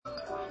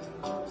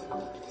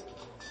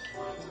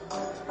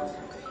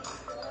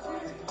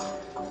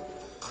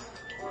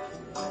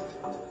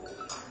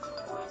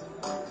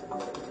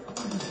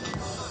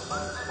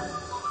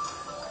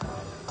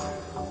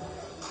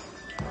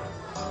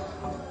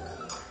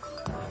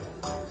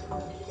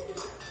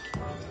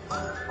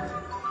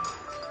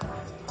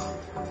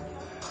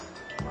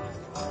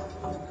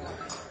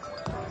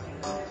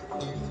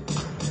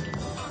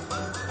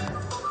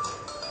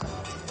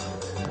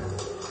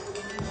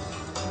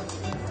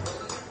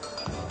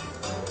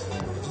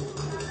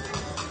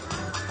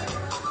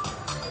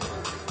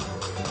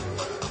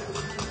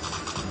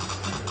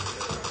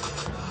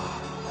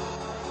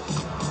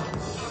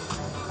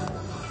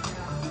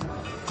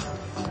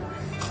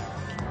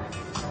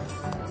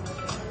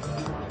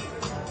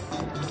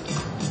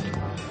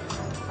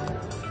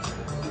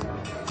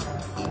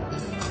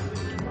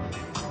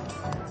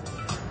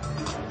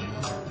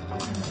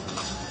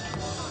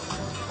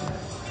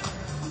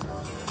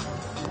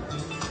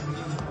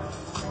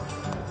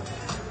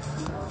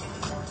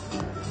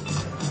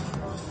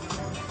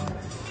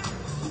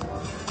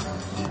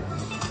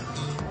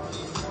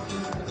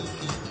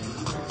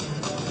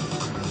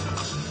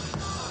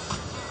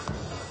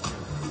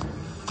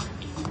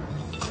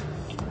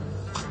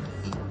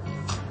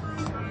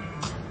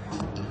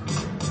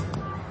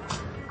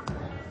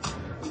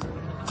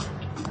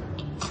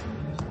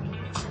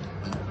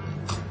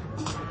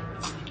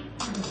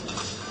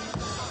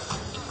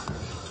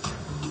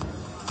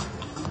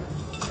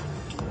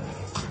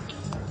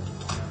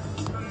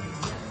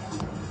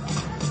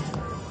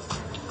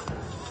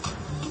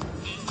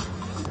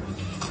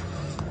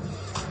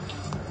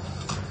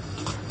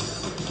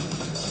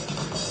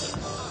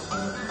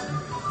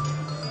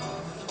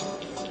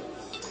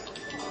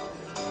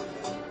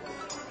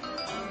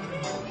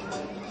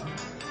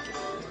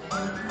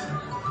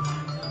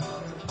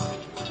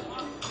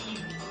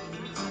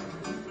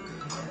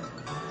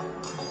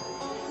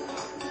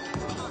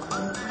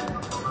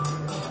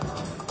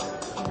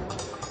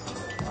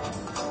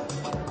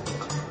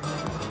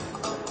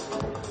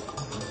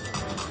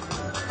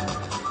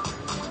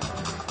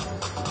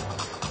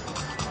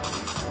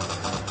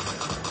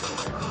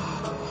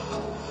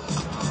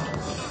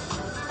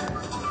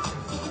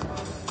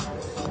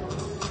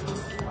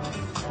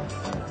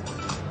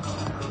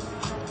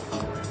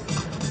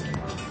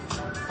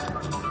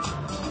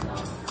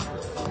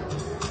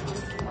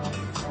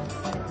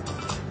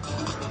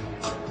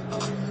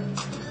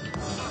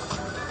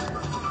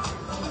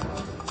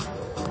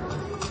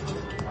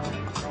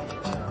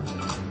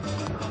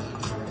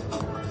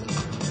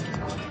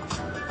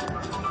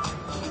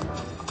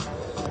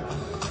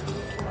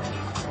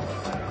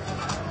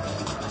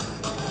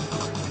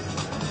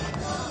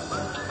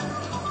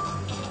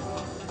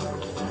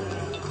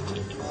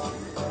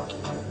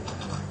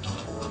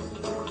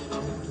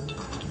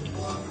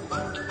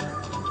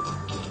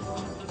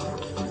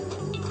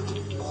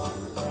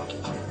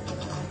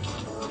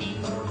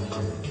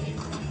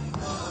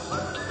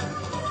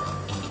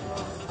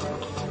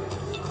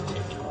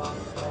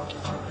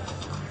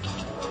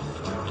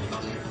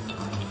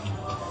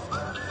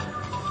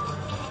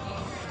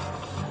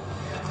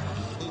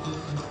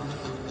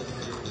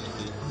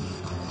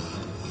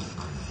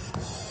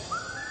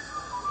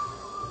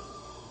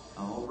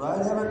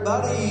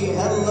everybody.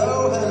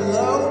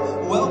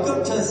 Hello.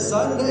 Welcome to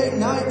Sunday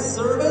night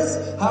service.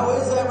 How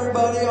is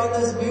everybody on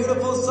this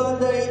beautiful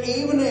Sunday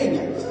evening?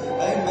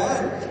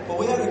 Amen. Well,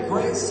 we had a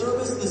great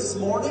service this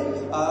morning.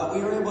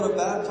 We were able to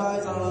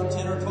baptize,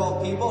 10 or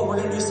 12 people. We're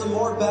going to do some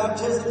more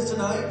baptisms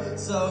tonight.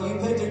 So you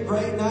picked a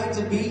great night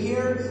to be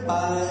here.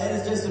 And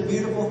it's just a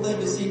beautiful thing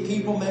to see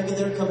people making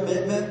their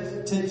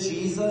commitment to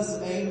Jesus.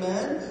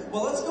 Amen.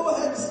 Well, let's go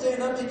ahead and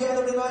stand up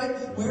together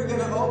tonight. We're going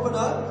to open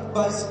up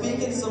by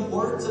speaking some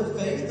words of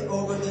faith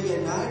over the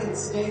United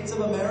States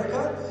of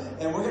America.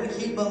 And we're going to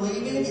keep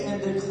believing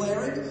and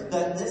declaring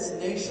that this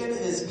nation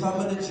is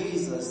coming to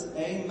Jesus.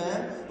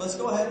 Amen. Let's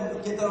go ahead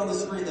and get that on the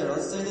screen there.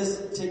 Let's say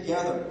this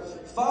together.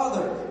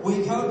 Father,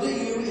 we come to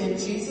you in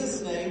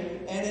Jesus' name,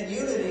 and in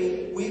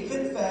unity we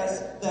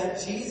confess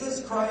that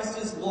Jesus Christ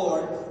is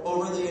Lord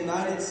over the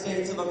United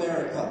States of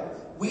America.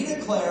 We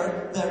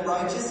declare that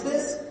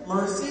righteousness,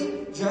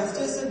 mercy,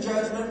 justice, and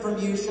judgment from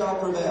you shall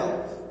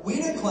prevail. We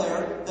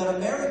declare that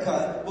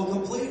America will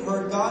complete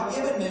her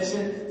God-given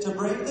mission to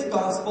bring the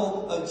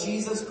gospel of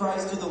Jesus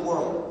Christ to the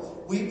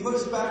world. We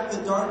push back the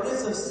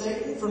darkness of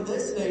Satan from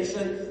this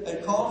nation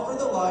and call for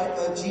the light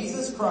of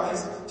Jesus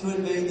Christ to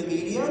invade the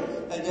media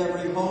and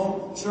every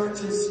home, church,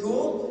 and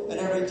school, and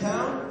every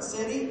town,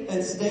 city,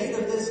 and state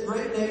of this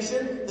great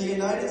nation, the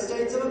United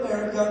States of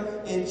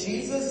America. In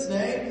Jesus'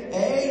 name,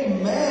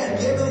 amen.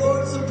 Give the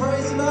Lord some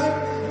praise tonight,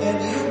 and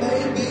you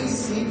may be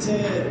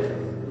seated.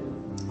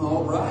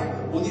 All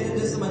right, we'll get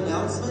into some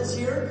announcements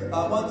here.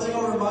 One thing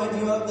I'll remind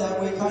you of that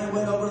we kind of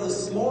went over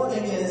this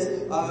morning is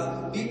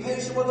be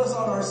patient with us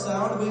on our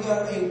sound. We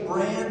got a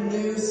brand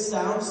new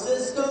sound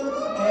system,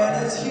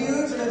 and it's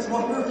huge and it's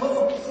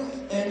wonderful.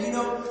 And you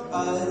know,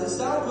 the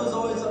sound was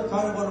always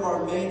kind of one of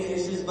our main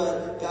issues,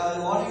 but a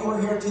lot of you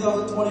were here in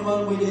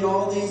 2021. We did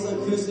all these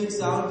acoustic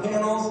sound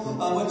panels,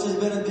 which has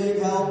been a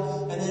big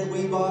help. And then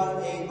we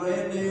bought a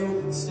brand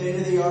new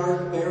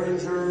state-of-the-art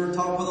Behringer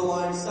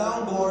top-of-the-line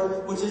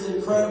soundboard, which is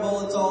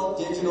incredible. It's all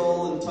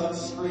digital and touch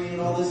screen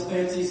and all this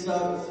fancy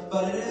stuff,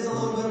 but it is a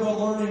little bit of a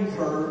learning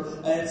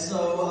curve. And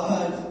so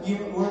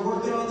we're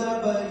working on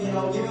that, but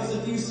give us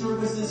a few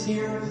services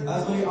here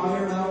as we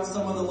iron out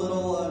some of the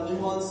little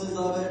nuances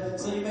of it.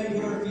 So you may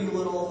hear a few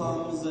little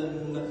hums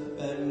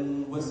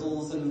and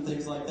whistles and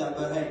things like that,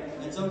 but hey,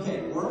 it's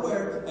okay. We're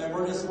aware and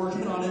we're just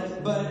working on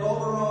it. But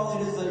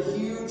overall, it is a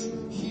huge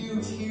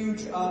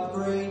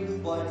upgrade,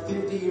 like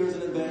 50 years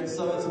in advance,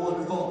 so it's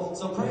wonderful.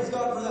 So praise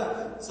God for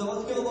that. So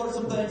let's give the Lord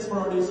some thanks for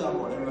our new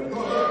soundboard. Everybody, come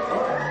on.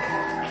 All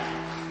right.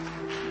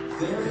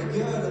 Very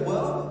good.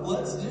 Well,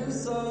 let's do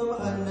some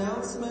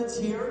announcements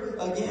here.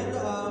 Again,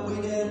 we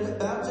did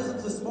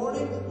baptisms this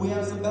morning. We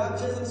have some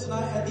baptisms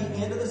tonight at the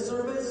end of the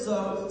service,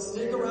 so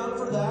stick around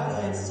for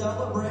that and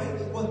celebrate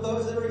with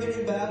those that are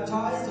getting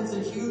baptized. It's a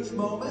huge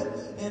moment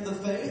in the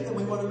faith, and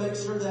we want to make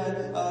sure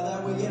that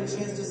that we get a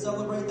chance to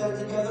celebrate that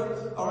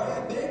together. All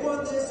right, a big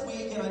one this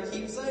week, and I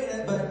keep saying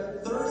it,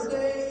 but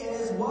Thursday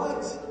is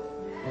what?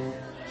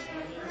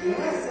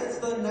 Yes, it's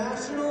the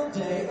National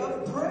Day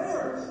of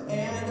Prayer.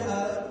 And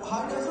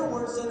High Desert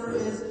Work Center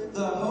is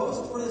the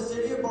host for the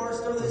city of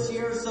Barstow this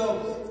year. So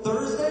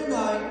Thursday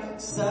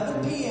night,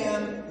 7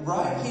 p.m.,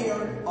 right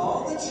here,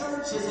 all the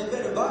churches have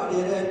been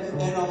invited,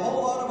 and a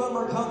whole lot of them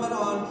are coming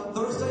on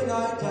Thursday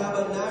night to have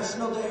a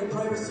National Day of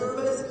Prayer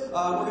service.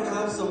 We're going to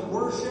have some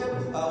worship.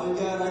 We've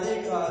got, I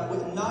think,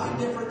 with 9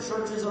 different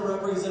churches are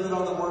represented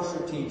on the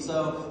worship team.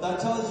 So that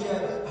tells you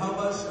how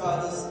much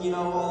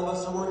all of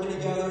us are working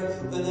together.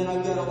 And then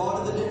I've got a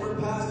lot of the different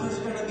pastors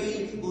are going to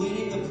be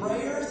leading the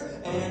prayers.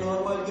 And one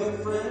of my good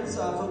friends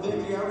from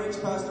Victory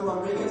Outreach, Pastor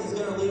Rodriguez, is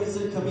going to lead us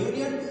in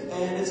communion.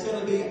 And it's going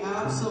to be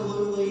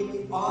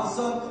absolutely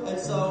awesome. And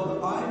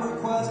so I'm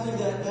requesting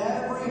that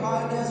every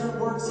High Desert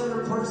Work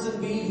Center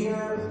person be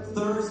here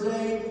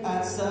Thursday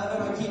at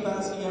 7. I keep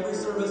asking every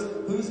service,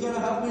 who's going to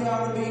help me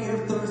out and be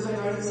here Thursday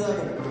night at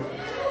 7?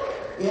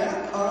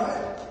 Yeah?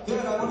 Alright.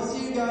 Good. I want to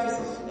see you guys.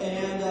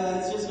 And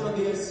it's just going to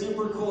be a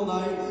super cool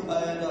night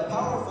and a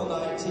powerful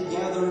night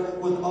together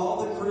with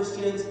all the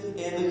Christians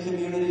in the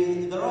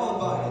community. They're all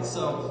invited.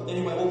 So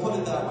anyway, we'll put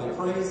it that way.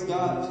 Praise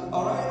God.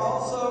 Alright.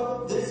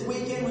 Also, this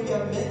weekend we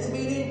got men's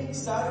meeting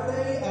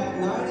Saturday at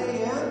 9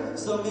 a.m.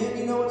 So men,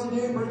 you know what to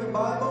do. Bring a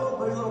Bible,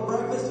 bring a little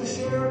breakfast to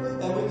share.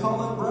 And we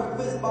call it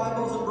Breakfast,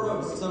 Bibles, and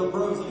Bros. So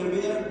bros, you going to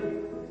be there?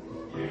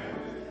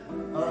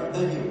 Alright,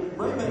 thank you.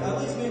 Raymond, at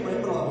least me and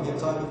Raymond will have a good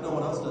time if no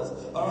one else does.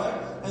 Alright,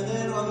 and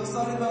then I'm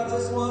excited about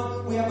this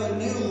one. We have a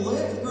new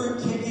Lift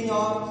group kicking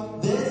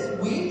off this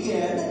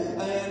weekend.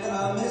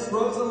 And Miss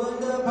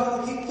Rosalinda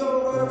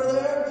Palaquito right over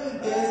there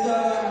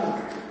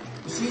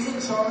is, she's in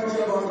charge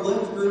of our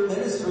Lift group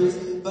ministries.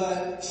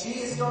 But she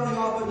is starting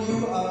off a new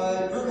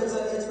group.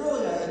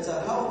 It's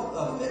a health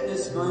a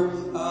fitness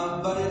group,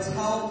 but it's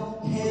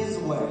held His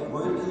way.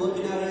 We're going to be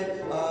looking at it,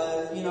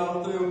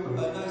 through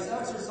a nice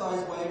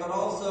exercise way, but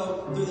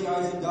also through the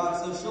eyes of God.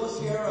 So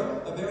she'll share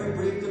a very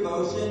brief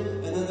devotion,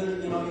 and then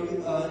there's,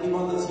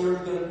 anyone that's here is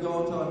going to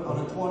go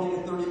on a 20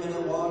 to 30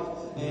 minute walk,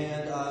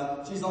 and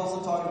she's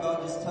also talking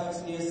about just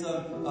texting you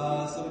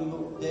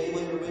some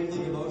daily or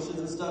weekly devotions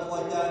and stuff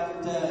like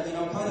that to,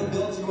 kind of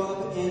build you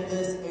up in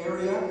this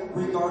area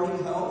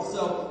regarding health.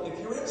 So if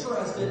you're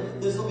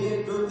interested, this will be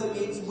a group that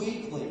meets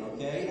weekly,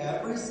 okay?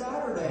 Every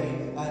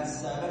Saturday at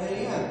 7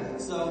 a.m.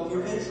 So if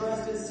you're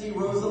interested, see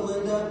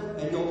Rosalinda,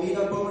 and you'll meet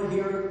up over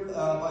here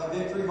by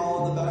Victory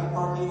Hall in the back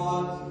parking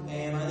lot.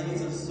 And I think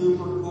it's a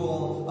super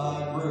cool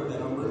group,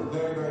 and I'm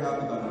very, very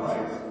happy about it, all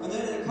right? And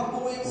then in a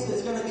couple weeks,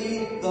 it's going to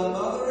be the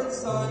mother and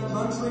son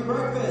country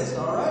breakfast,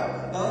 all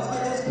right? Now let's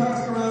get this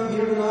passed around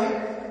here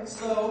tonight.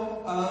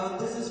 So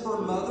this is for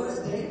Mother's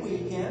Day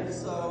weekend.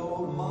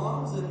 So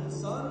moms and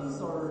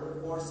sons, or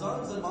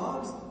sons and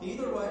moms,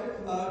 either way,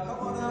 come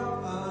on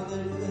out.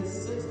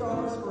 It's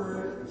 $6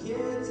 for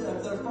kids.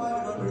 If they're 5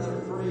 and under,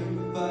 they're free.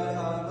 But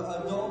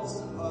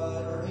adults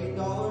are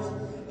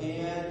 $8.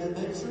 And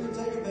make sure you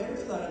take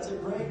advantage of that. It's a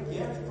great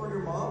gift for your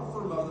mom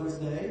for Mother's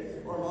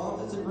Day. Or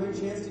moms, it's a great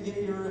chance to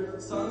get your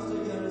sons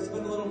together and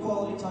spend a little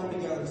quality time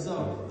together.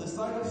 So the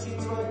sign-up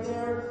sheet's right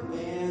there,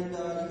 and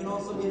you can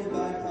also get it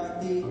back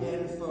at the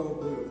info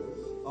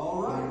booth.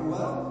 All right,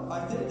 well,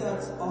 I think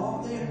that's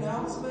all the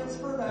announcements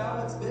for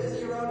now. It's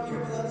busy around here,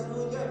 but that's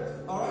really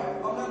good. All right,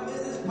 I'll have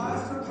Mrs.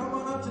 Pastor come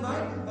on up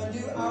tonight and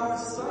do our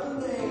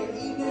Sunday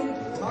evening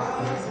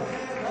tithes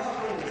and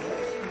offerings.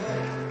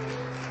 Amen.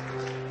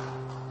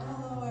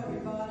 Hello,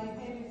 everybody.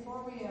 Hey,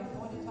 before we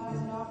go into tithes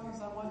and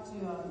offerings, I want to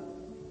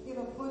give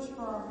a push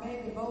for our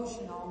May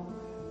devotional.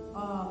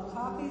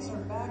 Copies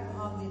are back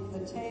on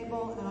the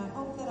table, and I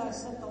hope that I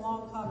sent the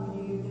long copy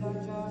to you. Did I,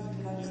 Josh? Or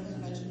did I just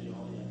think I did?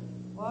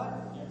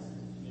 What? Yes,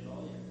 you did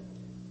all yet.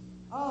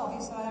 Oh,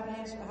 he said I haven't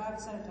answered. I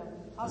haven't sent it to him.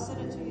 I'll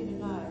send it to you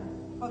tonight.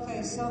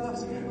 Okay, so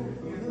those people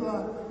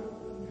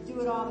who do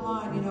it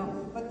online,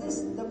 But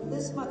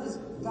this month is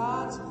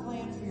God's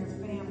plan for your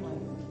family.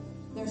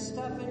 There's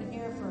stuff in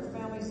here for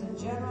families in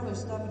general.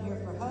 There's stuff in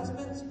here for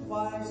husbands,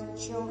 wives,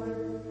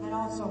 children, and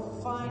also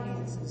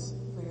finances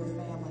for your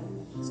family.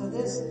 So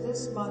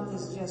this month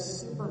is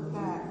just super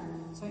packed.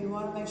 So you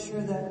want to make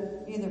sure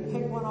that you either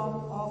pick one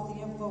off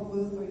the info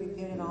booth or you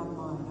get it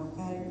online,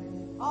 okay?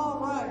 All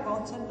right,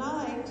 well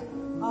tonight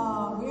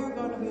we are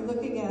going to be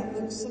looking at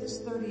Luke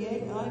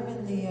 6:38. I'm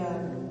in the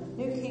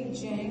New King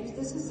James.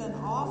 This is an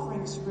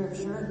offering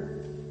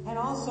scripture. And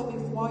also,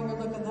 while you're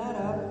looking that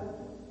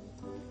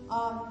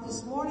up,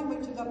 this morning we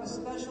took up a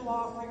special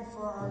offering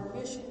for our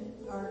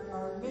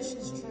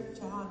missions trip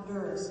to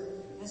Honduras.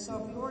 And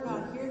so if you were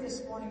not here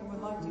this morning and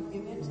would like to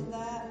give into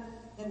that,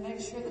 then make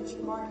sure that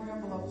you mark your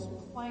envelopes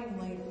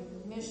plainly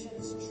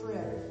missions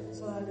trip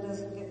so that it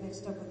doesn't get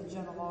mixed up with the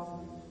general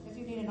offering. If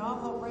you need an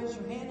envelope, raise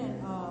your hand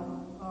and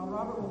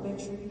Robert will make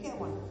sure you get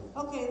one.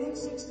 Okay, Luke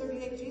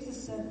 6:38, Jesus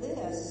said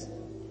this,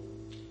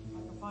 if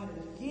I can find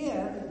it,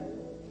 give,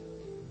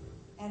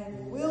 and it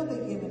will be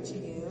given to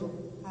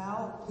you.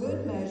 How?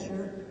 Good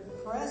measure,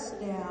 pressed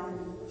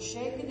down,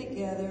 shaken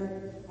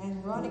together,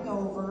 and running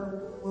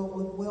over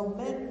will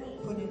men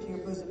put into your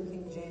bosom,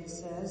 King James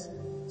says.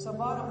 So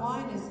bottom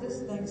line is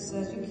this thing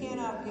says you can't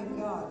outgive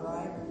God,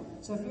 right?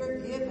 So if you're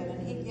given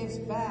and He gives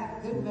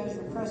back, good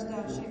measure, pressed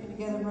down, shaken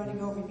together, and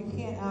running over, you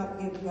can't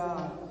outgive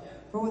God.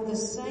 For with the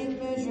same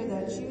measure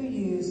that you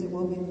use, it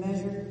will be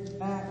measured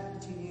back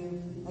to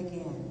you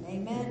again.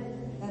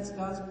 Amen? That's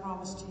God's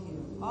promise to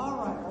you. All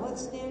right, well,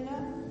 let's stand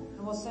up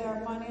and we'll say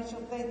our financial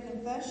faith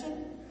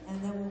confession,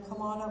 and then we'll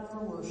come on up for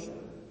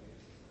worship.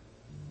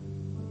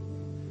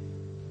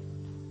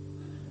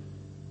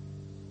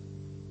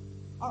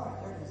 All right,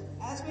 there it is.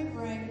 As we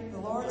bring the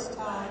Lord's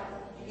tithe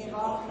and give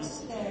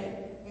offerings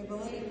today, we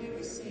believe we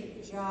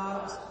receive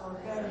jobs or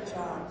better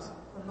jobs,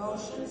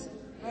 promotions,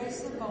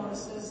 raises and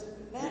bonuses,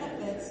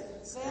 benefits,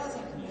 sales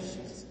and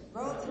commissions,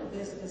 growth in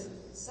business,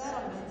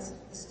 settlements,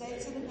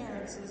 estates and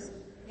inheritances,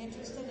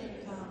 interest and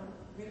income,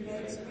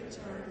 rebates and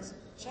returns,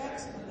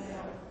 checks in the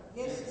mail,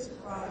 gifts and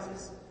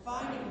surprises,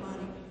 finding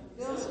money,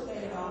 bills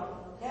paid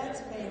off,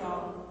 debts paid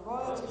off,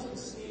 royalties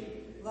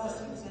received,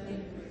 blessings and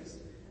increase.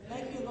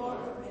 Thank you, Lord,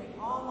 for meeting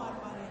all my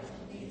financial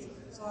needs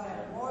so I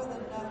have more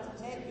than enough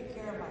to take good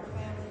care of my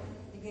family,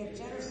 to give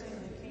generously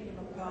in the kingdom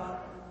of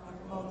God, and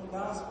promote the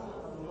gospel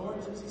of the Lord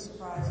Jesus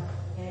Christ.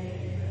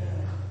 Amen.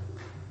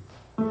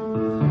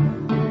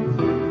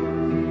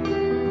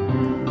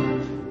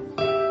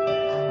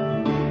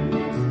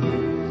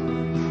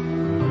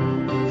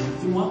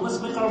 If you want, let's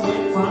make our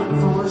way front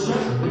for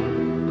worship.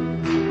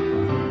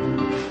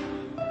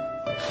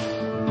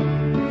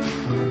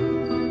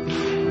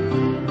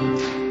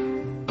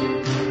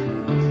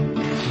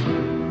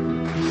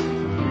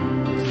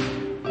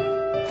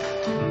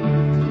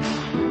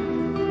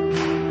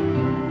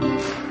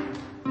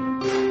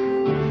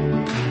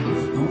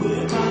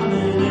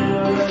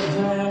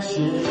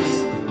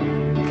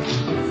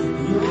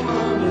 You're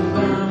running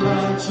around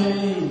like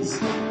chains.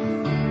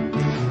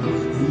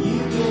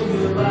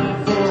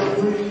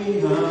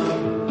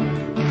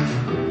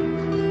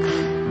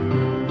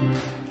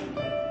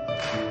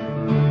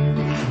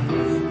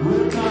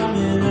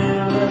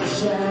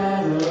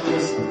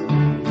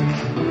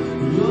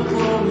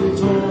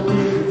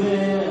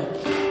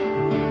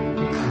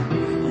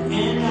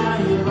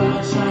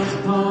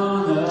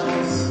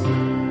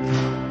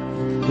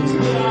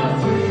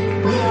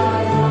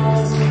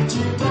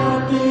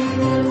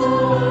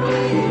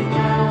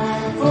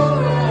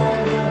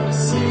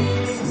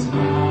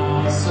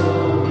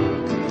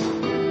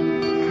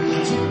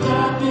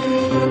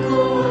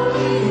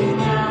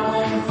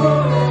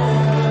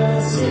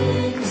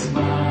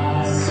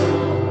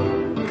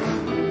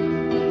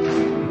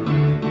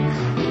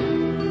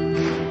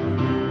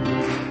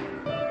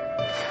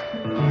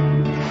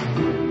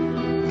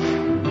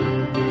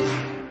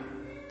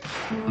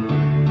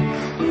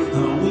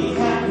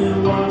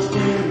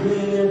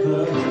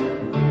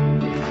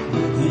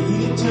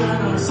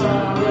 turn our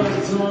sorrow to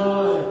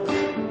joy.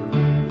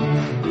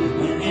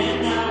 And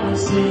now we're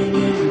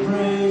singing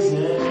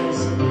praises.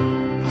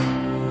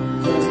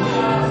 'Cause we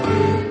are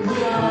free, we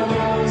are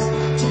yours.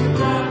 To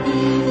God be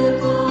the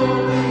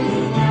glory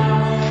now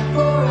and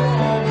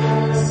forever,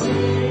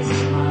 sings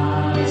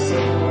my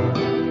soul.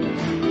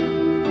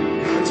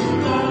 To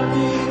God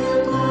be the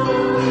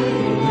glory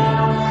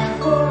now and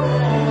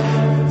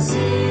forever,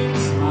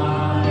 sings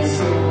my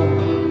soul.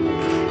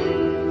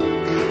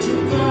 To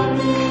God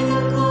be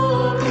the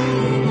glory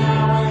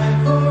now and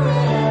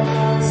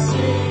forever,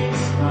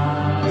 sings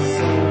my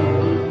soul.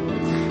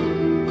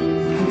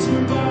 To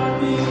God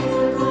be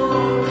the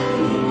glory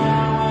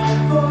now and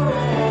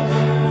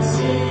forever,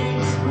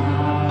 sings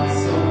my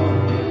soul.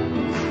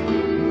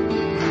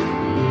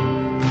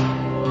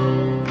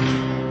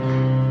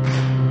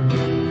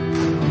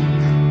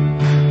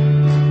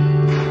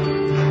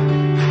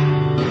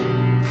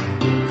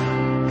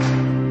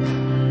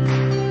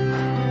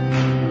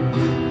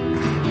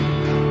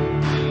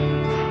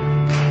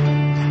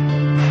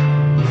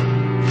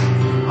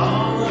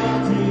 All of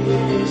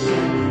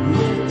creation,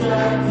 lift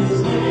up His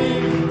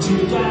name. To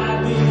God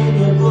be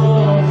the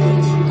glory.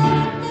 To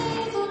God be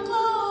the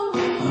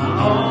glory.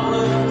 All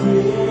of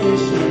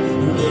creation,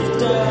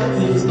 lift up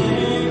His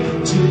name.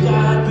 To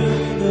God be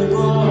the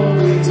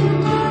glory. To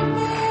God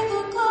be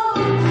the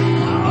glory.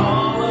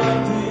 All of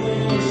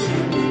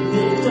creation,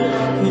 lift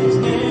up His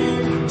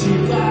name. To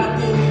God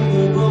be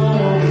the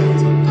glory.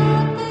 To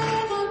God be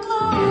the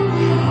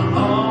glory.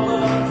 All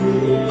of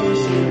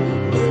creation,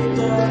 lift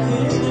up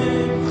His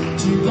name.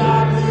 To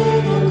God be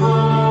the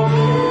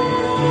glory.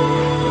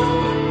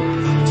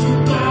 To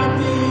God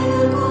be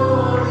the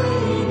glory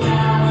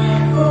now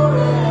and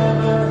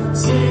forever,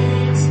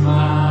 sings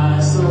my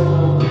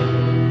soul.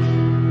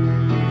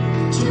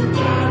 To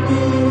God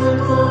be the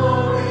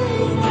glory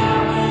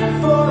now and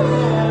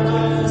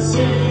forever,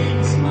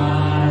 sings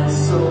my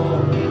soul.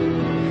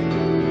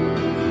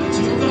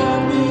 To God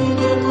be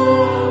the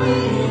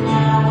glory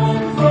now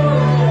and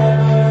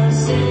forever,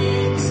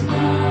 sings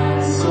my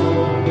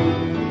soul.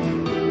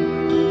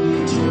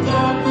 To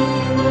God be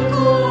the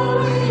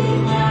glory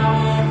now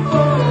and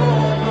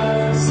forever,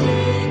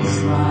 sings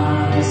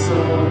my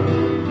soul.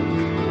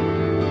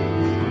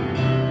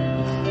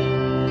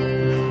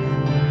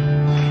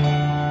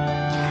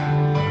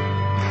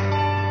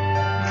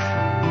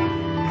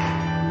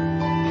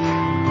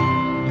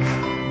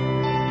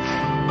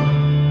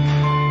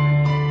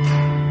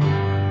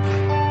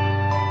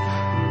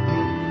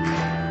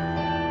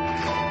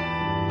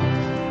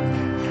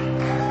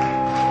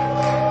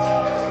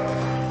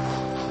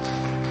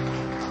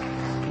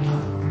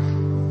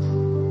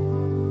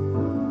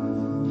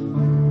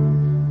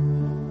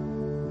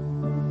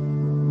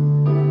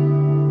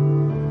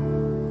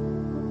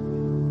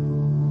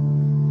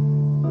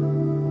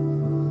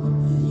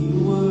 You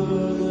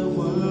were the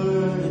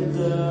Word at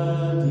the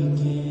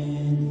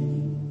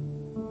beginning.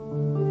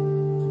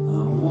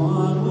 I'm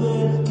one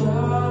with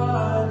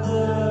God,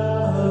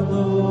 the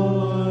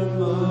Lord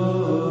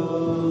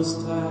Most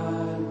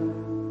High.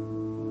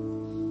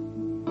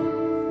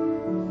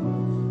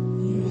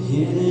 Your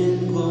hidden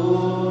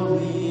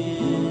glory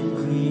in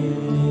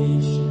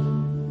creation,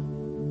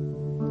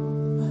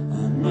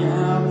 and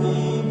now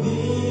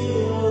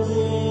revealed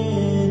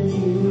in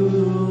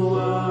you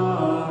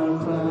are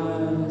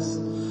Christ.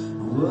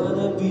 What a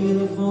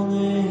beautiful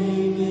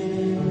name it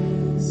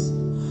is.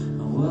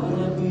 What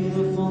a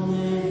beautiful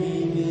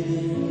name it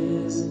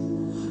is.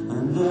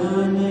 And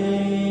the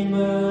name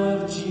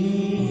of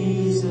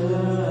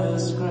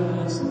Jesus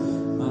Christ,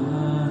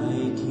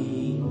 my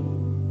King.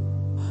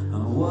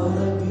 What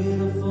a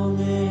beautiful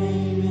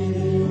name it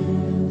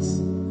is.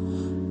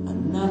 And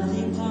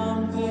nothing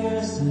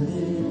compares to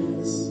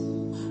this.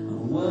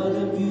 What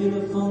a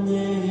beautiful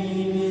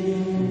name it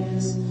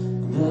is.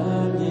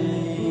 The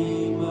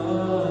name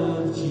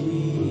of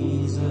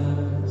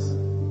Jesus.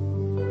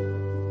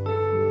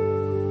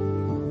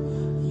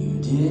 You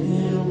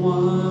didn't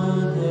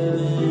want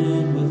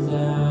heaven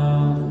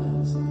without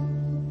us.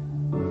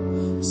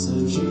 So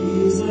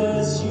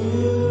Jesus,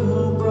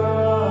 you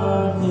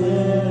brought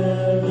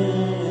heaven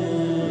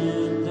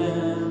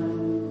down.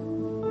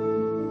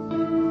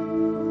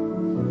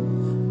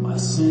 My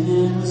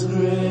sin was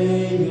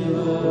great, your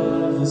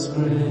love was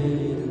greater.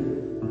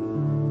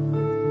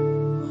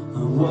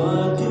 And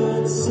what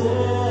could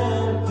separate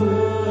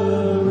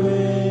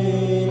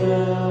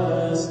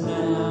us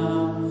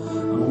now?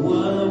 And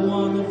what a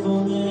wonderful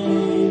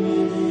name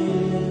it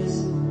is.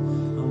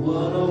 And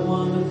what a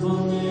wonderful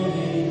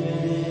name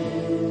it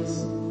is.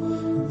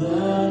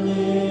 The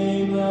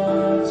name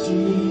of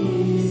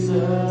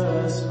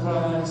Jesus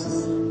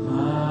Christ,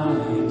 my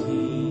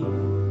King.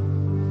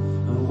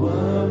 And what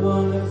a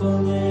wonderful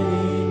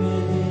name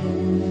it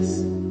is.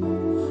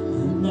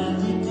 And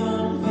nothing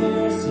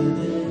compares to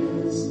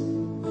this.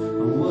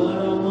 And what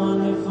a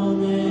wonderful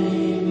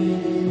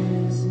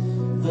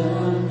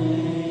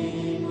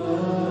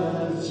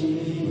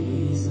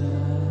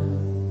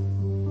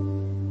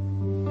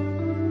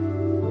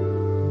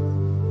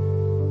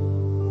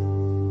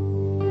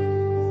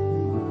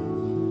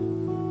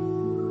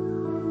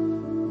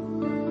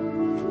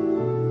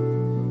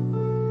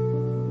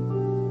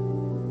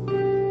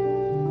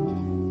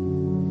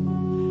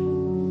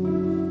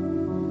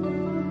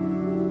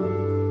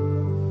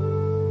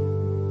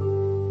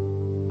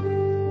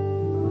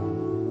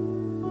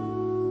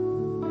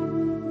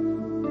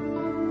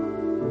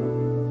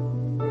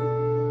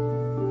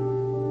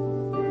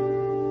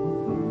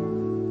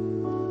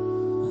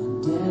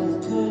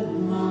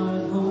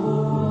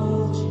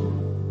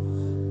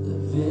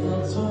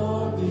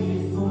tore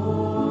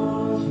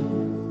before you.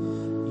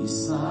 You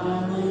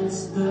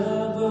silenced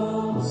the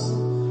boast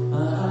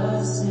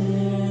of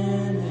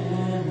sin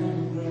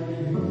and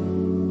grave.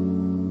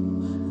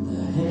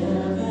 The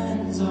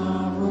heavens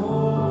are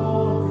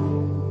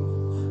roaring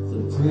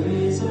the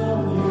praise of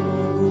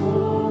your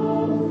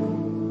glory.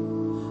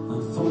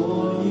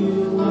 For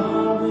you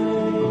are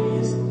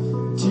raised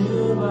to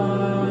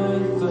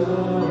life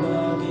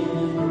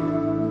again.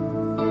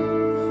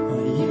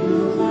 You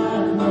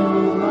have no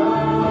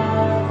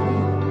rival,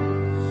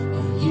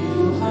 and you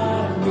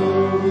have no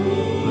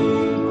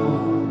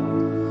equal.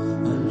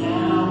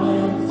 Now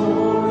and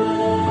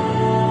forever,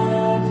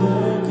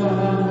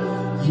 God,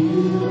 you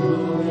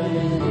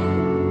reign.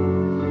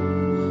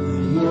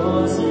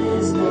 Yours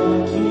is the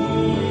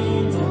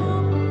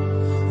kingdom,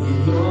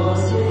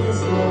 yours is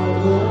the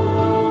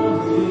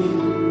glory,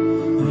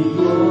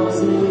 yours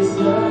is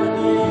the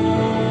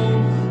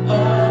name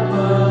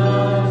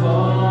above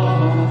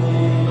all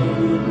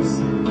names.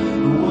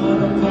 What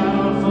a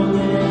powerful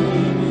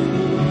name it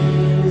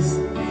is.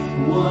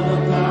 What a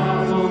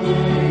powerful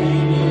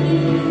name it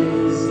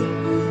is.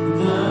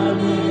 The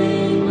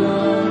name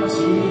of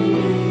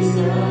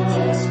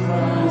Jesus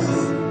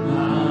Christ,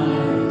 my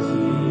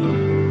King.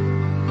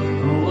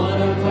 What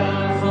a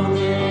powerful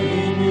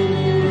name it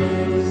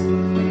is.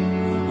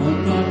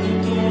 Nothing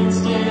can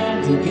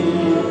stand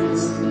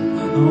against.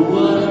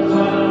 What a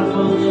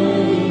powerful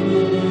name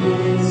it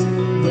is.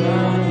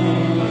 The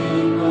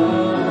name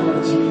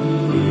of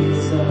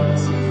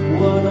Jesus.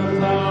 What a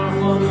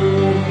powerful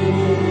name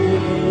it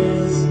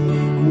is.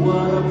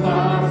 What a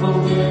powerful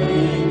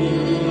name it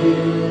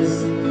is.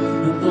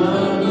 The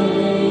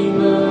name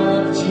of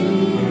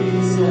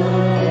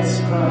Jesus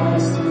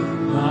Christ,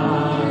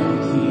 my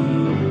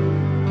King.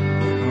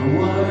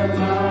 What a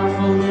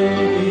powerful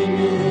name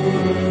it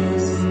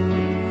is,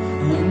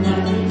 and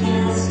nothing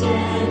can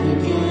stand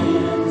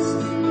against.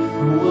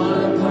 What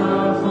a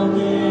powerful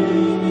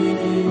name it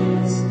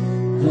is,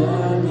 the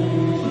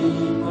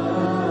name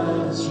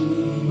of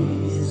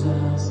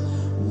Jesus.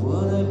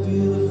 What a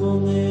beautiful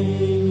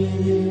name it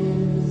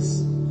is.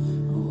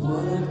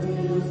 What a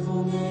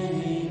beautiful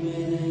name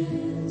it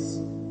is,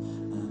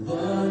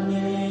 the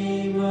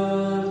name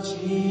of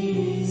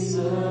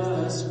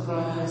Jesus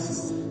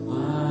Christ,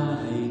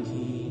 my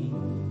King.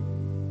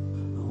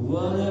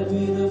 What a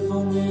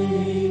beautiful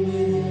name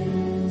it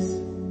is.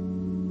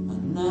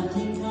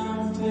 Nothing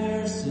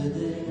compares to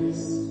this.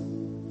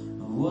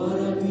 What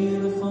a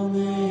beautiful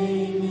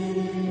name it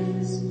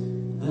is.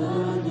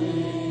 The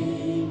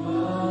name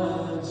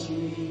of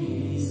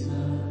Jesus.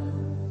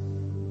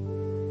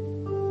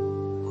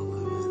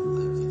 Hallelujah.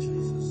 Thank you,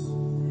 Jesus.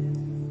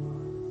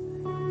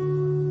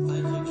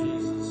 Thank you,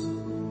 Jesus.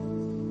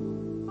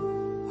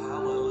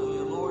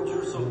 Hallelujah. Lord,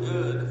 you're so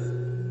good.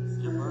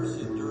 Your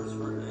mercy endures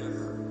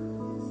forever.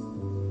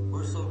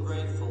 We're so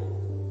grateful.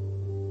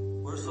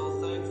 We're so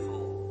thankful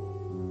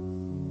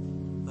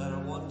that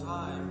at one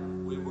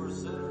time we were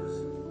sinners,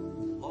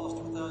 lost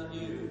without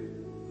you,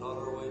 and on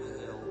our way to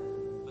hell.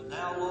 But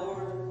now,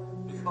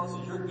 Lord, because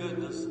of your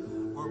goodness,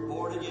 we're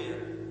born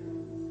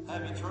again,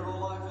 have eternal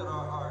life in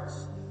our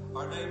hearts.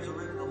 Our names are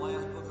written in the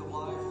Lamb's Book of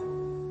Life.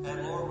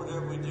 And Lord,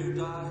 whenever we do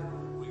die,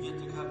 we get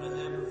to come to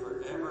heaven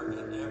forever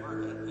and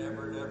ever and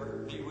ever and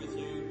ever, be with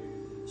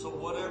you. So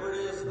whatever it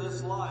is in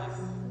this life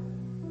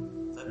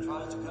that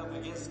tries to come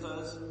against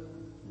us,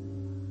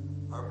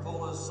 or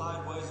pull us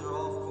sideways or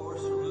off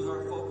course, or lose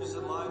our focus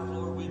in life,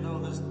 Lord, we know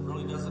this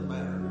really doesn't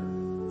matter.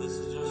 This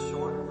is just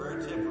short and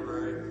very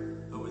temporary,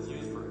 but with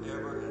you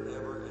forever and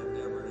ever and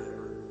ever and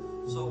ever.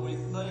 So we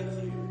thank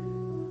you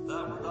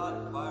that we're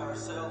not by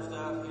ourselves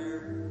down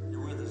here.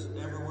 You're with us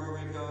everywhere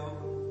we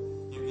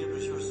go. You give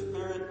us your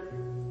spirit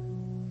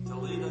to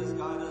lead us,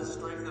 guide us,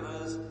 strengthen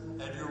us,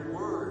 and your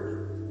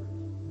word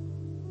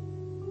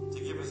to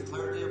give us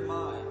clarity of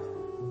mind,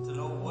 to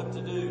know what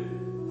to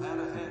do, how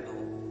to handle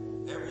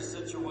every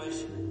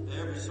situation,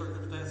 every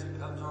circumstance that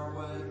comes our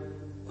way.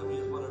 And we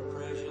just want to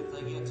praise you and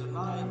thank you. And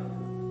tonight,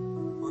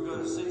 we're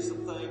going to see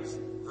some things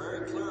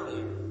very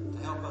clearly to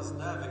help us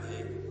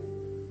navigate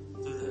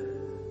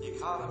through the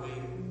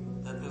economy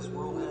that this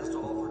world has to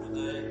offer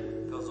today,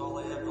 because all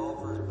they have to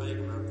offer is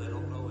bankrupt. They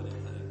don't know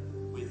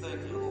anything. We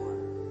thank you,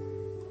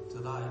 Lord,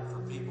 tonight for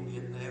people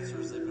getting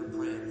answers they've been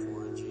praying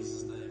for. In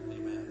Jesus' name,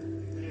 amen.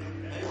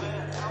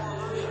 Amen.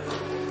 Hallelujah.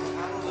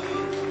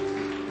 Hallelujah.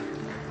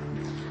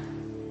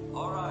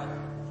 All right.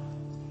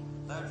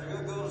 Now, if you're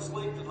going to go to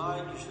sleep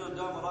tonight, you should have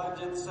done what I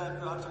did this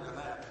afternoon. I took a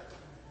nap.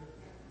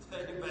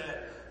 Amen.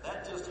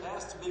 That just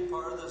has to be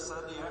part of the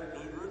Sunday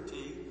afternoon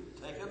routine.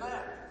 Take a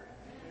nap.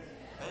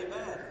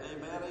 Amen.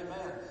 Amen.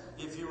 Amen.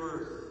 If you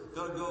were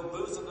going to go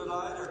boozing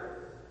tonight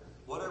or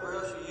whatever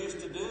else you used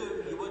to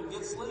do, you wouldn't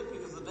get sleepy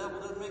because the devil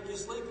doesn't make you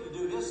sleepy to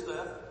do his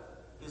stuff.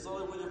 It's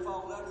only when you're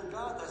following after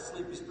God that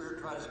sleepy spirit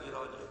tries to get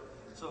on you.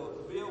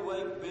 So be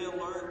awake, be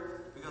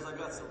alert, because I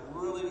got some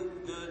really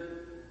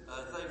good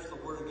things from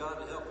the Word of God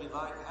to help you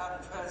tonight, how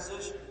to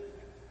transition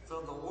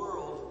from the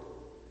world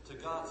to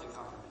God's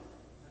economy.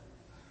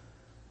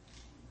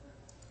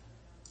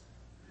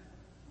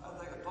 I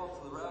think I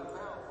talked to the right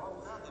crowd.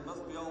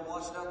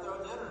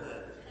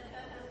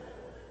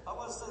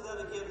 to say that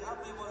again. How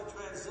many want to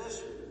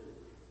transition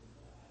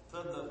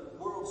from the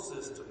world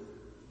system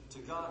to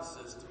God's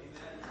system?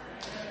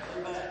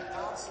 Amen.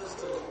 God's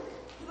system.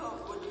 You know,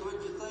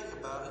 when you think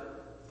about it,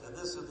 and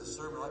this is the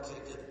sermon, I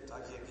can't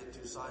get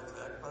too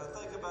sidetracked, but I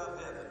think about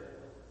heaven.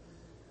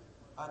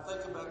 I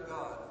think about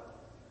God.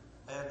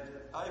 And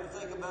I even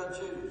think about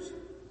Jews.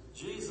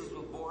 Jesus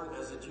was born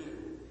as a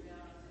Jew.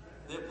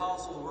 The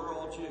apostles were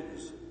all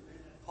Jews.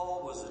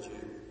 Paul was a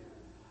Jew.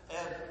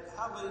 And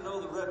how many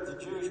know the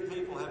Jewish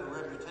people have a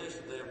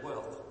reputation they have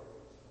wealth?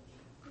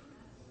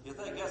 You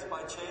think that's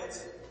by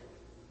chance?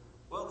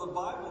 Well, the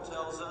Bible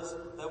tells us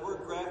that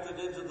we're grafted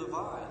into the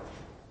vine.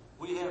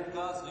 We have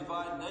God's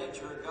divine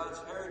nature, God's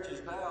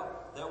heritage now,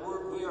 that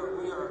we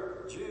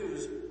are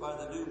Jews by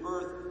the new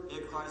birth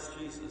in Christ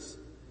Jesus.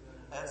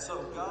 And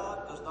so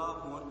God does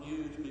not want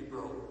you to be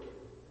broke.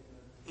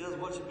 He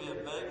doesn't want you to be a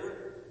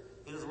beggar.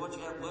 He doesn't want you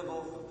to have to live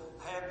off of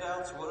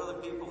handouts, what other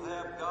people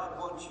have. God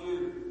wants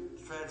you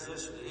to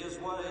transition to His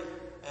way.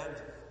 And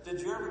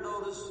did you ever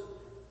notice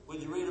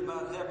when you read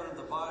about heaven in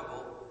the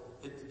Bible,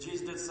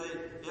 Jesus did say,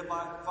 in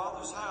my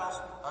Father's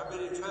house are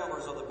many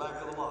trailers on the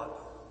back of the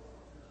lot.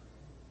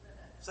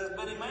 It says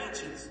many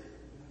mansions.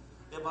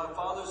 In my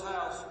Father's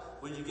house,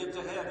 when you get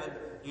to heaven,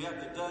 you have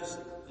to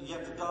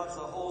dodge the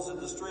holes in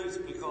the streets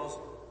because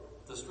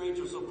the streets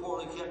are so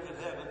poorly kept in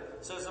heaven.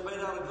 It says they're made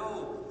out of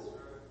gold.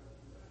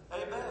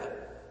 Amen.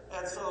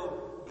 And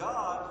so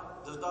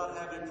God does not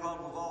have any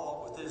problem at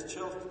all with His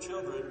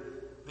children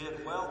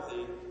being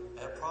wealthy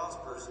and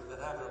prosperous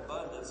and having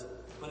abundance,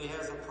 but He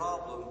has a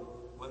problem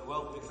when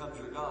wealth becomes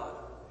your God.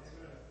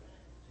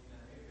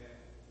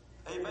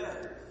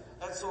 Amen.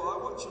 And so I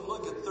want you to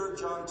look at 3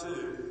 John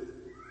 2.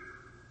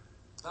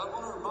 I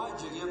want to remind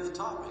you again the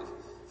topic,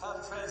 how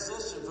to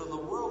transition from the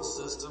world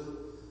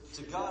system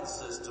to God's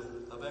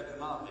system of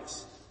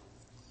economics.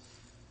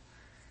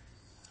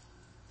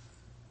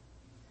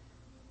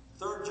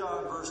 3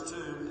 John verse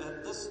 2,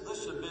 and this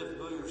should be a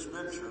familiar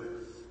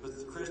scripture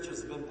with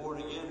Christians that have been born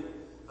again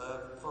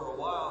for a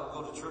while,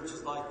 go to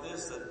churches like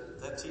this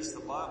that teach the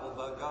Bible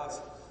about God's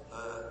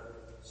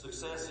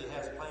success He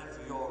has planned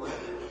for you already.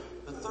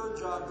 But 3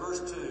 John verse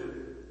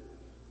 2,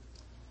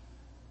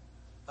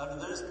 under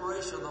the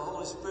inspiration of the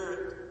Holy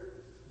Spirit,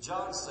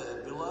 John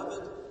said,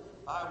 Beloved,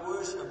 I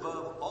wish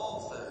above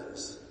all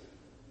things,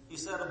 he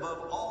said,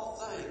 above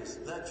all things,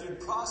 that you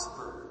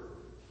prosper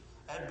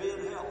and be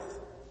in health.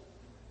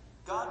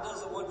 God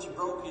doesn't want you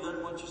broke, He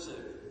doesn't want you sick.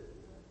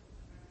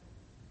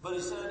 But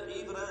He said,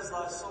 even as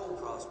thy soul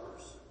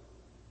prospers.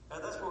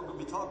 And that's what we're going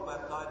to be talking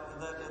about tonight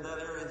in that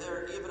area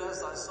there, even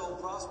as thy soul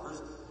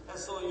prospers. And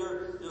so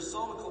your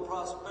soulical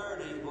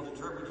prosperity will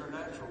determine your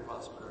natural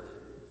prosperity.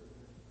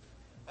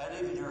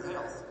 And even your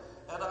health.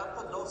 And I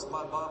put notes in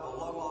my Bible a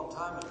long, long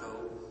time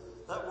ago.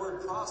 That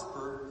word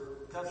prosper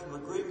comes from a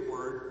Greek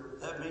word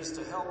that means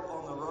to help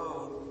on the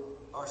road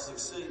or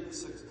succeed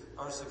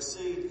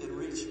in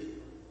reaching.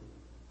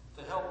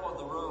 To help on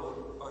the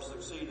road or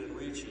succeed in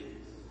reaching.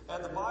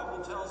 And the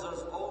Bible tells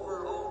us over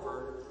and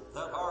over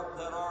that our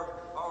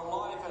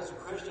life as a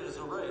Christian is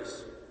a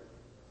race.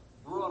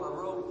 We're on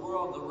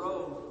the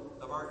road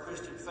of our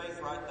Christian faith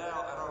right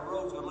now, and our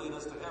road's going to lead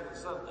us to heaven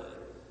someday.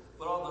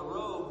 But on the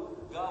road,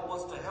 God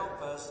wants to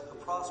help us to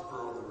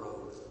prosper on the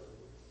road.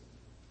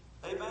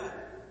 Amen.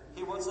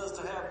 He wants us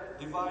to have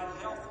divine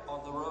health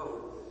on the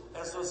road.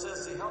 And so it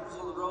says He helps us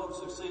on the road,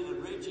 succeed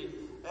in reaching.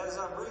 As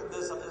I'm reading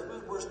this, as we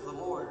worship the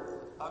Lord,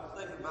 I'm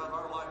thinking about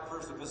our life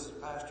personally, this is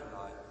Pastor and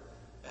I.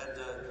 And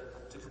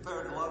to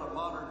compare to a lot of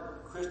modern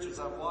Christians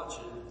I'm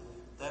watching,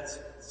 that's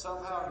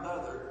somehow or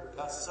another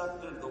got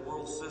sucked into the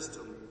world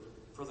system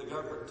for the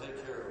government to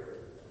take care of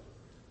it.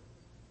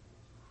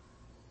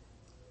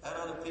 And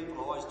other people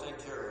always take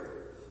care of it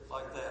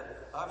like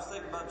that. I was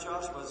thinking about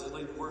Joshua as he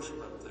leading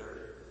worship up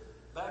there.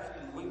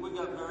 We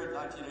got married in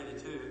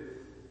 1982,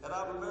 and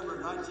I remember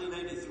in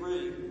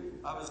 1983,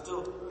 I was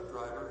still a truck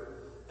driver,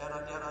 and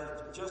I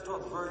just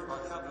on the verge of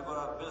my company going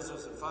out of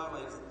business, and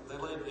finally they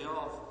laid me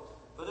off.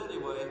 But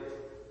anyway,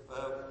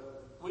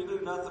 we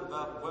knew nothing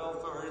about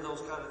welfare or any of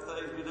those kind of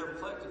things. We never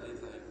collected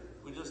anything.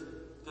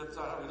 That's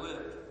how we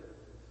lived.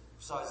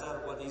 Besides that,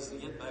 it wasn't easy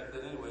to get back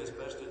then anyway,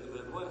 especially in the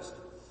Midwest.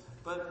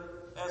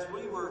 But as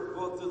we were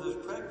going through this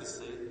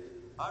pregnancy,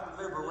 I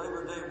remember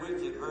Labor Day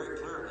weekend very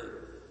clearly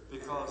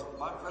because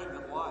my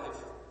pregnant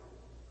wife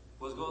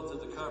was going through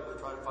the cupboard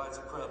trying to find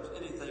some crumbs,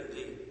 anything to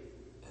eat.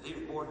 And he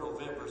was born in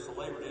November, so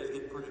Labor Day is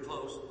getting pretty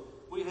close.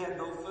 We had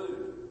no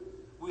food.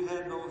 We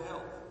had no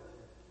help.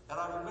 And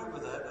I remember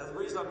that. And the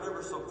reason I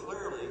remember so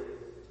clearly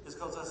is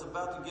because I was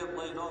about to get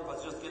laid off. I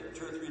was just getting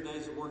 2 or 3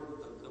 days of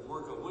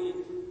work a week.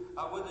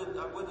 I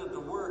went into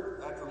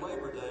work after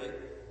Labor Day,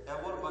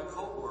 and one of my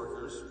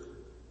co-workers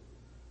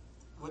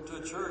went to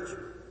a church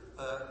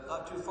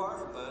not too far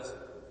from us.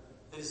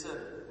 And he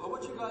said, well,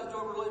 what you guys do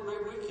over Labor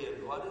Day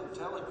weekend? Well, I didn't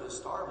tell him, he was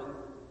starving.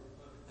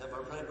 And my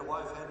pregnant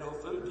wife had no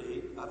food to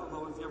eat. I don't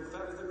know if you ever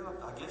found anything or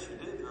not. I guess you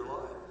did, you're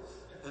lying.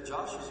 And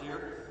Josh is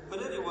here.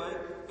 But anyway,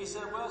 he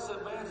said,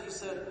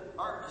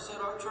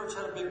 our church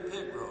had a big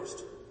pig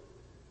roast.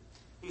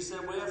 He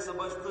said, we have so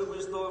much food, we're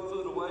just throwing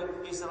food away.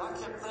 He said, I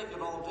kept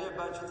thinking all day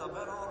about you. I thought,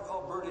 man, I ought to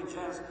call Bertie and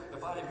Janice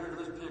if I didn't hear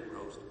this pig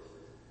roast.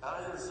 And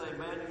I didn't say,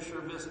 man, you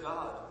sure miss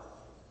God.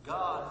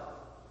 God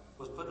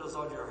was putting us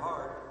on your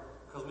heart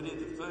because we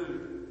needed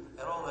food.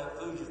 And all that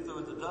food you threw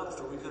in the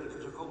dumpster, we could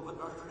have go put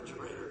in our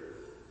refrigerator.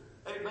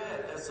 Amen.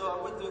 And so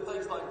I went through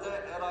things like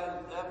that, and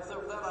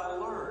after that I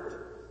learned.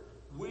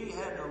 We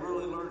had to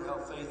really learn how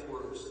faith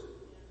works.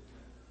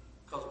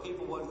 Because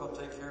people wasn't going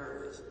to take care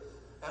of us.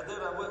 And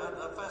then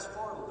I fast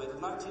forward a little bit.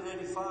 In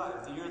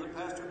 1985, the year that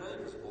Pastor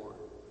Dave was born.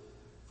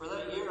 For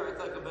that year, I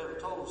think I made a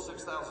total of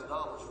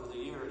 $6,000 for the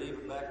year. And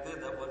even back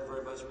then, that wasn't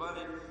very much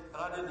money. And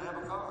I didn't have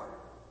a car.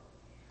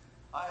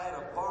 I had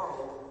a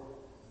borrowed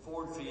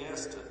Ford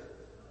Fiesta.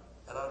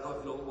 And I don't know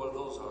if you know what one of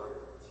those are.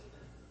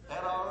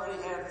 And I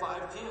already had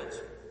 5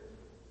 kids.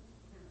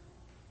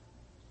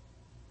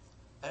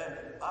 And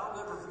I'll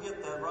never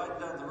forget that riding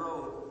down the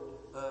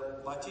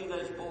road, my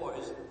teenage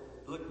boys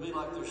looked at me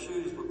like their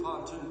shoes were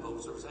pontoon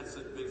boats. They had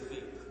such big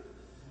feet.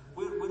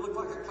 We looked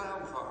like a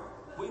clown car.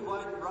 We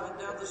went right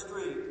down the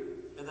street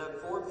in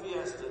that Ford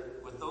Fiesta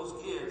with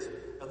those kids,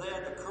 and they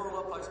had to curl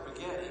up like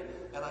spaghetti,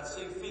 and I'd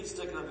see feet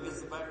sticking up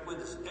against the back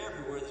windows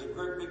everywhere, these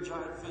great big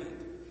giant feet.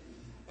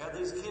 And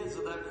these kids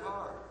in that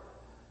car.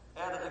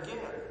 And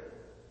again,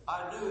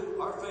 I knew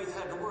our faith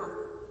had to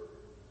work.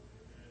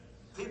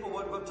 People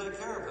wasn't going to take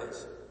care of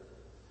us.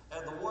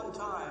 And the one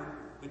time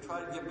we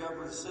tried to give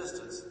government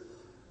assistance,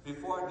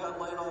 before I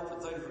got laid off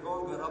and things were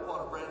going good, I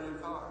bought a brand new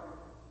car.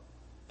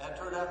 And it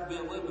turned out to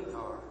be a lemon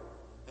car.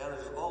 And it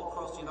was all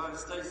across the United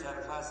States. They had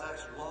a class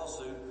action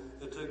lawsuit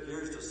that took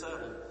years to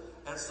settle.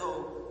 And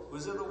so it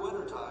was in the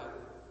wintertime.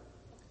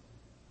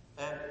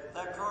 And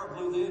that car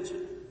blew the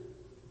engine.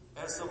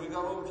 And so we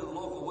got over to the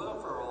local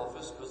welfare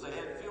office because they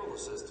had fuel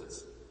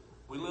assistance.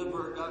 We lived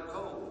where it got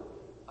cold.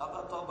 I'm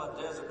not talking about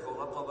desert cold.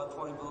 I'm talking about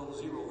 20 below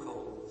zero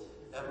cold.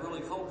 And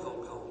really cold.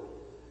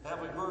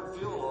 And we burned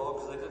fuel oil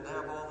because they didn't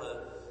have all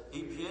the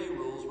EPA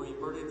rules where you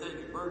burn anything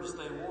you burn to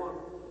stay warm.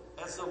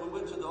 And so we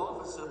went to the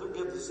office and they're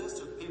giving assistance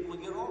to people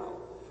to get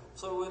oil.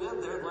 So we went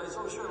in there and they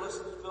said, oh sure, let's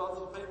fill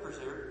out these papers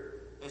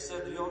here. They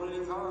said, do you own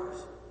any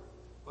cars?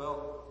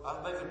 Well, I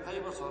was making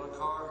payments on a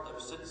car that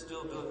was sitting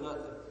still doing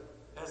nothing.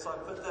 And so I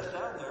put that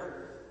down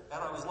there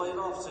and I was laid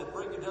off and said,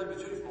 bring your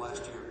W-2 from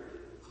last year.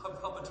 I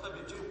brought my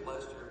W-2 from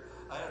last year.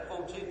 I had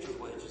full teacher's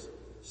wages.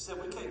 She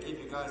said, we can't give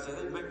you guys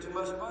anything, you make too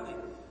much money.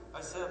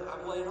 I said,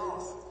 I'm laid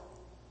off.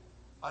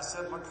 I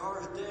said, my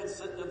car's dead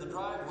sitting in the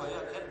driveway.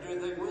 I can't do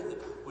anything with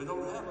it. We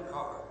don't have a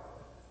car.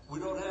 We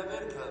don't have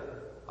income.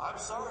 I'm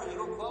sorry, you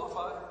don't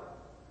qualify.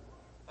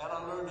 And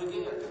I learned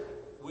again,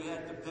 we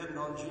had to depend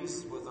on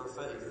Jesus with our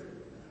faith.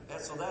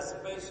 And so that's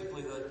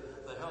basically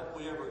the help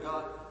we ever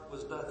got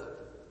was nothing.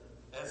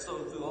 And so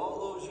through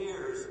all those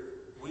years,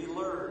 we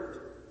learned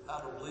how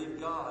to believe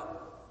God,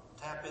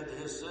 tap into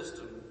His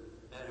system,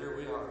 and here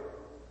we are.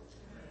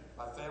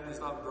 My family's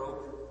not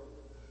broke.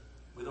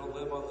 We don't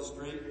live on the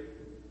street.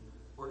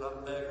 We're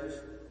not beggars.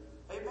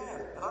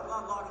 Amen. And I'm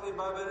not knocking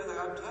anybody about anything.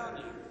 I'm telling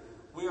you,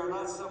 we are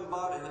not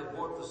somebody that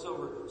bought the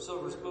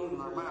silver spoon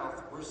in our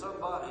mouth. We're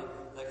somebody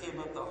that came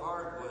up the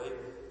hard way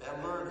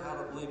and learned how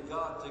to believe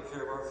God, take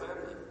care of our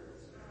family.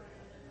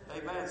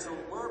 Amen. So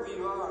wherever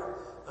you are,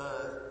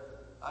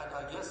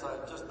 I guess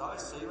I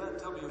say that.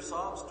 Tell me your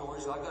sob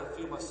stories. I got a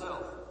few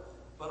myself.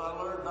 But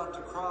I learned not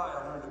to cry.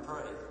 I learned to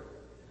pray.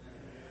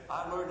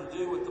 I learned to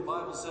do what the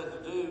Bible said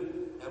to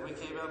do, and we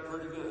came out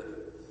pretty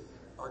good.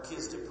 Our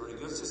kids did pretty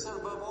good. So He said,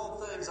 above all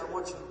things, I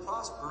want you to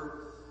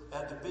prosper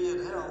and to be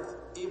in health,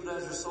 even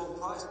as your soul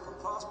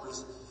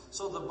prospers.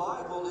 So the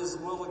Bible is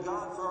the will of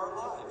God for our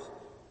lives.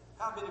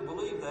 How many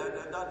believe that?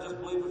 And not just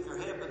believe with your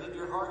head, but in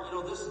your heart, you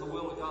know this is the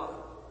will of God.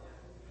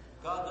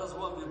 God doesn't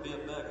want me to be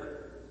a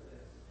beggar.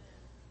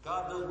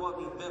 God doesn't want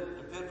me to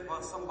depend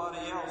upon somebody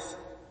else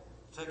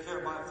to take care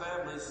of my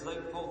family so they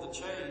can pull the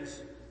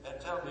chains and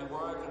tell me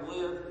where I can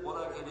live, what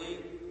I can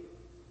eat,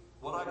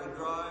 what I can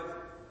drive,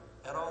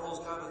 and all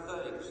those kind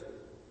of things.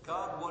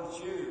 God wants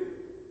you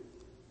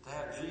to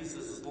have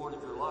Jesus as Lord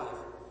of your life.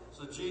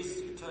 So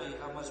Jesus can tell you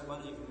how much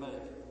money you can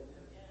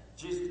make.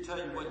 Jesus can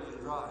tell you what you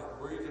can drive,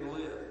 where you can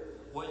live,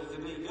 what you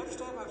can eat. You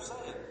understand what I'm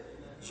saying?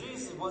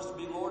 Jesus wants to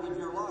be Lord of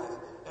your life.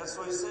 And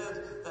so He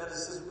said that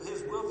it's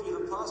His will for you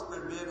to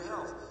prosper and be in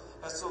health.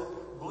 And so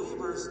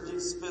believers need to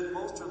spend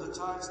most of the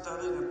time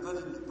studying and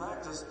putting into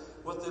practice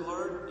what they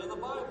learn in the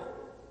Bible.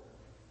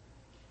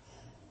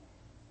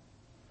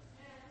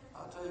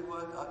 I'll tell you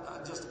what,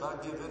 I'd just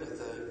about give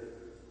anything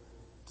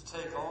to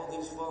take all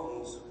these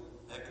phones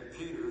and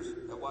computers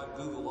and wipe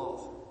Google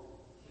off.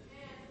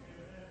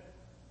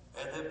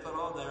 And then put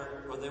on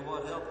there where they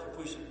want help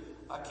to push it.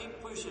 I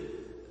keep pushing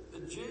the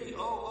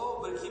G-O-O,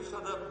 but it keeps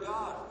coming up,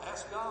 God,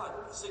 ask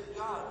God, seek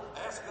God,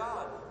 ask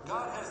God.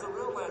 God has the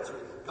real answer.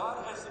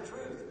 God has the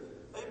truth.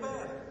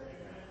 Amen.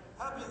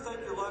 How do you think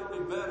your life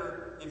would be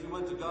better if you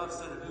went to God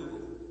instead of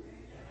Google?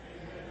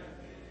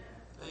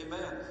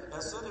 Amen.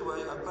 And so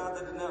anyway, I'm glad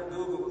they didn't have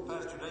Google when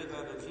Pastor Dave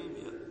had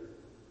leukemia.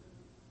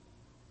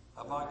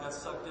 I might have got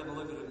sucked in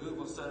looking at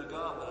Google instead of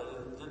God, but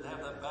I didn't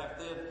have that back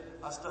then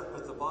I stuck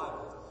with the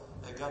Bible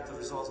and got the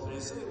results. But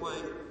anyway,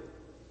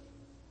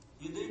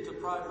 you need to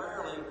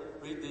primarily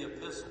read the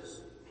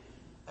epistles.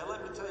 And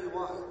let me tell you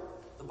why.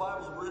 The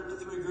Bible's written to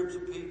three groups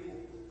of people.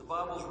 The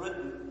Bible's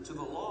written to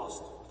the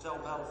lost to tell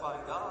them how to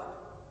find God.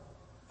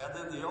 And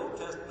then the Old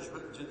Testament is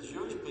written to the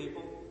Jewish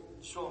people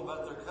to show them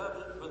about their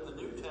covenant. But the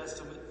New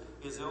Testament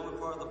is the only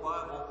part of the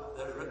Bible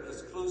that is written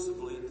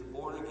exclusively to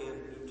born-again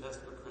New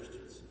Testament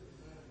Christians.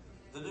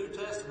 The New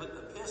Testament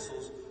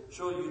epistles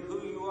show you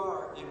who you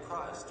are in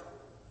Christ.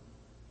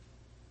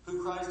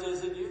 Who Christ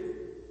is in you.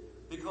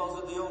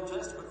 Because in the Old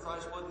Testament,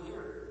 Christ wasn't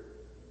here.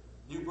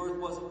 New birth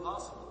wasn't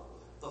possible.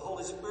 The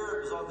Holy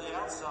Spirit was on the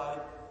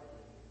outside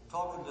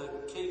talking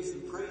to kings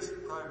and priests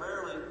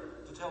primarily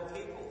to tell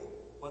people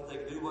what they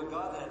do, what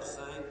God had to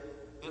say.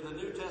 In the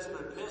New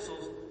Testament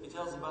epistles, he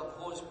tells them about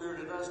the Holy Spirit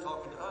in us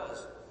talking to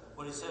us.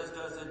 What he says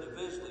to us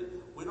individually.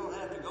 We don't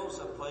have to go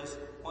someplace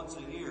once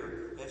a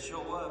year and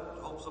show up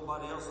and hope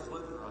somebody else is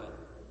living right.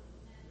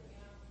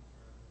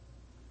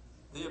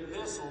 The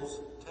epistles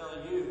tell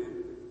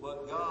you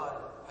what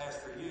God has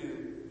for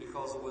you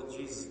because of what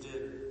Jesus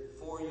did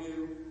for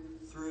you,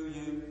 through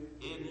you,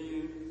 in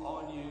you,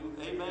 on you.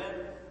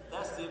 Amen?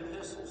 That's the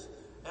epistles.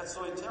 And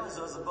so he tells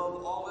us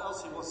above all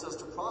else he wants us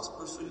to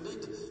prosper. So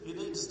you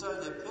need to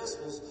study the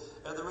epistles,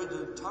 and they're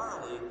written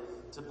entirely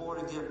to born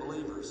again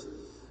believers.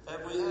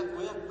 And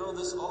we have to know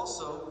this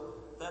also,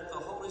 that the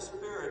Holy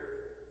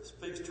Spirit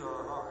speaks to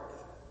our heart.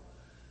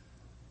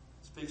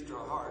 Speaks to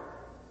our heart.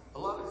 A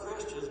lot of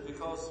Christians,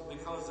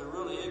 because they're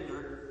really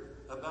ignorant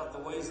about the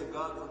ways of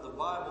God from the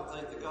Bible,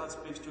 think that God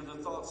speaks to their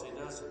thoughts. He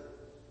doesn't.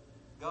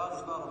 God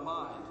is not a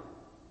mind.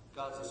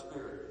 God's a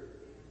spirit.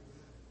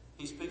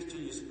 He speaks to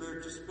you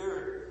spirit to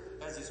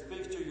spirit. As he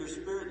speaks to your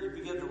spirit, you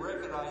begin to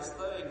recognize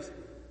things.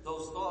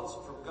 Those thoughts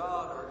from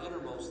God are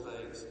innermost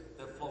things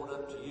that float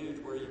up to you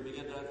to where you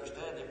begin to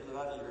understand them. They're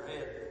out of your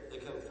head. They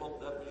come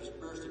floating up and you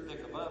spiritually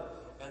pick them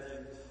up. And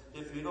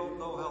if you don't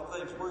know how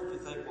things work, you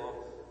think,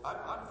 well,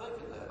 I'm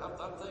thinking that.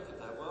 I'm thinking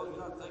that. Well, you're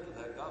not thinking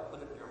that. God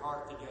put it in your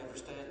heart, then you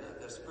understand that.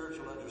 That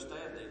spiritual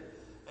understanding.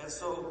 And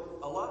so,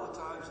 a lot of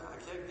times, I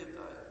hate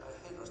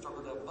to start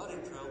with that bunny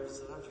trail, but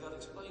sometimes you got to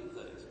explain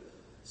things.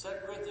 2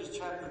 Corinthians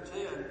chapter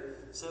 10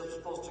 says we're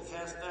supposed to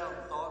cast down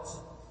thoughts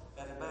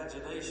and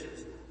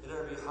imaginations, and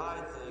every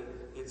high thing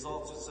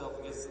exalts itself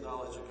against the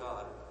knowledge of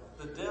God.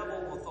 The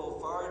devil will throw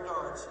fiery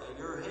darts at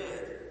your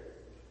head.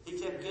 He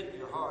can't get in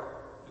your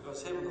heart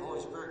because him and the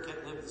Holy Spirit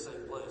can't live in the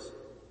same place.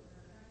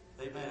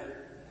 Amen.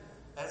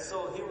 And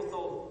so he will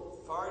throw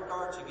fiery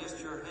darts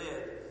against your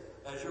head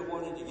as you're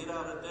wanting to get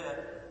out of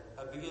debt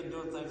and begin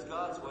doing things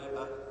God's way,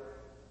 but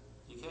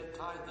you can't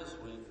tithe this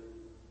week.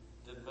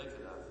 Didn't make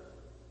enough.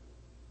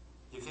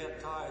 You can't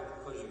tithe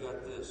because you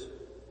got this.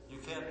 You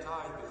can't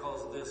tithe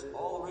because of this.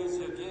 All the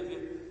reasons he'll give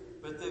you.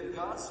 But then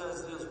God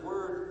says in his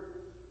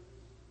word,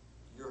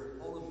 you're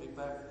holding me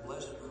back from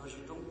blessing you because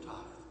you don't tithe.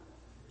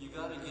 You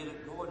got to get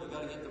it going. You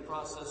got to get the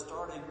process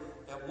starting.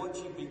 And once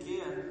you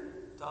begin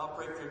to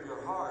operate from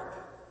your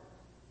heart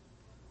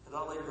and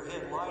not let your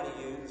head lie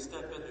to you,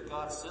 step into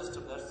God's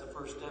system, that's the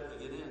first step to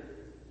get in.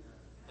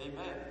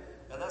 Amen.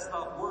 And that's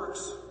not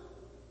works.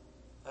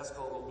 That's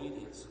called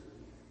obedience.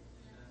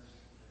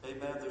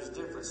 Amen. There's a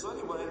difference. So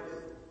anyway,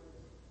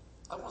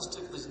 I want to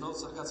stick these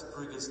notes. I got some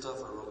pretty good stuff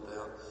I wrote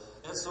down.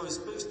 And so he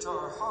speaks to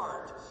our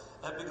heart.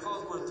 And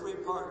because we're a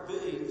three-part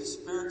being,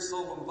 spirit,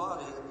 soul, and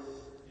body,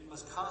 we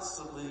must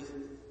constantly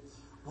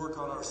work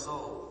on our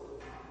soul.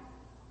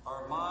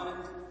 Our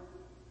mind,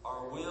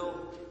 our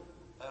will,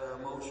 and our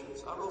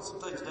emotions. I wrote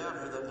some things down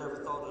here that I've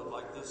never thought of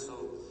like this.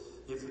 So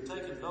if you're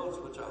taking notes,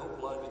 which I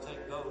hope a lot of you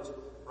take notes,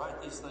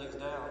 write these things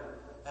down.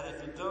 And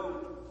if you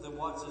don't, then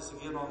watch this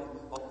again on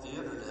the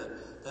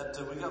internet. That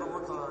we got to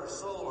work on our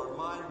soul, our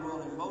mind,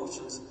 will, and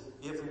emotions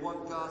if we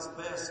want God's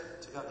best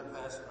to come to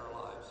pass in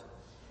our lives.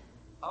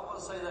 I want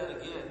to say that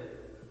again.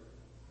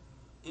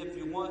 If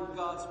you want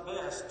God's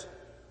best,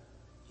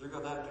 you're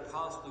going to have to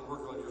constantly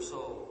work on your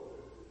soul,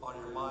 on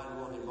your mind,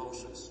 will, and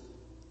emotions.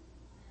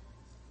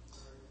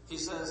 He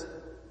says,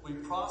 we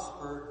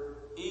prosper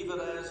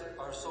even as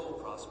our soul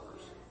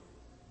prospers.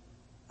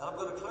 And I'm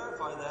going to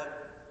clarify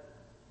that.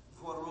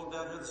 What I wrote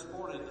down here this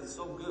morning, it's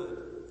so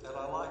good, and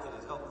I like it.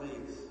 It helped me,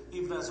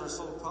 even as our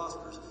soul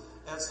prospers.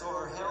 And so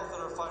our health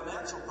and our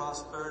financial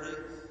prosperity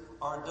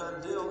are a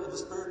done deal in the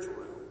spiritual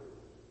realm.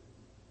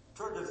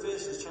 Turn to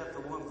Ephesians chapter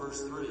 1,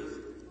 verse 3.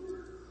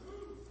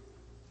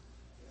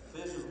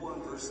 Ephesians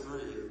 1, verse 3.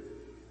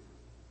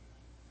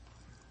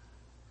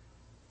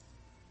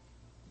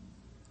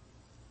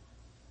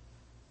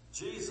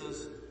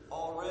 Jesus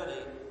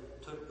already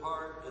took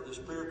part in the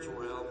spiritual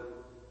realm,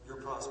 your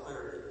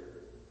prosperity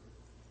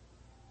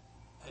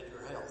and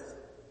your health.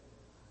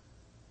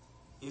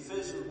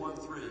 Ephesians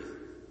 1:3.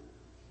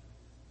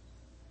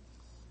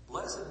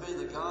 Blessed be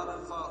the God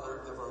and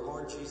Father of our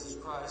Lord Jesus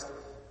Christ,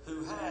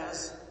 who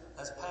has,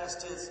 as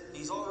past tense,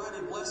 he's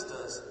already blessed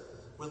us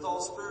with all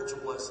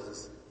spiritual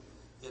blessings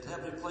in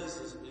heavenly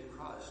places in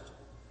Christ.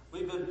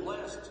 We've been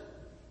blessed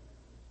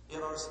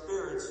in our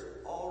spirits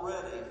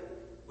already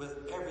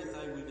with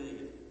everything we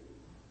need.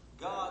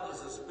 God is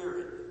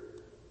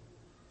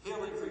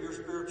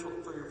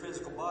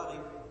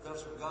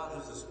comes from God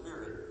who's a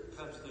spirit. It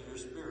comes through your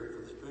spirit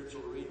from the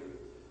spiritual arena.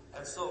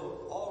 And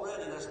so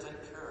already that's taken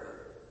care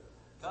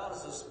of. God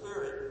is a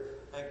spirit,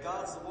 and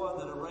God's the one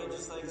that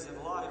arranges things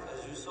in life.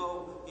 As you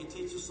sow, He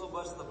teaches so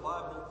much in the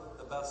Bible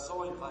about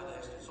sowing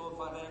financially, sowing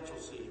financial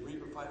seed,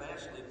 reaping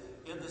financially.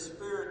 In the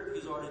spirit,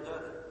 He's already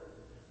done it.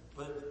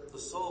 But the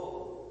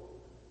soul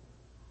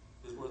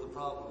is where the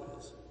problem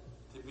is.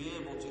 To be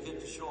able to get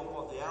to show up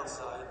on the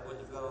outside what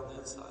you've got on the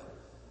inside.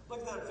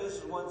 Look at that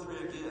Ephesians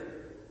 1:3 again.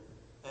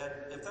 And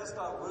if that's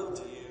not real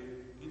to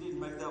you, you need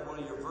to make that one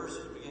of your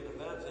verses, begin to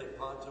meditate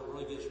upon until it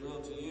really gets real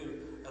to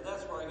you. And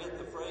that's where I get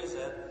the phrase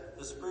that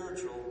the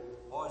spiritual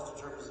always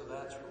determines the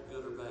natural,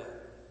 good or bad.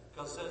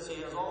 Because it says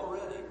He has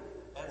already.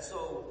 And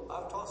so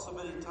I've taught so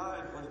many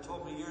times when He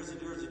told me years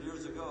and years and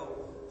years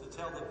ago to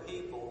tell the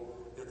people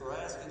if they're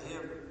asking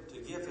Him to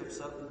give Him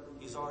something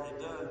He's already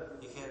done,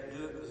 He can't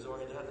do it because He's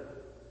already done it.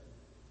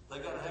 They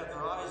got to have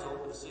their eyes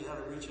open to see how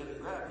to reach in and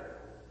grab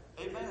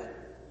it. Amen.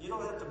 You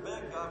don't have to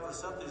beg God for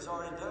something He's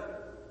already done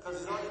because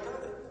He's already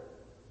done it.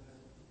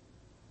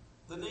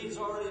 The need's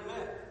already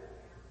met.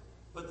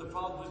 But the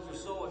problem with your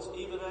soul is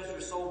even as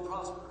your soul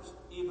prospers,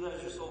 even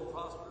as your soul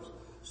prospers.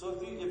 So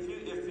if you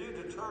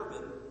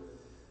determine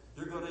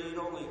you're going to eat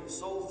only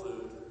soul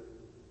food,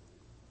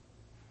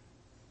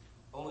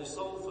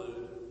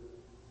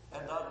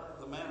 and not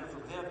the manna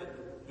from heaven,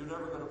 you're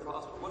never going to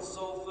prosper. What's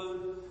soul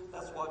food?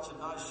 That's watching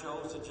nice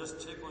shows that just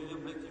tickle you,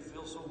 make you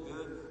feel so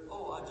good.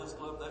 Oh, I just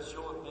love that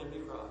show. It made me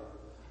cry.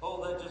 Oh,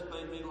 that just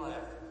made me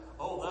laugh.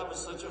 Oh, that was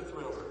such a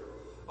thriller.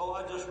 Oh,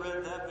 I just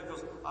read that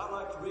because I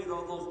like to read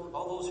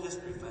all those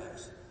history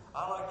facts.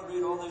 I like to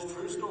read all these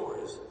true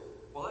stories.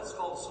 Well, that's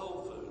called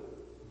soul food.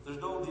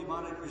 There's no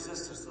demonic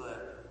resistance to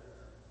that.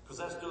 Because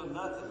that's doing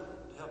nothing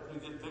to help you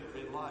get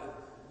victory in life.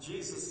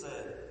 Jesus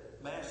said,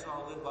 man shall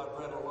not live by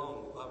bread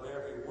alone, but by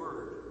every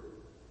word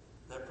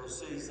that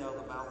proceeds out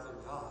of the mouth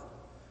of God.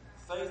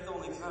 Faith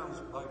only comes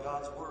by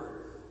God's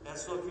word. And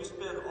so if you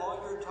spend all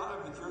your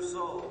time with your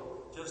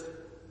soul just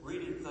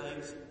reading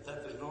things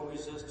that there's no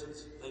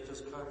resistance, they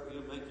just comfort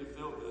you, make you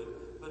feel good,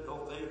 but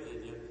no faith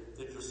in you,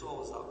 that your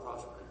soul is not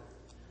prospering.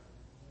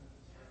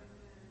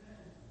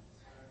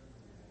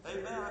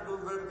 Amen. I'm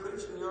doing better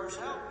preaching, you are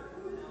shouting.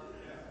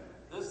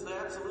 This is the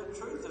absolute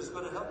truth that's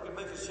going to help you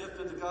make a shift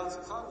into God's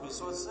economy.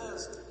 So it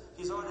says,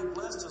 He's already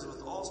blessed us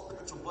with all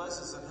spiritual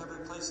blessings in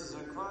heavenly places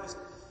in Christ.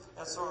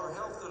 And so our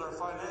health and our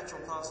financial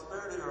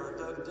prosperity are a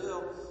done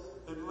deal.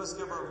 But we must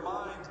get our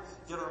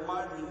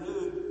mind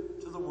renewed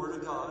to the Word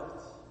of God.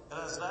 And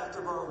as an act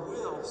of our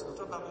wills, we're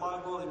talking about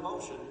mind, will, and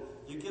emotion,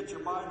 you get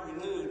your mind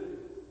renewed,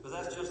 but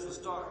that's just the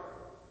start.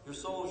 Your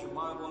soul is your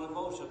mind, will, and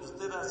emotion. But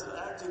then as an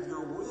act of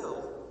your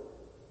will,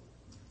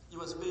 you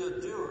must be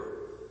a doer.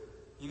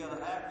 You got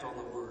to act on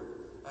the Word.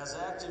 As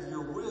an act of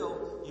your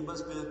will, you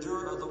must be a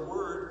doer of the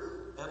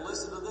Word. And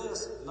listen to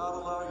this, not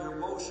allow your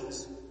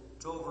emotions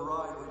to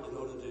override what you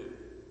know to do.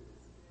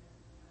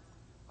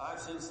 I've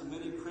seen so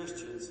many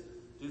Christians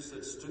do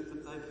such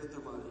stupid things with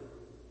their money.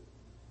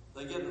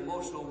 They get an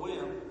emotional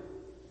whim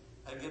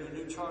and get a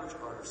new charge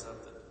card or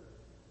something.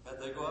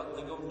 And they go out and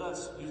they go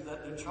nuts, use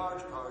that new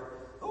charge card.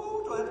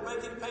 Oh, do I have to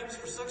make any payments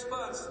for 6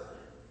 months?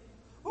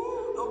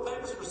 Oh, no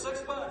payments for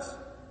 6 months.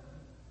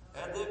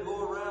 And then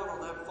go around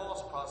on that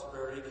false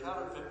prosperity,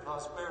 counterfeit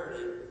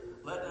prosperity,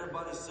 letting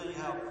everybody see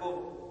how,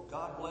 quote,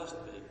 God blessed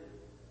me.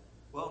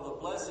 Well, the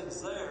blessing's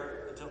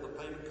there until the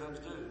payment comes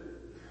due.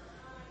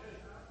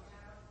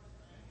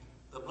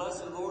 The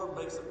blessing of the Lord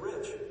makes it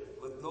rich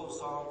with no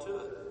sorrow to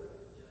it.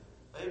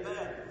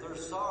 Amen.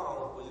 There's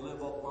sorrow when you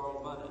live on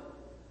borrowed money.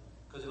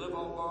 Because you live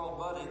on borrowed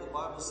money, the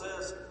Bible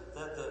says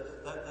that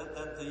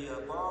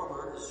the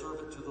borrower is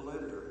servant to the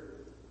lender.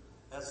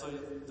 And so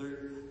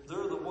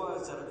they're the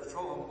ones that are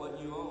controlling what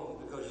you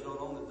own because you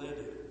don't own it,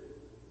 they do.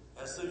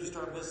 As soon as you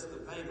start missing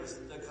the payments,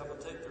 they come and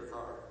take your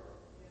car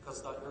because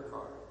it's not your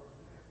car.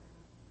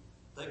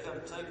 They come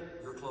and take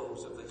your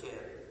clothes if they can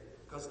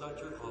because it's not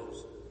your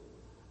clothes.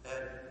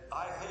 And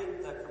I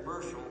hate that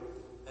commercial,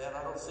 and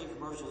I don't see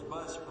commercials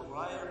much, but when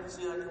I ever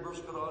see that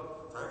commercial go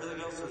on, for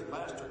everything else there's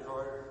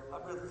MasterCard. I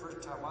remember the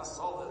first time I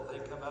saw that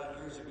thing come out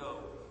years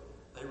ago.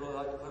 They really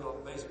like to put it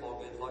on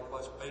baseball games, like to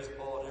watch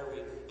baseball and every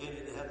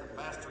inning they had the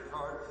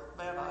MasterCard.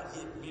 Man, I'd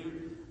hit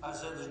mute. I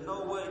said, there's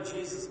no way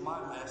Jesus is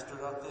my master,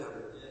 not them.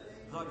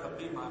 They're not going to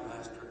be my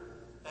master.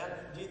 And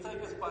do you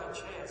think it's by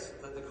chance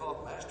that they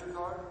call it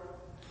MasterCard?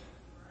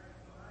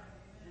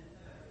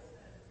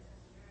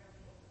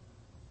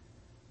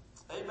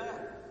 Amen.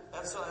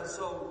 And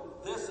so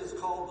this is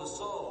called the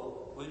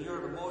soul when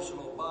you're an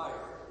emotional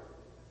buyer.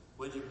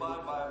 When you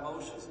buy by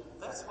emotions.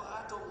 That's why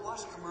I don't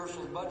watch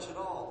commercials much at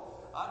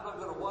all. I'm not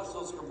going to watch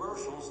those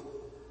commercials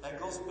and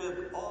go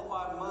spend all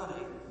my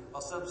money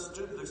on some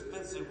stupid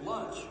expensive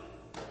lunch.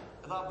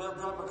 And I'll be able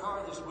to drive my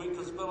car this week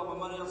because I spent all my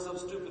money on some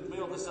stupid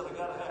meal and they said I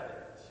got to have it.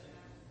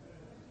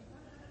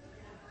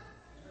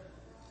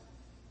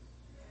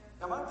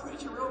 Am I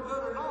preaching real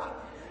good or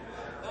not?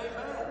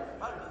 Amen.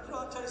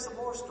 I'll tell you some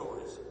more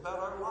stories about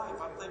our life.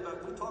 I'm thinking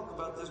about, we talk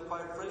about this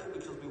quite frequently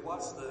because we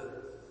watch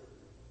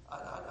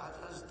I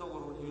just don't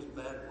want to use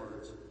bad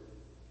words.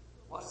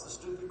 watch the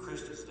stupid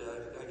Christians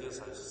today, I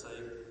guess I should say,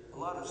 a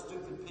lot of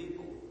stupid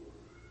people.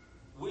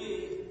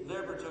 We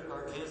never took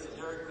our kids to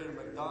Dairy Queen and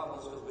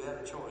McDonald's because we had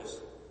a choice.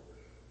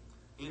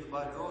 Either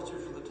buy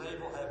groceries for the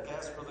table, have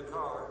gas for the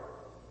car,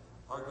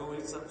 or go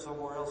eat something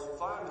somewhere else.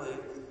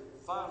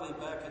 Finally,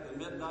 back in the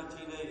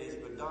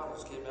mid-1980s,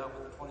 McDonald's came out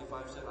with a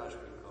 25-cent ice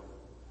cream cone.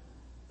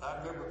 I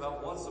remember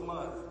about once a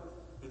month,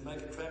 we'd make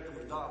a trip to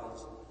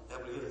McDonald's,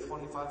 and we'd get a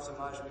 25-cent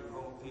ice cream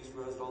cone piece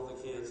for us and all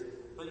the kids.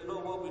 But you know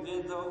what we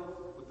did, though?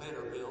 We paid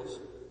our bills.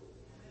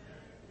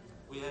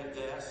 We had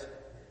gas.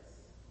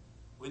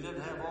 We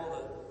didn't have all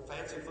the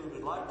fancy food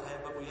we'd like to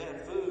have, but we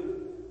had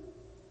food.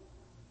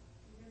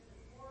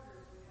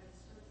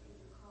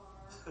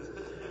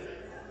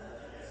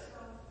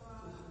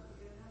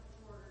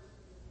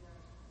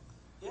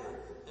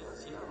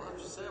 Like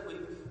you said,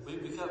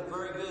 we've become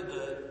very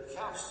good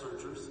couch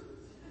searchers,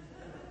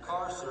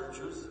 car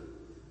searchers,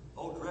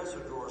 old dresser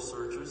drawer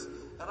searchers,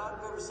 and I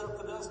remember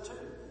something else too.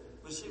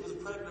 When she was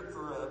pregnant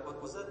for,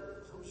 what was that?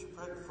 Who was she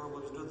pregnant for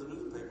when she was doing the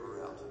newspaper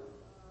route?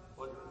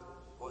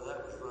 Boy,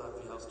 that was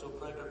rough. I was still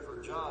pregnant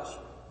for Josh.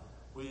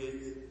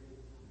 We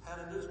had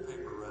a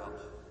newspaper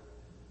route.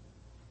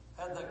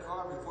 Had that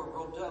car before it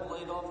broke down,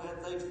 laid off,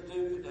 had things to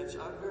do. And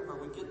I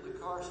remember we get in the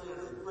car, she had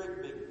a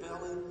great big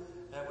belly,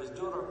 and was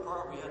doing our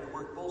part. We had to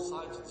work both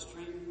sides of the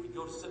street. We'd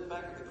go to sit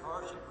back in the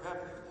car, she'd grab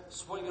it,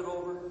 swing it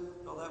over.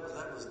 No,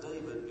 that was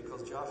David,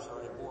 because Josh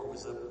already born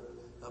was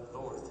up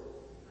north.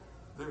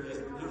 Remember,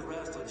 you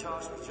ran to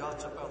Josh, because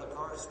Josh jumped out of the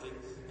car street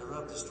and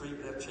run up the street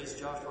and have to chase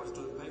Josh while he was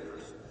doing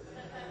papers.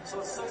 So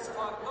at 6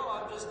 o'clock, no,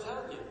 I'm just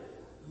telling you,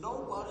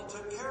 nobody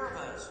took care of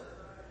us.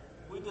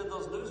 We did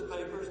those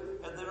newspapers,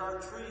 and then our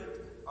treat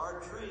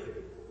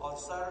on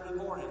Saturday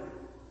morning,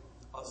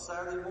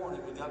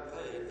 we got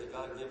paid. The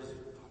guy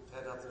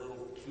had out the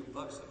little few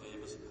bucks he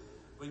gave us.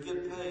 We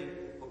get paid.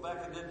 Well,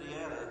 back in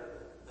Indiana,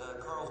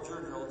 Carl's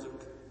Jr. owns a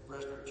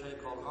restaurant chain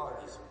called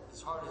Hardee's.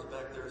 It's Hardee's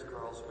back there, it's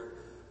Carl's here.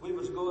 We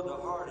was going to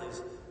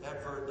Hardee's, and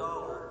for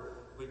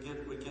 $1, we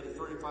get a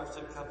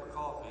 35-cent cup of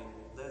coffee.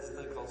 That's a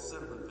thing called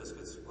cinnamon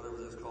biscuits,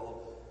 whatever that's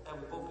called.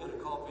 And we both get a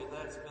coffee, and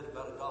that spent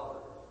about $1.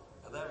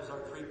 And that was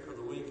our treat for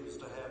the week, was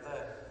to have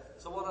that.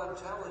 So what I'm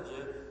telling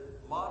you,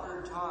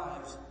 modern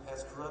times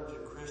has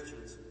corrupted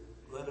Christians.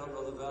 They don't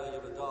know the value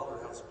of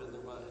 $1, how to spend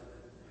their money.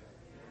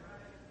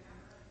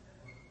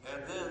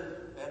 And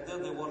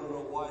then they want to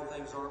know why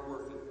things aren't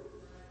working.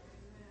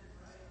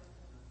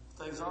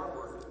 Things aren't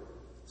working.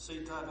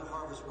 Seed time and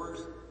harvest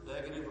works,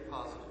 negative or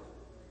positive.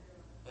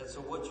 And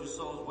so what you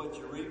sow is what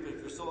you reap. If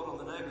you're sowing on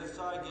the negative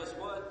side, guess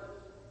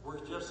what?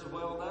 Works just as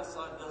well on that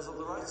side as on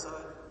the right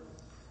side.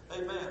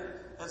 Amen.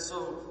 And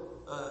so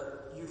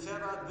you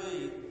cannot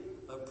be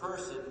a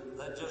person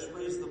that just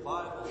reads the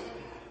Bible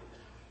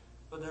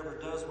but never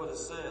does what it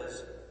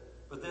says,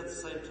 but then at the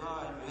same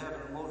time you have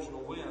an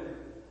emotional whim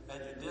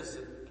and you diss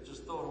it and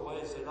just throw it away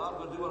and say, no, I'm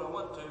going to do what I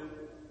want to.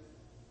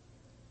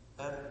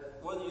 And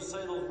whether you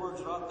say those words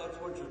or not, that's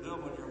what you're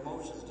doing when your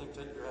emotions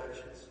dictate your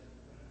actions.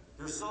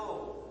 Your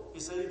soul, he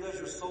said, even as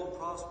your soul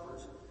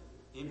prospers,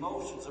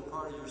 emotions are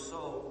part of your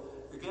soul.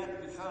 You're going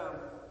to become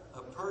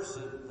a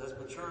person that's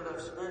mature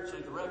enough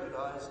spiritually to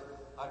recognize,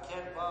 I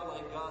can't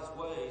violate God's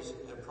ways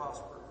and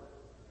prosper.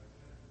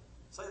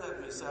 Say that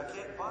with me. Say, I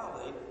can't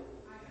violate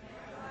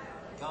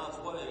God's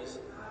ways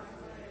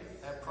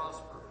and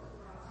prosper.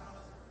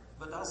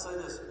 But I'll say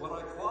this, when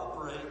I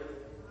cooperate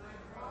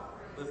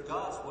with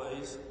God's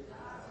ways,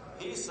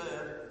 he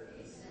said,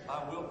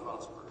 I will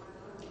prosper.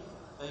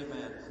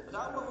 Amen. And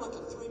I want to look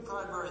at 3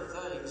 primary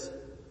things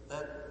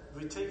that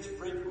we teach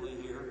frequently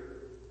here.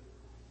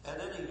 And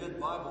any good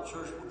Bible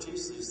church will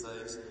teach these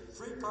things.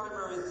 3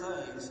 primary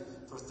things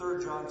for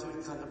 3 John 2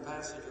 to come to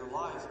pass in your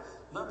life.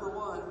 Number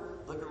 1,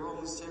 look at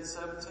Romans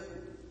 10:17.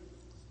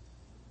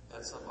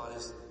 And somebody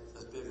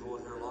that's been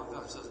going here a long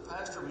time says,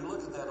 Pastor, we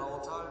look at that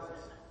all the time.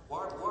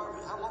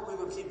 How long are we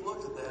going to keep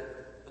looking at that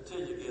until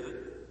you get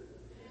it?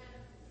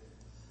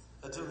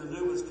 Until the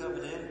new one's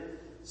coming in,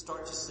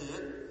 start to see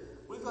it.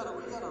 We got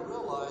to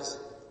realize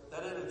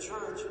that in a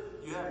church,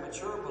 you have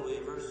mature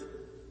believers.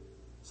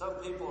 Some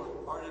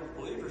people aren't even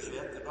believers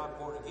yet. They're not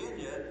born again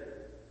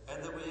yet.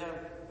 And then we have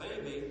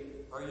maybe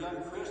our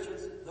young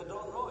Christians that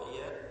don't know it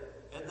yet.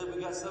 And then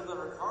we got some that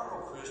are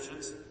carnal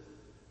Christians.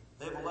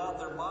 They've allowed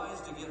their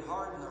minds to get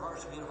hardened, their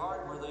hearts to get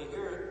hardened where they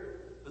hear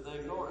it, but they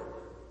ignore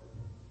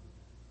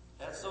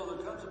it. And so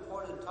there comes a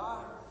point in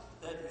time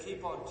that you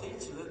keep on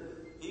teaching it.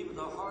 Even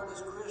the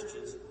hardest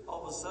Christians,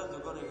 all of a sudden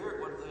they're going to hear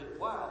it and think,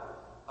 wow,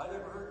 I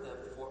never heard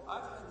that before.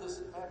 I've had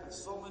this happen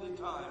so many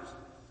times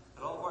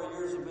in all of our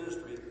years of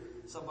ministry.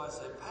 Somebody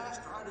say,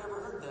 Pastor, I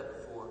never heard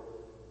that before.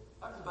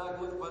 I come back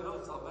and look at my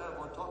notes and thought, man, I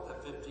want to talk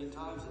that 15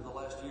 times in the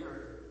last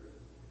year.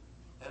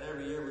 And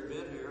every year we've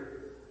been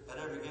here, and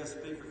every guest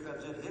speaker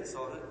comes in and hits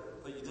on it,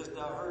 but you just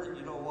now heard it.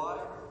 You know why?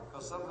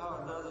 Because somehow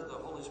or another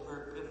the Holy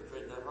Spirit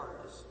penetrated that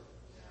hardness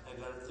and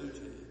got it through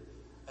to you.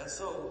 And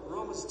so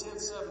Romans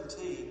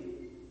 10:17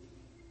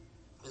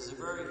 is a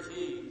very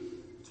key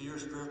to your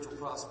spiritual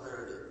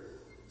prosperity.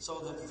 So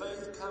that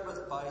faith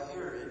cometh by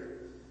hearing,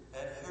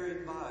 and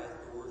hearing by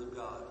the word of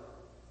God.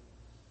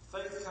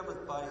 Faith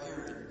cometh by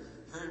hearing,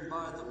 hearing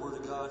by the Word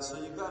of God. So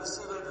you've got to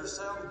sit under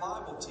sound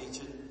Bible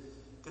teaching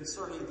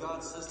concerning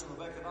God's system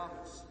of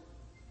economics.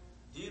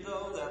 Do you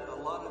know that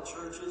a lot of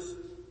churches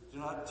do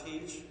not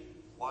teach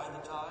why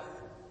the tithe?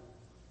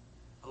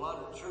 A lot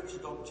of churches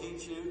don't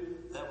teach you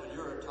that when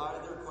you're a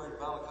tither, according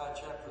to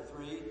Malachi chapter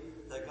 3,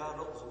 that God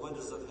opens the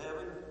windows of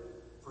heaven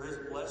for His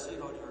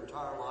blessing on your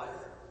entire life.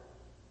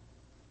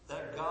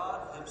 That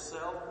God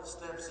Himself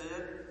steps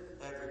in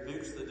and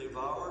rebukes the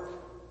devourer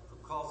from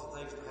causing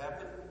things to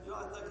happen. You know,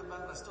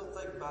 I still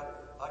think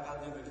about, I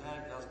got a new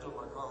mechanic, I was doing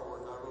my car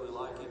work, I really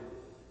like him.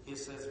 He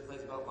said some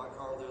things about my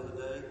car the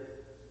other day.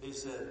 He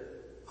said,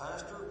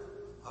 Pastor,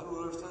 I don't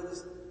understand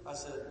this. I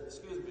said,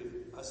 excuse me.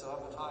 I said,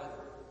 I'm a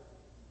tither.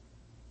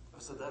 I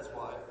said, that's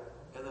why.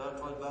 And then I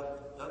told him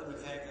about another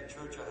mechanic in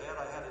church I had.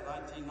 I had a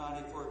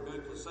 1994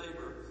 Buick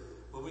LeSabre.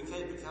 When we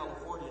came to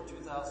California in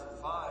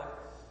 2005,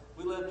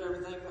 we left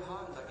everything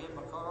behind. I gave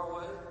my car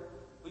away.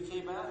 We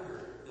came out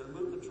here in a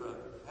moving truck.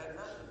 Had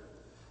nothing.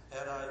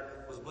 And I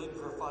was believing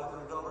for a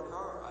 $500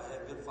 car. I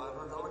had a good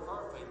 $500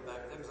 car paid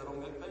back then because I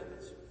don't make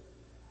payments.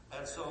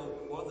 And so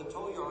one of the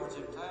tow yards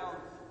in town,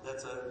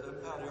 that's an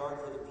impound yard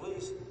for the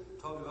police,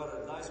 told me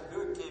about a nice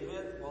Buick came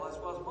in. Well, that's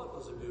what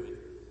was a Buick.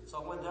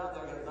 So I went down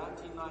there, I got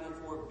a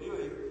 1994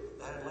 Buick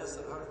that had less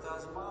than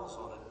 100,000 miles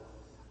on it.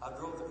 I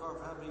drove the car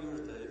for how many years,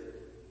 Dave?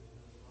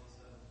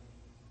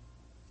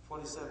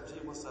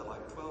 2017, what's that,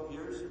 like 12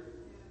 years?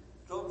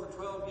 Drove for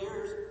 12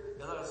 years,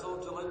 and then I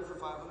sold it to later for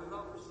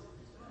 $500.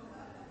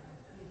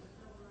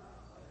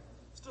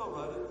 Still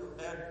running.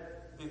 And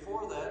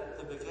before that,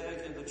 the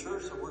mechanic in the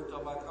church that worked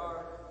on my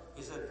car,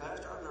 he said,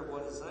 Pastor, I never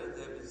wanted to say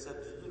that. He said,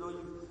 you know,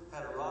 you've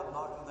had a rod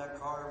knocked in that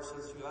car ever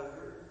since you got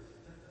here?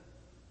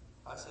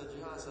 I said,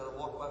 yeah. I said, I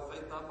walk by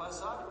faith, not by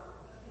sight.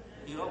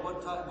 You know,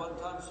 one time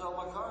to sell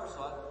my car,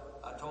 so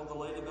I told the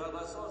lady about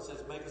it. I saw it. It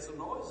says, making some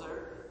noise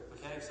there. The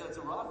mechanic said it's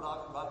a rod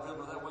knock. I've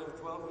driven that way for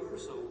 12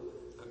 years, so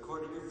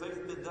according to your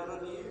faith, been done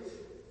unto you.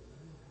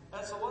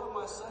 And so what am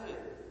I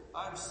saying?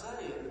 I'm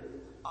saying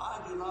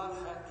I do not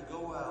have to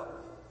go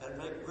out and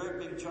make great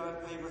big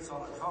giant payments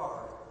on a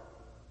car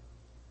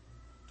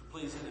to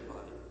please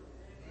anybody.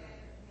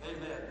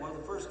 Amen. One of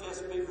the first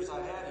guest speakers I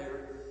had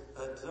here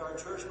at our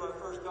church, when I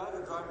first got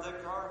here, driving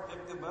that car,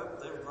 picked them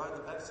up. They were driving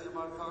the backseat of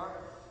my car.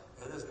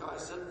 And this guy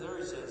sitting there,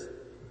 he says,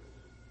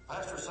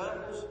 Pastor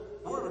Samuels,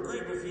 we're in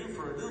agreement with you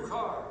for a new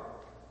car.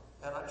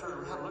 And I turned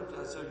around and looked at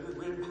him and said, you're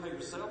agreeing by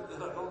yourself?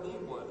 Then I don't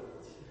need one.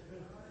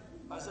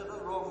 I said,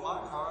 nothing wrong with my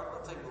car. I'm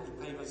not taking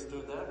those payments to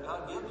do that.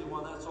 God gave me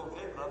one, that's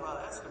okay, but I'm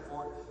not asking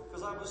for it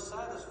because I was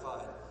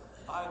satisfied.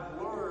 I've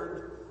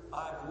learned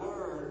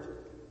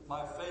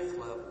my faith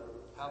level,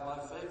 how my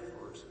faith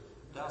works.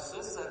 Now,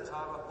 since that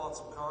time, I bought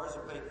some cars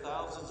and paid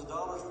thousands of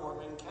dollars for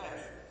them in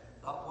cash,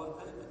 not one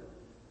payment.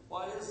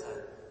 Why is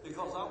that?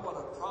 Because I want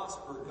to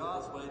prosper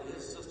God's way to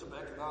His system of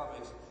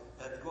economics,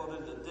 and going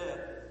into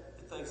debt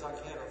and things I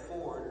can't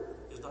afford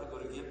is not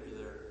going to get me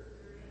there.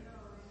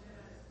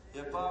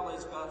 It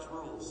violates God's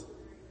rules.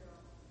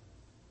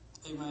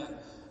 Amen.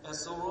 And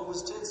so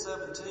Romans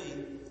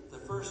 10:17, the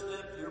first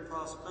step to your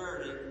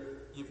prosperity,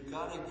 you've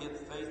got to get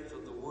faith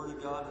from the Word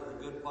of God and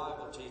a good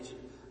Bible teaching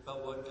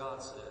about what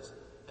God says.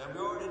 And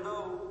we already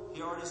know,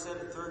 He already said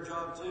in 3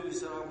 John 2, He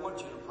said, I want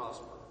you to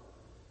prosper.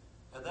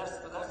 And that's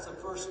the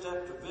first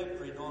step to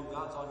victory, knowing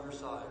God's on your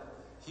side.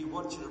 He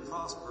wants you to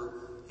prosper.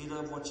 He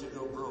doesn't want you to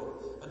go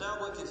broke. And now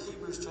look at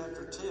Hebrews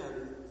chapter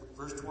 10,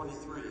 verse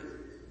 23.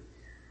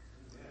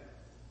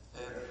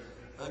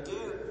 And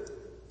again,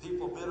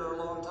 people have been here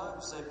a long time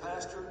and say,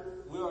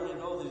 Pastor, we already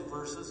know these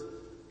verses.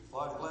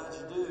 Well, I'm glad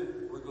you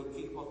do. We're going to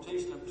keep on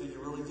teaching them till you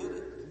really get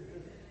it.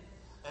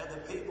 And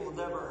the people who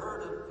never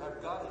heard it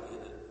have got to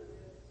get it.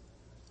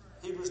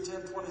 Hebrews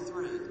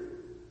 10:23.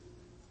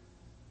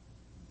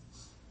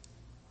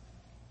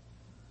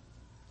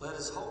 Let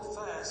us hold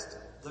fast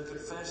the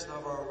confession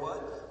of our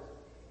what?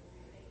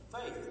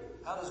 Faith.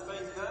 How does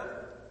faith come?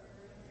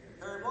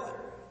 Hearing what?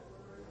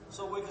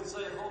 So we can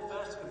say, hold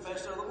fast the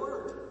confession of the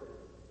Word.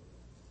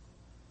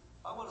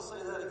 I want to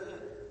say that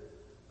again.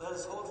 Let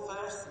us hold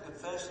fast the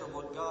confession of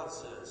what God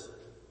says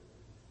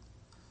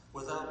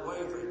without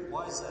wavering.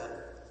 Why is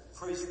that?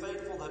 For He's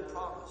faithful that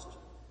promised.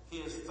 He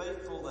is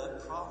faithful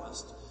that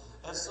promised.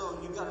 And so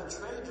you've got to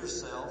train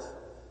yourself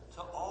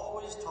to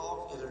always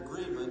talk in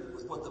agreement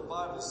with what the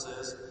Bible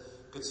says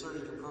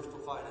concerning your personal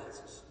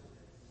finances.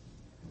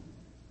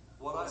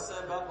 What I say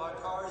about my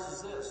cars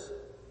is this.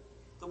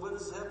 The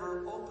windows of heaven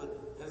are open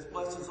and His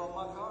blessings on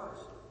my cars.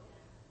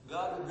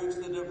 God rebukes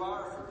the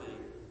devourer for me.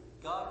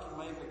 God can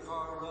make a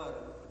car run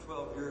for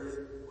 12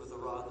 years with a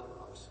rod that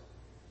knocks.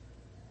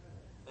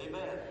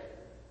 Amen.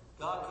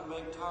 God can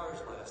make tires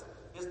last.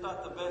 It's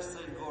not the best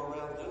thing to go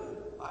around doing.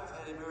 I've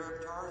had Him air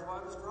up tires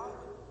while I was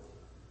driving.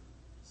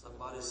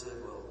 Somebody said,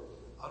 well,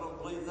 I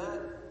don't believe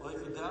that. Well,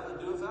 if you doubt it,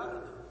 do without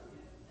it.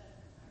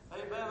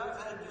 Hey man,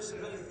 I've had Him do so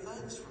many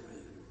things for me.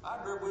 I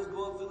remember we was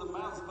going through the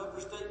mountains of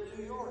upstate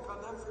New York.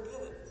 I'll never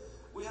forget it.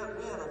 We had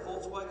a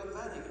Volkswagen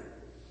Vatican.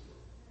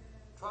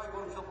 Try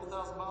going a couple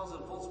thousand miles in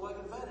a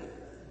Volkswagen Vatican.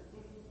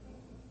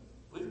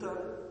 We've done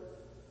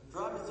it.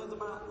 driving through the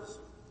mountains.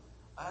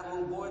 I had a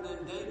little boy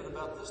named David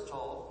about this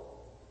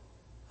tall.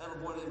 I had a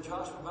boy named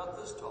Joshua about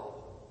this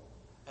tall.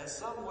 And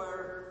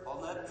somewhere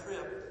on that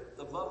trip,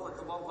 the muffler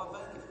come off my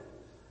vanity.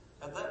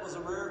 And that was a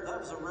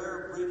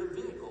rare breed of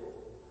vehicle.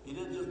 You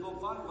didn't just go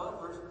find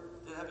mufflers,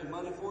 didn't have any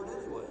money for it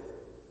anyway.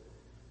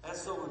 And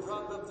so we're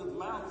driving up through the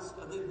mountains,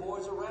 and these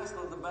boys are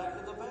wrestling in the back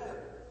of the van.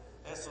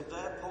 And so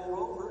Dad pulled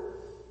over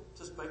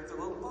to spank their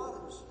little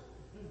bottoms.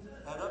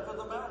 And up in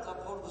the mountains, I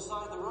pulled to the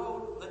side of the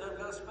road. They never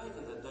got a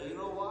spanking that day. You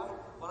know why?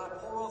 When I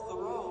pulled off the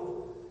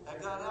road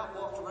and got out,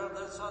 walked around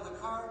that side of the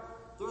car,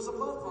 there was a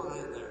muffler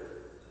in there.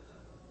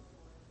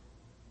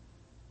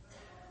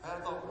 And I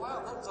thought,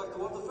 wow, that's like the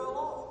one that fell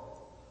off.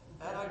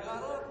 And I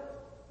got up,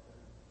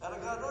 and I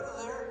got under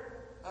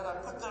there, and I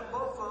put that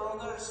muffler on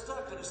there, it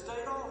stuck, and it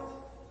stayed on.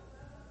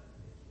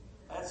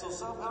 And so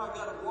somehow I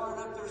got it wired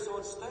up there so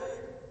it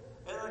stayed.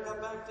 And then I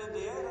got back to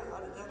Indiana.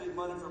 I didn't have any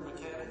money for a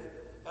mechanic.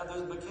 And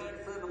there's a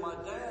mechanic friend of my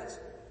dad's,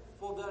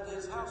 pulled down to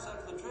his house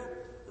after the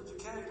trip. The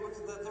mechanic looked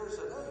at that there and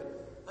said, hey,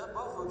 that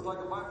muffler looks like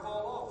it might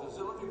fall off. He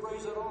said, let me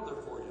raise that on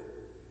there for you.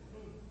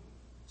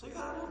 So you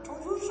got a little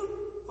torsion,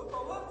 put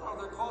my muffler on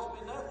there, cost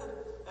me nothing,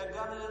 and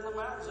got it in the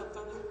mountains up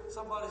there.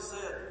 Somebody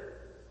said,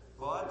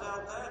 well, I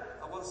doubt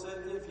that. I want to say it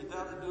again, if you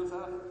doubt it, do it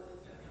without it.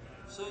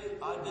 See,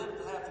 I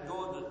didn't have to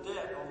go into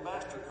debt on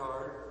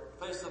MasterCard,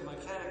 pay some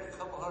mechanic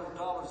 $200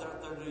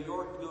 out there in New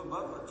York to do a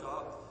muffler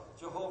job.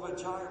 Jehovah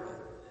Jireh.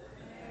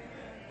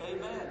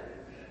 Amen.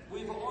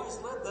 We've always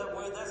lived that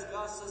way. That's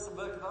God's system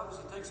of economics.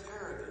 He takes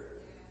care of you.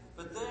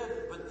 But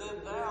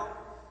then now,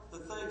 the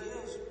thing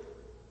is,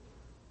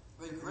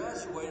 we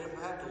graduated and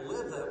have to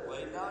live that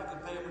way. Now I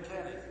can pay a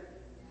mechanic.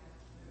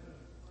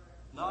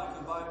 Now I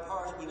can buy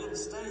parts. We didn't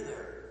stay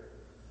there.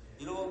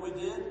 You know what we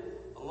did?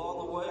 Along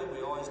the way,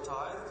 we always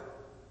tithed.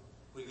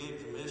 We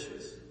gave to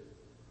missions.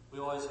 We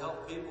always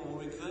helped people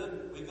when we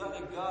could. We got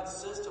in God's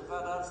system,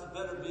 found out it's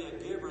better to be a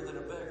giver than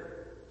a beggar.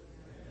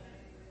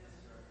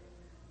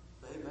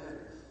 Amen.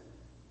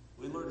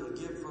 We learned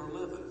to give for a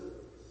living.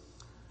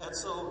 And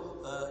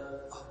so,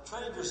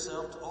 train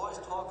yourself to always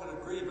talk in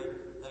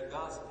agreement that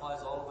God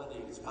supplies all of my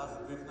needs. God's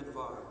the roof of the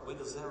barn.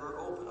 Windows ever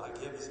open. I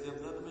give is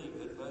given unto me.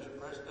 Good measure,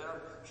 pressed down,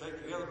 shake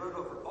together, run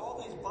over.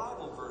 All these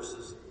Bible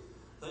verses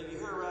that you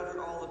hear around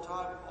here all the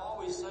time,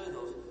 always say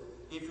those.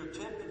 If you're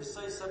tempted to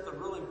say something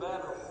really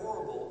bad or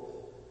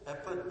horrible and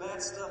put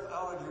bad stuff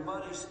out on your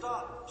money,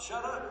 stop.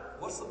 Shut up.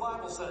 What's the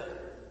Bible say?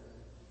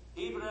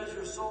 Even as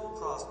your soul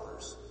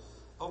prospers.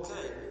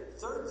 Okay,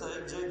 third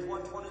thing, James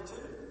 1:22.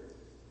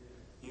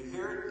 You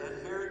hear it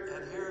and hear it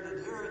and hear it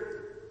and hear it.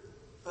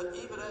 But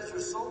even as your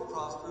soul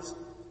prospers,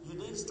 you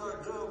need to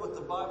start doing what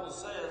the Bible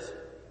says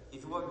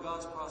if you want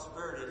God's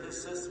prosperity.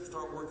 His system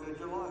start working in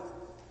your life.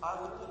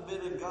 I've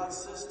been in God's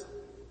system.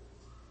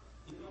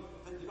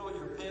 You know what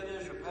your PIN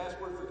is, your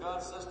password for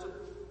God's system?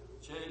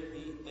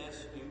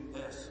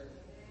 J-E-S-U-S.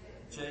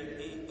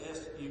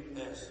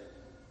 J-E-S-U-S.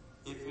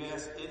 If you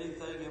ask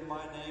anything in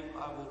my name,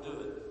 I will do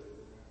it.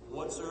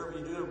 Whatsoever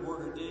you do in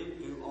word or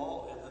deed, do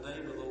all in the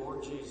name of the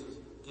Lord Jesus.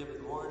 Give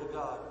it glory to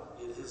God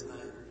in His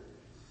name.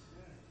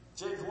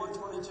 James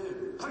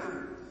 1:22.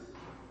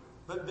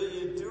 But be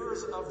ye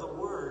doers of the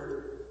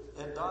word,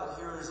 and not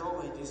hearers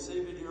only,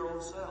 deceiving your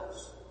own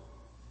selves.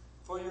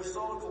 For your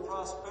soulful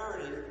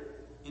prosperity,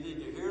 you need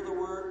to hear the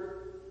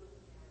word,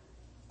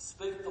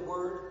 speak the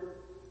word,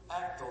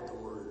 act on the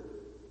word.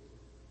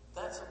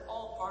 That's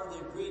all part of the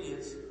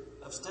ingredients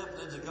of stepping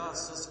into God's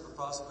system of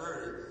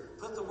prosperity.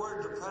 Put the word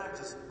into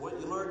practice. What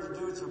you learn to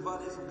do with your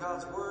money from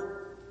God's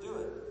word, do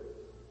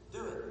it.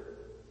 Do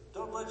it.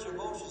 Don't let your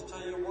emotions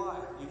tell you why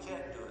you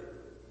can't do it.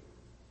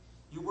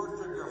 You work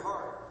from your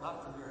heart,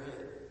 not from your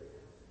head.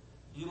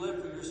 You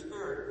live from your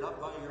spirit,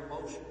 not by your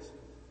emotions.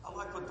 I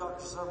like what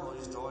Dr. Summerall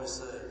used to always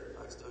say.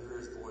 I can still hear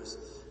his voice.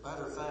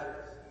 Matter of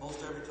fact,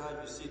 most every time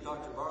you see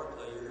Dr.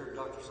 Barclay, you hear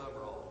Dr.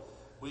 Summerall.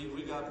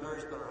 We got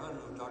married, spent our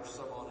honeymoon with Dr.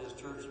 Summerall in his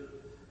church,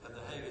 and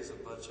the Haggis a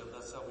bunch of them.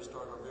 That's how we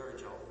started our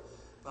marriage home.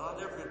 But I'll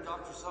never forget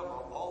Dr.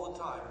 Summerall all the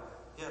time.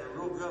 He had a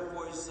real gruff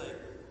voice saying,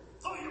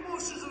 throw your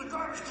emotions in the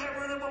garbage can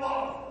where they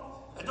belong,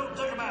 and don't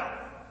dig them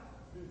out.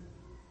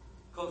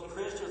 Because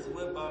Christians that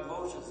live by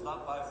emotions,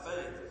 not by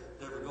faith,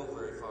 never go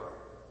very far.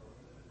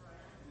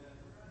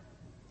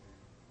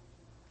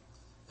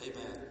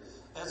 Amen.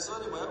 And so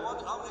anyway,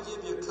 I'm going to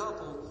give you a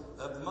couple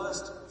of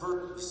must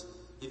verbs.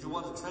 If you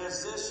want to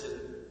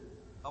transition,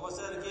 I want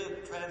to say it again,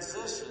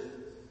 transition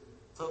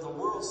from the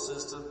world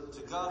system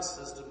to God's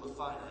system of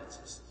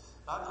finances.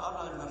 I'm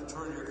not even going to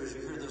turn here because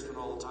you hear this one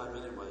all the time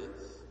anyway.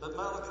 But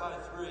Malachi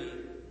 3,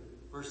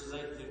 verses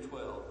 8 through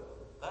 12,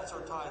 that's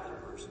our tithing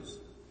verses.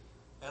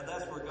 And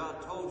that's where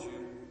God told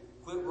you,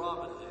 quit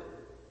robbing Him.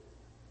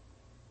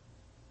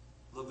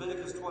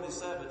 Leviticus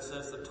 27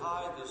 says the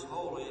tithe is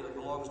holy and it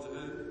belongs to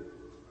who?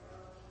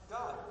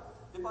 God.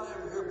 Anybody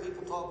ever hear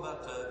people talk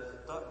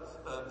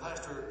about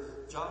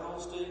Pastor John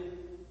Olstein?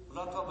 We're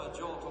not talking about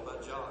Joel, I'm talking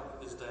about John,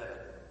 his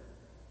dad.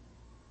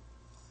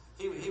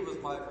 He was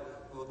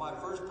my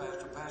first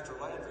pastor, Pastor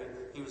Landry.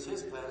 He was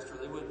his pastor.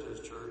 They went to his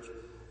church.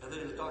 And then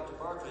he was Dr.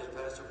 Barclay's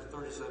pastor for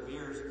 37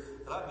 years.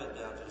 And I've been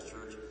down to his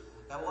church.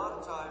 And a lot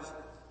of times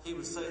he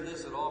would say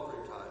this at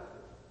offering time.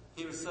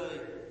 He would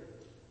say,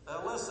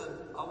 now listen,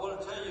 I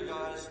want to tell you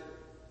guys,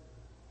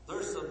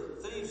 there's some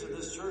thieves in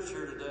this church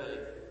here today.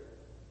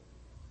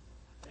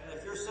 And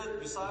if you're sitting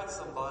beside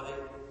somebody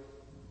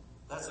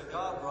that's a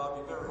God rob,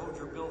 you better hold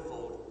your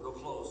billfold real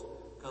close.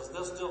 Because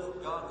they'll steal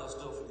from God, they'll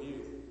steal from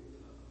you.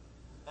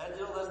 And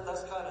you know,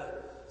 that's kind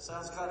of,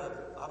 sounds kind of,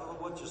 I don't know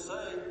what you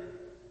say,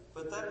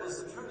 but that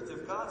was the truth.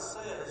 If God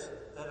says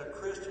that a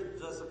Christian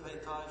doesn't pay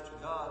tithes to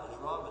God is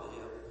robbing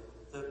him,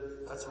 then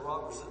that's a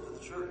robber sent to the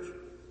church.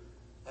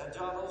 And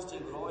John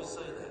Osteen would always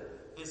say that.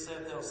 He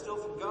said, they'll steal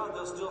from God,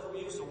 they'll steal from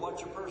you, so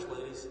watch your purse,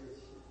 ladies.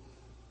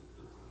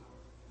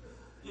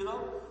 You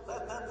know,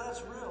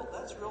 that's real.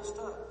 That's real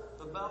stuff.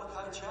 But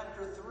Malachi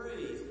chapter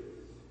 3,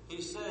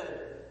 he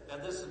said,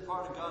 and this is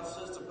part of God's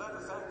system. Matter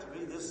of fact, to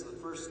me, this is the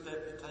first step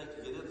you take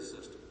to get in the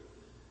system.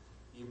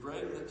 You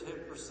bring the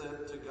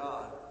 10% to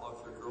God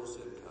off your gross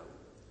income.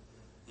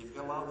 You've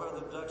got a lot of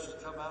other deductions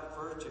come out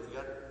first. You've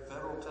got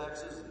federal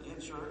taxes and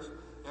insurance,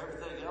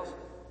 everything else.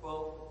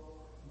 Well,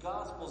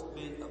 God's supposed to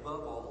be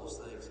above all those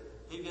things.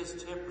 He gets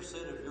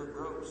 10% of your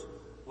gross.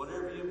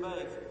 Whatever you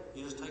make,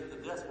 you just take the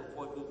decimal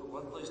point, move it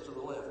one place to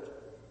the left.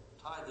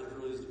 Tithe is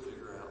really easy to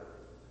figure out.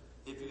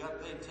 If you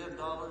got paid $10,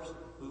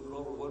 move it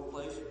over one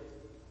place,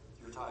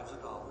 your tithe's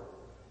 $1.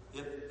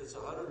 If it's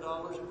 $100,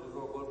 move it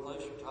over one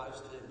place, your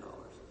tithe's $10.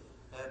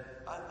 And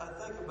I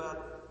think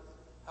about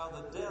how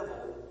the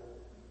devil,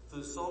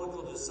 through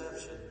solical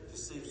deception,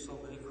 deceives so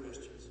many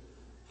Christians.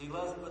 He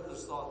loves to put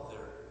this thought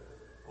there.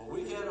 Well,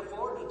 we can't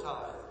afford to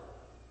tithe.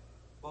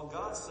 Well,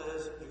 God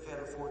says you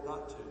can't afford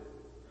not to.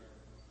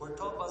 We're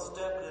talking about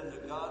stepping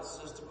into God's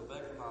system of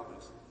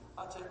economics.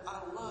 I tell you,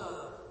 I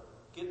love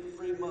getting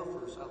free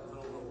mufflers out in the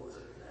middle of nowhere.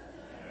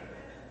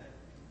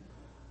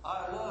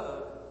 I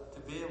love to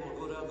be able to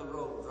go down the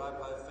road and drive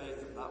by faith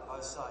and not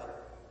by sight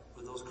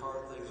with those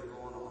car things that are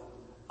going on.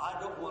 I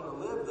don't want to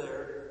live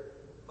there,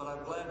 but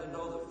I'm glad to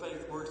know that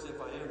faith works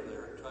if I am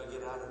there and try to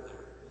get out of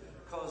there.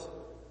 Because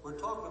we're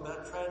talking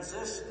about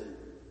transitioning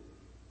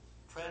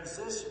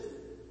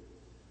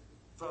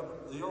from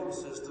the old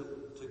system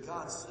to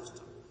God's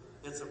system.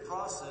 It's a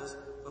process,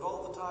 but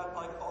all the time,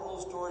 like all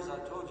those stories I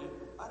told you,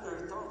 I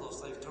never thought of those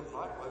things till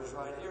I was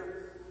right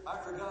here. I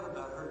forgot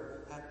about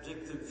her having to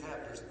dig through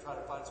cabinets and try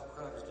to find some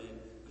crumbs to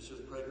eat, but she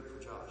was pregnant for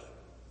Josh.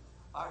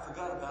 I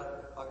forgot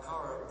about a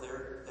car up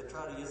there and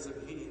tried to get some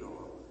heating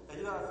oil. And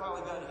you know, I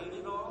finally got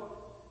heating oil.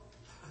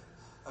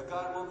 A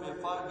guy loaned me a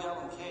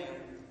 5-gallon can.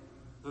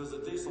 There was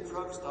a diesel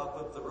truck stop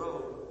up the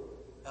road.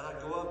 And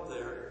I'd go up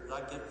there, and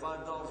I'd get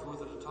 $5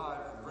 worth at a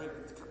time and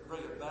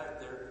bring it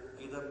back there,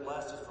 and that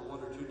lasted for 1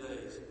 or 2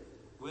 days.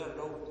 We had an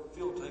old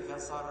fuel tank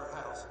outside our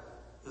house.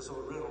 This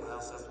old rental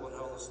house, that's what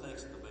had all the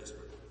snakes in the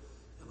basement,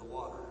 in the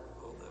water.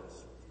 Oh,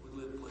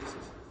 we lived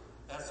places.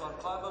 And so I'd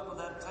climb up with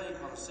that tank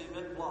on a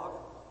cement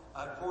block.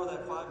 I'd pour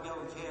that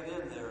 5-gallon can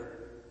in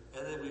there,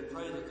 and then we'd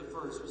pray that the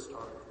furnace would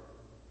start.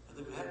 And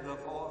then we had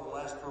enough oil to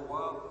last for a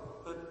while.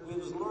 But we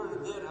was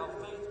learning then how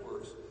faith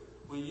works.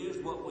 We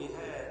used what we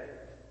had.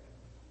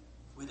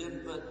 We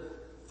didn't put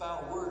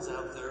foul words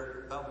out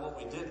there about what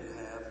we didn't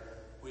have.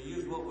 We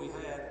used what we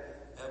had,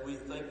 and we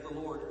thank the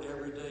Lord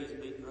every day is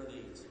meeting our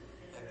needs.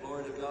 And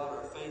glory to God,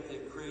 our faith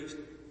increased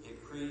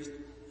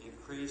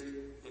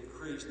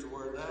to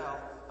where now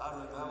I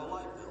don't even have a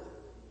light bill.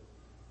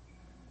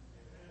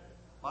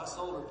 My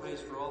solar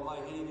pays for all my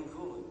heating and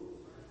cooling.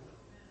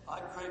 I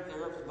can crank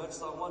there up as much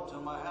as I want to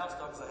in my house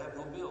now because I have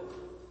no bill.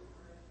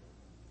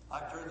 I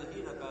can turn the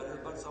heat up out here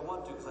as much as I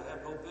want to because I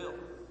have no bill.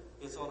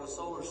 It's on a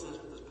solar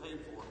system that's paid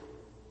for.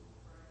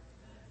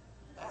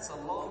 That's a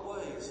long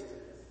ways.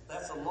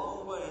 That's a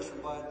long ways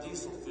from buying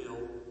diesel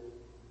fuel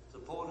to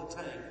pulling a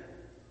tank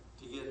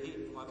to get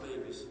heat for my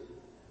babies.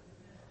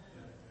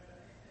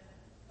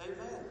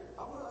 Amen.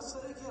 I say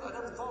it again, I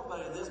never thought about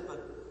any of this, but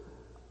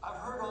I've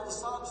heard all the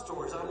sob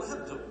stories. I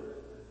lived them.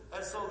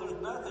 And so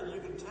there's nothing you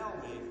can tell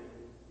me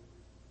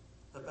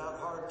about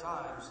hard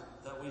times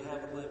that we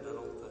haven't lived, I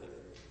don't think.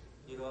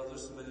 You know,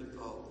 there's so many,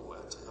 oh boy,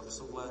 I'm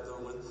so glad they're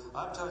with.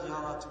 I'm telling you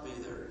how not to be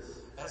there.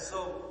 And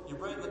so you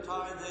bring the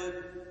tithe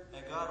in,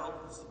 and God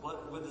opens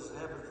the windows of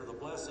heaven for the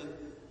blessing.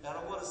 And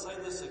I want to say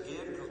this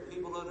again because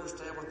people don't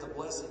understand what the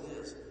blessing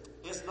is.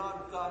 It's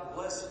not God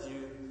blessing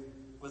you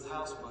with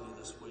house money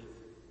this week.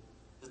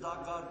 It's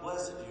not God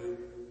blessing you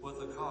with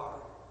a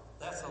car.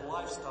 That's a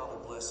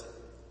lifestyle blessing.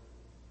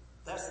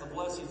 That's the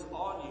blessings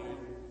on you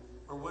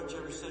for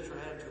whichever you set your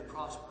hand to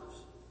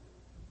prospers.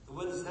 The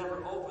windows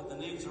never open. The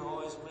needs are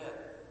always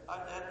met.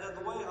 And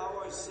the way I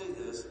always see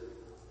this,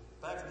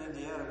 back in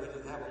Indiana, we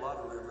didn't have a lot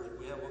of rivers.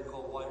 We had one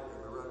called White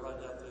River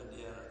right down through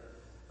Indiana.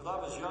 When I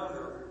was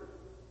younger,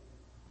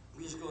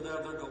 we used to go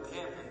down there and go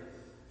camping,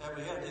 and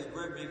we had these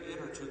great big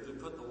inner tubes. We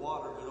put the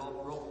water, we'd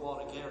all rope them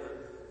all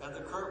together, and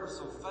the current was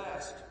so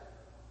fast,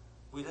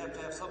 we'd have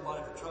to have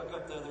somebody with a truck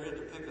up there at the end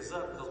to pick us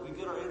up because we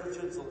get our inner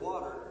tubes of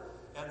water,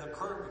 and the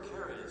current would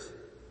carry us.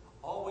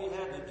 All we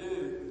had to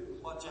do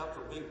watch out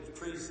for big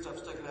trees and stuff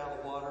sticking out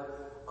of the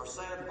water or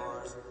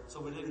sandbars so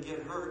we didn't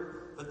get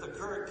hurt. But the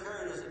current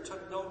carried us. It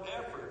took no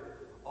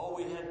effort. All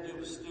we had to do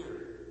was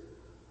steer.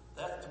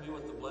 That's to me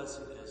what the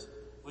blessing is.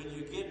 When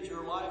you get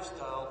your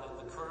lifestyle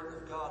in the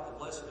current of God, the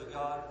blessing of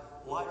God,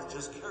 life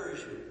just carries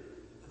you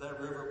to that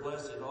river of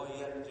blessing. All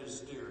you have to do is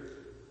steer.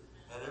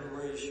 And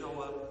everywhere you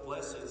show up,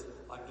 blessings.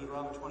 Like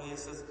Deuteronomy 28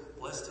 says,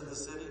 blessed in the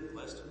city,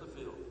 blessed in the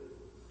field.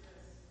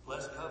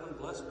 Blessed coming,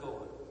 blessed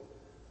going.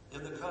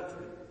 In the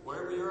country,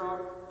 wherever you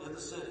are in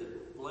the city,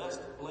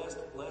 blessed, blessed,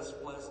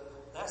 blessed, blessed.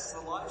 That's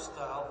the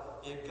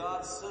lifestyle in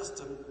God's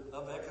system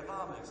of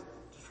economics.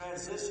 To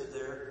transition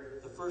there,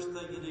 the first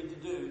thing you need to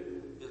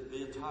do is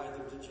be a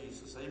tither to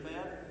Jesus.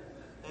 Amen?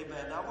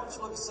 Amen. Now I want you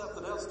to look at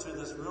something else too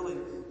that's really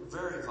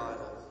very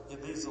vital.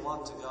 It means a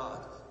lot to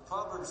God.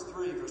 Proverbs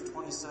 3, verse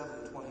 27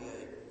 and 28.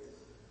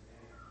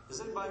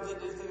 Does anybody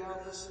get anything out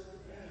of this?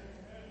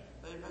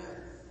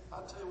 Amen.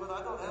 I'll tell you what,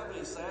 I don't have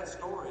any sad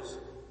stories.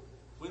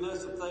 We live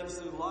some things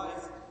through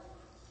life,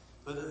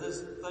 but in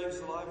this things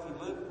through life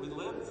we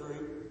lived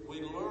through,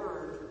 we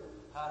learned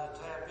how to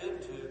tap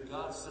into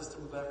God's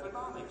system of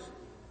economics.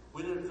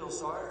 We didn't feel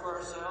sorry for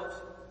ourselves.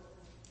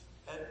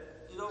 And,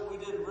 we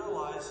didn't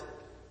realize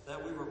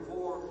that we were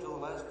poor until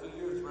the last few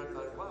years. We're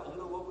like, wow, you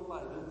know what? We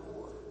might have been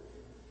poor.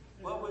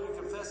 Well, when you're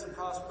confessing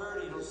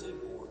prosperity, you don't see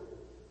poor.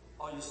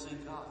 Oh, you see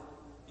God.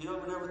 We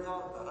never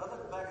thought about it. I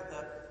look back at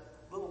that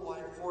little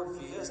white Ford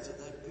Fiesta,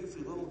 that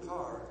goofy little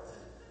car.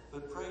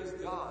 But praise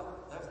God,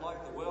 that was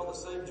like the well that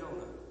saved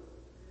Jonah.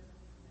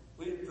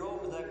 We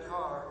drove in that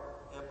car,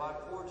 and by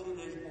 4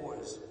 teenage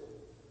boys,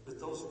 with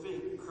those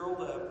feet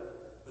curled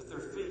up, with their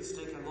feet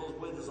sticking in those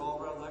windows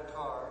all around that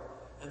car,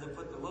 and then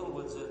put the little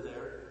ones in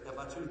there, and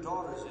my 2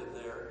 daughters in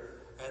there,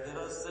 and then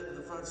us sitting in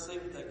the front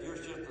seat with that gear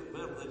shift in the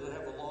middle. They didn't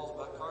have the laws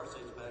about car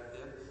seats back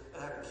then,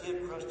 and have a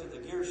kid crushed in the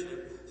gear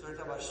shift, so every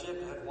time I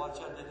shifted, I had to watch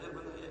out and didn't hit him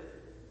in the head.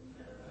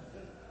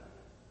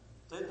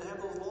 They didn't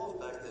have those laws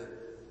back then.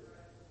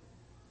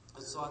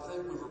 And so I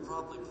think we were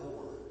probably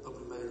poor, but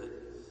we made it.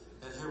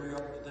 And here we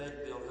are today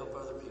to be able to help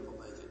other people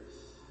make it.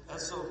 And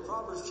so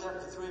Proverbs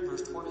chapter 3,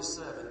 verse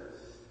 27,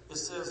 it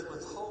says,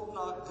 withhold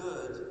not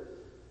good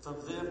from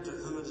them to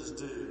whom it is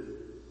due,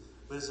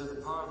 but it's in the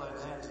power of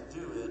thine hand to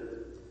do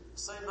it.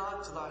 Say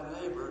not to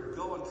thy neighbor,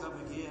 go and come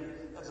again,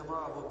 and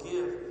tomorrow I will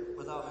give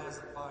what thou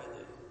hast by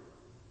thee.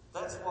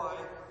 That's why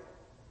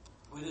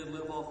we didn't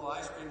live off of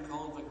ice cream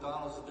cones,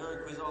 McDonald's, and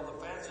Dairy Queen, all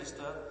the fancy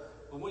stuff.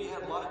 When we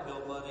had light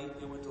bill money,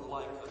 you went to the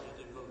light company,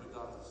 you didn't go to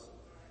McDonald's.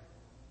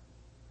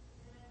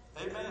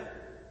 Amen.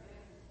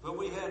 But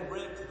we had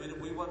rent,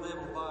 we wasn't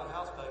able to buy a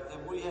house back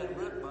then. We had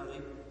rent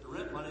money. The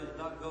rent money did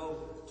not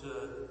go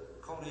to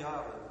Coney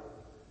Island.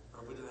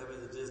 Or we didn't have any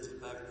of the Disney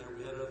back there.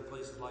 We had other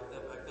places like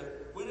that back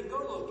there. We didn't go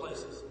to those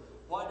places.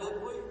 Why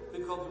didn't we?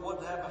 Because we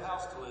wanted to have a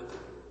house to live in.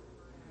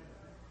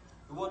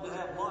 We wanted to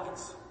have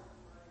lights.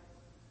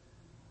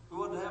 We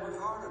wanted to have a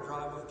car to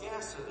drive with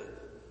gas in it.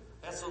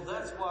 And so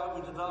that's why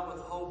we did not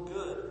withhold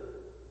good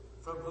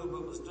from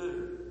whom it was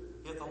due.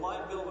 If the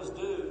light bill was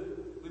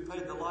due, we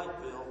paid the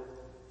light bill,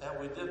 and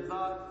we did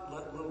not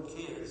let little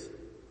kids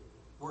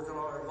work on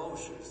our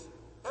emotions.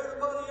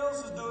 Everybody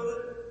else is doing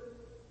it.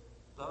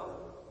 No,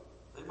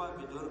 they might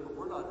be doing it, but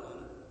we're not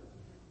doing it.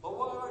 But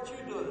why aren't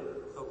you doing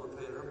it? Because we're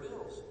paying our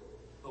bills.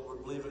 But we're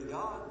believing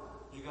God.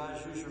 You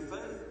guys use your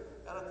faith.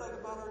 And I think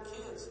about our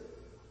kids.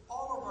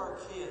 All of our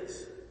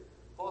kids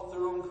bought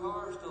their own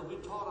cars because we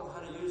taught them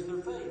how to use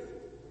their faith.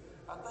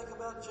 I think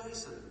about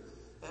Jason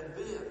and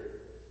Ben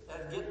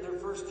and getting their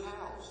first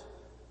cows.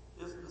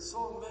 It's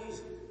so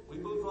amazing. We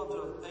moved on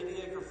to an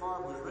 80-acre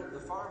farm. We rented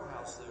the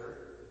farmhouse there.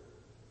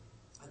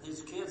 And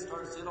these kids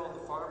started seeing all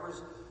the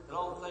farmers and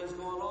all the things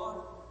going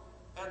on.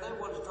 And they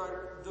wanted to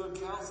start doing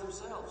cows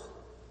themselves.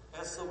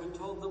 And so we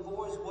told the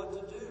boys what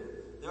to do.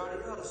 They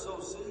already knew how to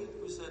sow seed.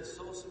 We said,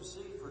 sow some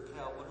seed for a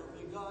cow. Whatever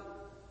you got,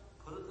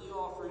 put it in the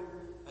offering,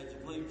 and you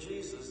believe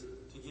Jesus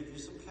to give you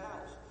some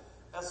cows.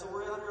 And so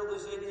we're out here on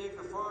this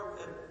 80-acre farm,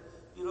 and,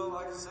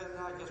 like I said,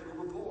 I guess we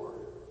were poor.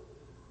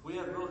 We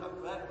had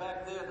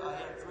back then, I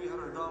had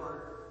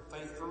 $300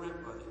 faith for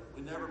rent money.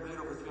 We never made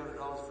over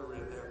 $300 for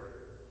rent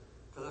ever,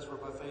 because that's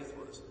where my faith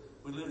was.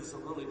 We lived in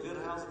some really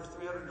good houses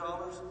for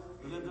 $300.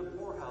 We lived in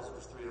poor houses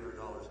for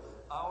 $300.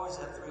 I always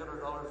had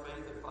 $300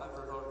 faith and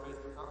 $500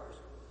 faith for cars.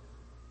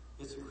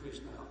 It's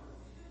increased now.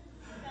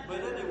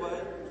 But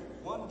anyway,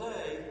 one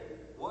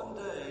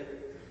day,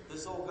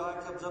 this old guy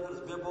comes up in his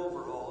bib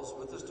overalls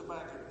with his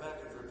tobacco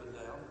dripping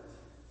down.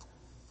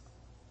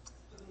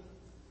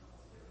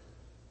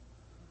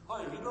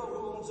 Hey, you know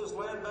who owns this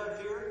land back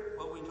here?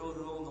 Well, we told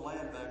him who owned the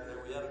land back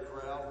there. We had a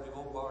corral, a big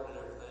old barn and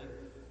everything.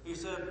 He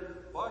said,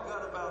 well, I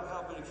got about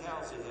how many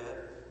cows he had.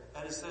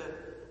 And he said,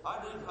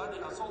 I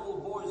saw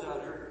little boys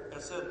out here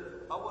and said,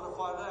 I want to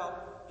find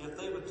out if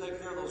they would take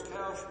care of those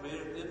cows for me.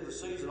 At the end of the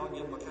season, I'll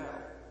give them a cow.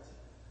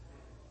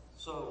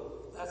 So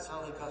that's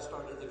how they got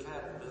started in the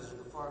cattle business,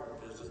 the farming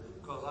business,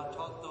 because I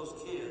taught those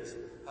kids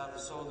how to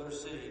sow their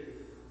seed.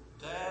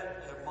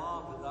 Dad and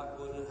Mom did not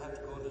have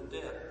to go into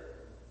debt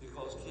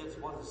because kids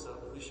wanted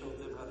something. We showed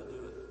them how to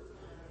do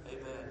it.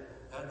 Amen.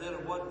 And then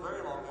it wasn't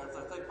very long after.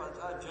 I think by the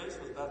time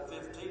Jason was about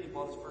 15, he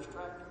bought his first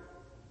tractor.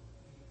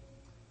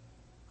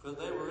 Because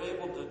they were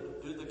able to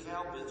do the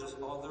cow business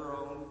on their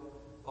own,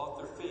 bought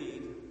their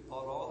feed,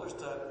 bought all their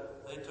stuff.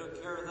 They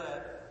took care of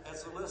that. And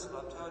so listen,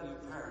 I'm telling you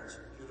parents,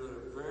 you're doing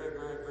a very,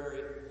 very,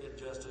 very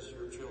injustice to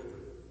your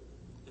children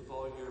if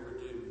all you ever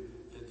do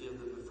is give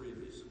them the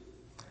freebies.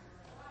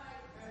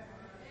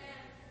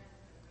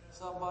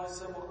 Somebody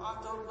said, well,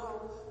 I don't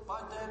know. My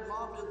dad and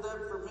mom did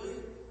that for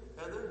me,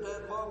 and their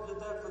dad and mom did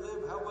that for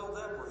them. How well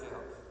that work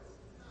out?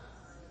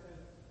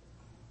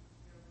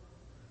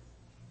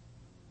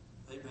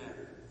 Amen.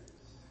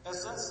 And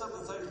so that's some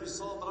of the things we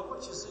saw, but I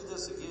want you to see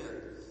this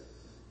again.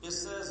 It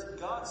says,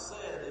 God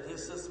said in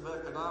his system of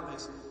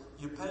economics,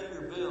 you pay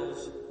your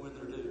bills when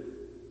they're due.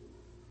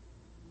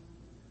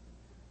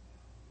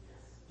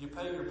 You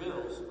pay your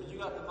bills. When you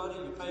got the money,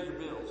 you pay your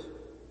bills.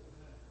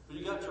 When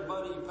you got your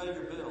money, you pay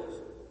your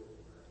bills.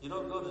 You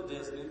don't go to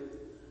Disney.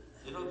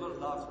 You don't go to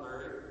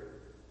Knoxbury.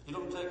 You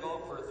don't take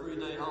off for a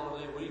 3-day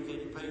holiday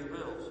weekend. You pay your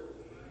bills.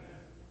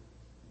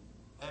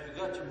 And if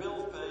you got your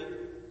bills paid,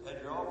 and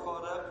you're all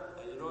caught up,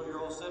 and you know you're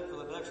all set for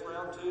the next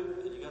round too,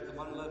 and you got the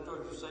money left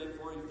over you saved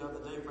for, you've done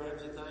the Dave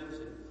Ramsey things,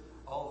 and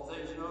all the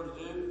things you know to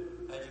do,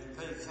 and you can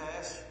pay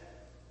cash,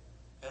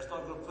 and it's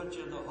not going to put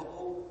you in the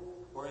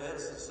hole where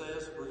Edison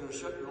says, we're going to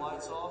shut your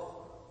lights off,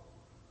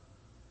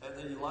 and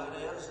then you lie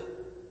to Edison,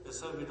 and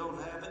so we don't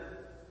have it.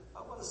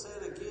 I want to say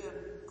it again.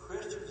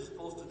 Christians are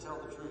supposed to tell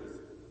the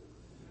truth.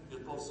 You're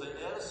supposed to say,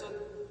 Edison,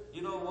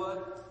 you know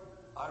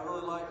what? I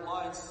really like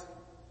lights.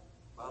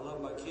 I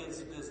love my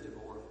kids at Disney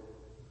more.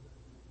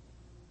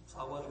 So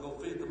I want to go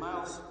feed the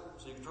mouse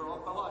so you can turn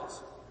off my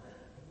lights.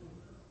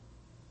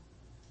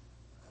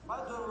 Am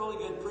I doing really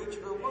good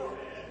preaching or what?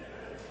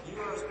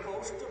 You are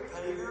supposed to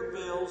pay your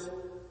bills.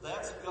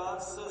 That's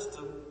God's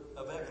system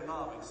of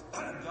economics.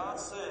 God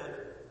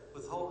said,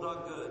 withhold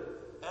not good.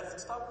 And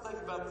stop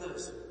thinking about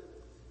this.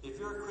 If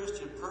you're a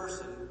Christian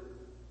person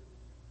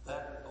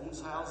that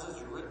owns houses,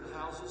 you're renting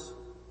houses,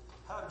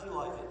 how would you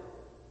like it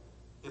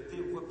if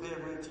people would pay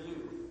rent to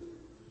you?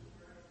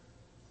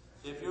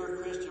 If you're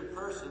a Christian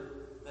person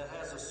that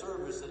has a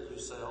service that you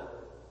sell,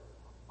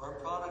 or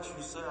products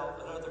you sell,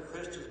 and other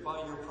Christians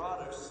buy your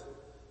products,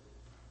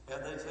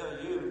 and they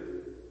tell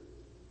you,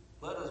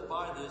 let us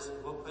buy this,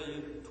 and we'll pay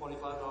you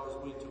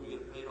 $25 a week till we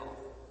get it paid off.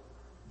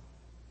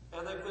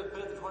 And they quit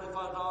paying the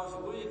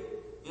 $25 a week,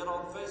 get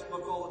on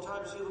Facebook all the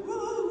time, see the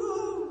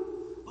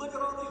woo, look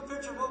at all these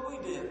pictures of what we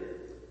did.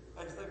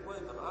 And you think, wait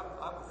a minute,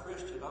 I'm a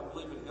Christian, I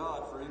believe in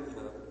God for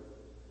income,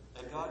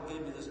 and God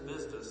gave me this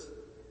business,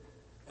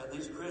 and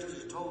these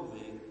Christians told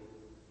me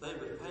they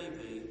would pay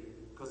me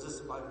because this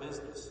is my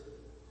business.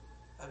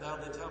 And now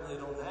they tell me they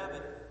don't have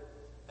it.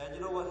 And you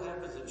know what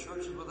happens in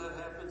churches when that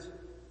happens?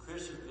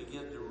 Christians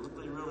begin to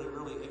really, really,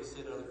 really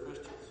hate other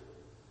Christians.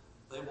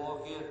 They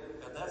walk in,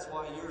 and that's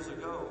why years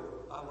ago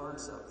I learned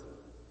something.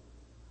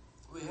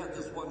 We had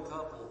this one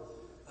couple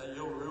that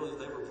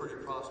they were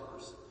pretty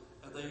prosperous.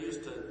 And they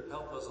used to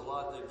help us a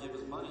lot. They'd give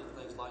us money and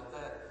things like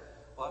that.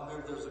 Well, I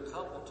remember there was a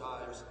couple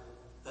times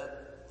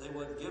that they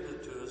wouldn't give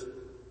it to us.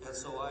 And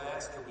so I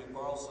asked, can we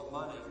borrow some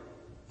money?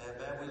 And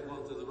man, we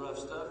went through the rough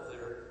stuff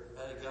there,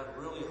 and it got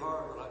really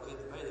hard when I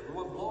couldn't pay them. We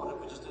weren't blowing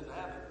it, we just didn't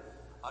have it.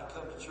 I'd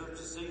come to church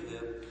to see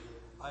them.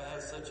 I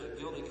had such a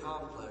guilty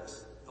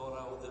complex, knowing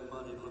I owed them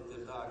money to look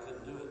them down. I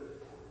couldn't do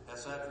it. And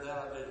so after that,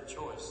 I made a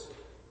choice.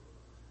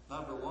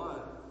 Number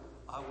one,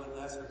 I wouldn't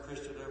ask a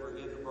Christian ever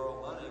again to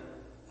borrow money.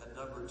 And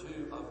number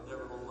two, I would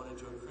never loan money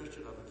to a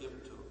Christian, I would give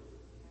it to them.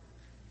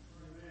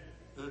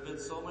 There have been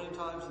so many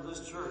times in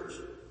this church,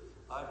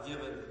 I've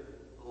given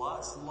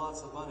lots and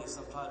lots of money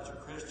sometimes to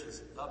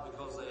Christians, not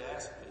because they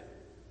asked me,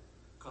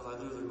 because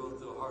I knew they were going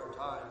through a hard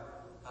time,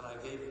 and I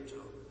gave it to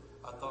them.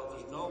 I thought,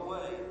 there's no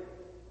way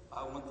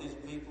I want these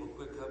people to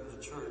quit coming to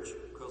church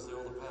because they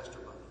owe the pastor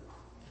money.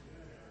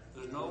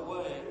 There's no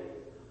way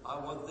I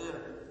want them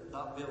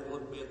not be able to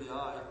look me in the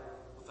eye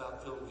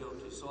without feeling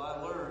guilty. So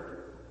I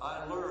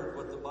learned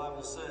what the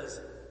Bible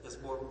says. It's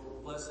more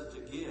blessed to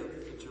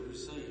give than to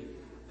receive.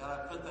 And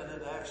I put that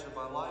into action in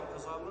my life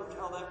because I learned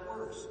how that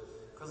works.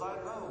 Because I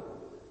know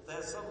that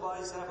if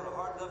somebody's having a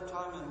hard enough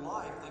time in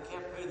life, they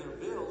can't pay their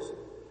bills,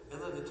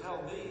 and then they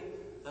tell me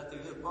that they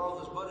just borrow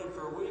this money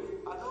for a week,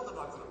 I know they're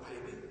not going to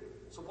pay me.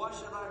 So why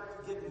should I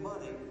give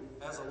money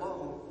as a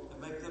loan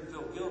and make them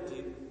feel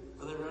guilty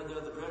when they run the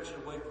other direction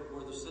and wait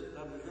where they're sitting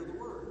down to hear the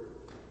word?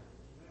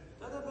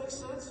 Doesn't that make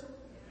sense?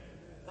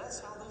 That's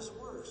how this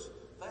works.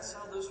 That's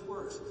how this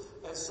works.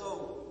 And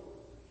so,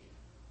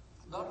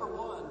 number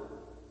one,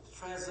 to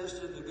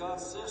transition into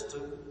God's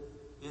system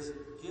is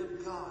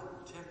give God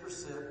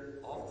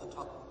 10% off the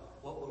top,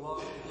 what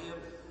belongs to Him.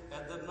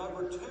 And then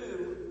number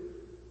two,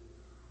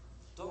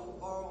 don't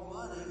borrow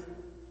money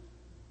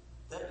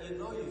that you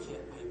know you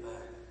can't pay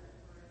back.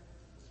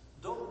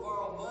 Don't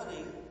borrow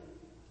money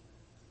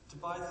to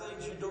buy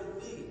things you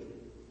don't need.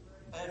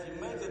 And if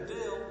you make a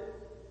deal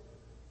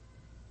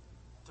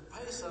to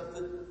pay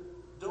something,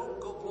 don't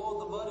go blowing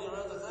the money on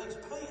other things,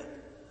 pay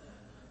it.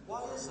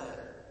 Why is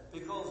that?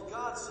 Because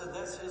God said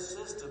that's His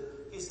system.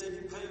 He said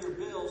you pay your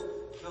bills.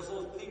 Because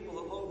those people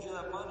that loaned you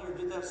that money or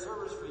did that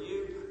service for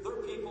you,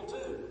 they're people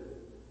too.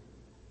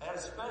 And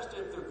especially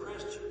if they're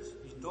Christians,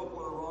 you don't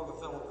want to wrong a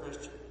fellow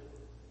Christian.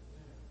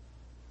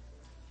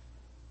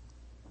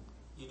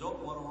 You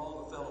don't want to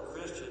wrong a fellow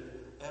Christian.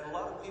 And a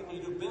lot of people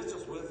you do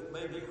business with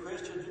may be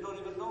Christians, you don't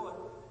even know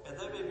it. And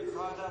they may be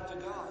crying out to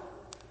God.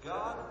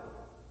 God,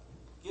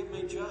 give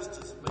me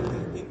justice. Make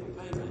these people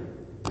pay me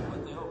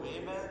what they owe me.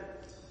 Amen?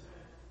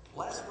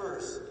 Last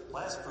verse.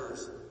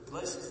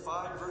 Galatians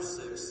 5 verse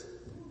 6.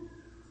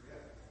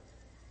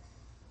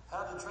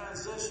 How to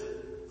transition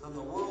from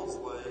the world's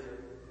way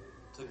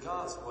to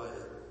God's way,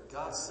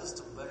 God's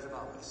system of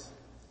economics.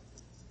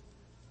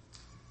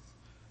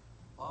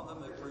 Mom,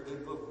 that make a pretty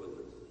good book with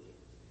it.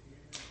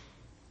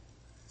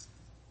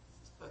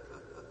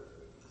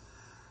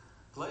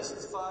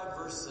 Galatians 5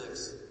 verse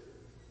 6.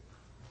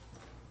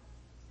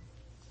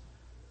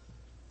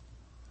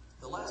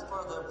 The last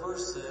part of that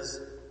verse says,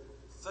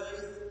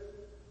 faith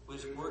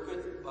which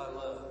worketh by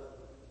love.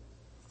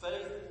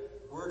 Faith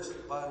works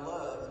by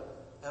love.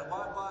 And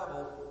my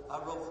Bible, I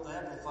wrote from the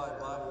Amplified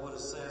Bible what it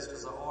says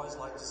because I always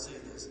like to see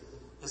this.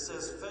 It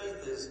says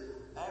faith is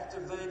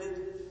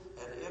activated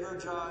and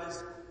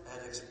energized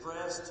and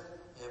expressed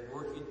and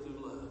working through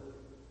love.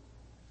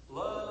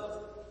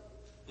 Love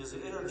is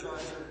an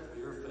energizer for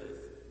your faith.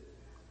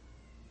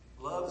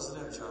 Love is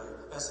an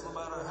energizer. And so no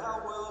matter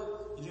how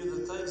well you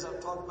do the things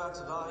I've talked about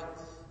tonight,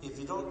 if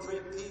you don't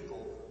treat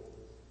people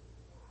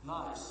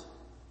nice,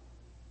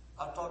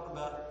 I've talked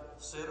about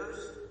sinners,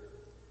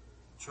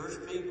 church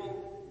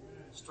people,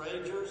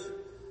 strangers,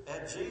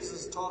 and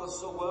Jesus taught us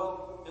so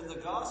well in the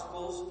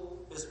Gospels,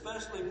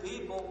 especially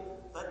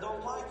people that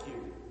don't like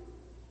you.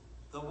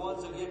 The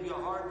ones that give you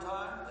a hard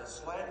time, that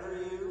slander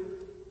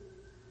you,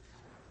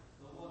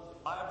 the ones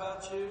that lie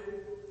about you.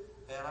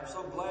 And I'm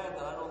so glad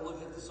that I don't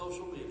look at the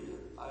social media.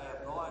 I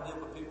have no idea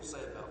what people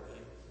say about me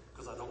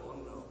because I don't want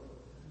to know.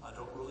 I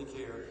don't really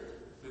care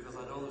because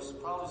I know there's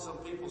probably some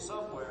people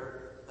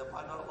somewhere that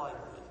might not like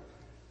me.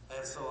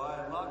 And so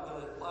I am not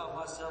going to allow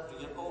myself to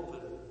get open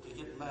to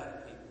get mad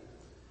at people.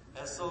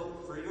 And so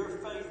for your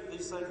faith,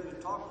 these things we've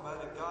talked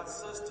about in God's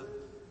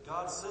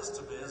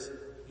system is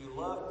you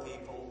love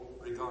people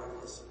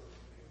regardless.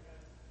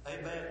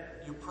 Amen.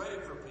 You pray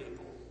for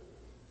people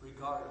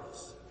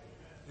regardless.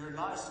 You're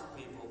nice to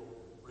people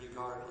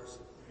regardless.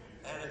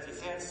 And if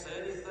you can't say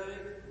anything,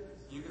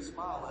 you can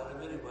smile at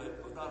them anyway,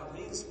 but not a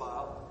mean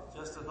smile,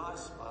 just a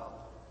nice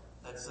smile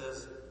that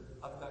says,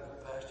 I've got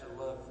compassion and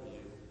love for you.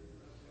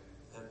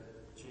 And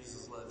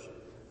Jesus loves you,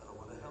 and I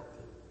want to help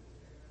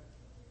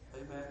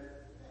you. Amen.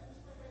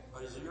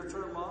 Is it your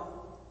turn, Mom?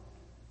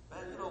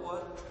 Man, you know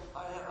what?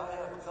 I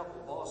have a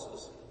couple of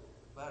bosses.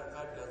 Matter of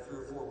fact, I got 3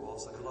 or 4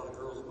 bosses. I got a lot of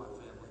girls in my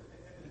family.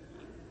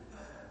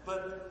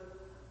 But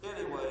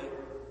anyway,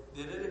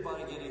 did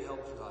anybody get any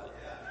help tonight?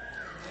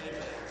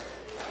 Amen.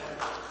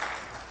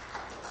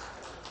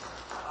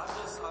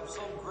 And I'm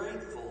so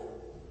grateful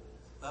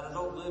that I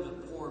don't live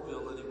in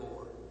Poorville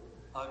anymore.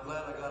 I'm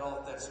glad I got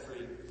off that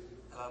street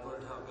and I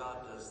learned how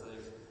God does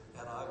things,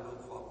 and I will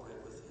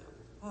cooperate with Him.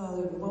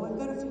 Hallelujah. Well, we've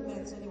got a few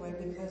minutes anyway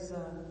because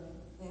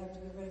they have to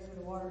get ready for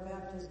the water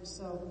baptism.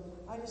 So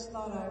I just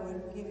thought I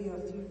would give you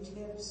a few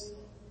tips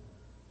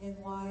in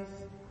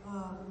life.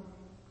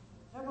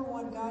 Number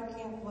 1, God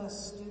can't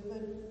bless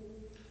stupid.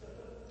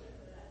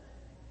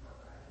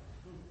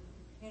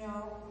 You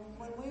know,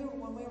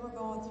 when we were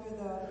going through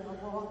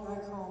what I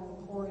call them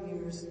the poor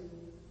years,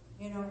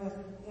 you know,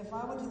 if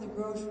I went to the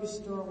grocery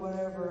store,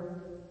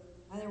 whatever,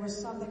 and there was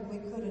something we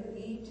couldn't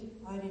eat,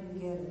 I didn't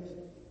get it.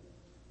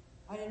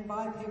 I didn't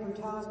buy paper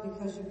towels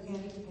because you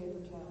can't eat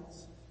paper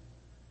towels.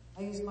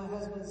 I used my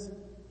husband's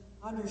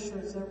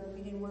undershirts that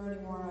he didn't wear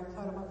anymore, and I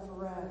cut them up for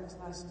rags,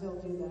 and I still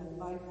do that.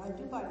 I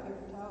do buy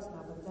paper towels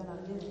now, but then I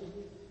didn't.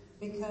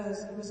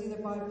 Because it was either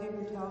buy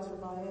paper towels or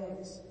buy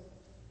eggs.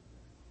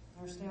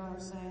 Understand what I'm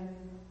saying?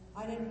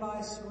 I didn't buy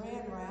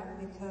saran wrap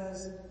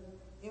because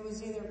it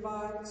was either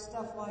buy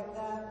stuff like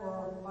that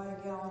or buy a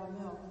gallon of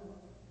milk.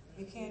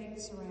 You can't eat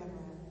saran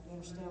wrap. You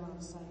understand what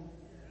I'm saying?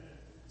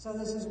 So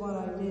this is what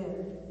I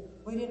did.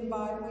 We didn't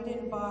buy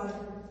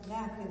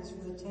napkins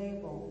for the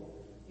table.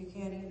 You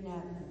can't eat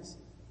napkins.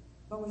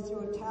 But we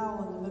threw a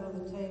towel in the middle of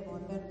the table,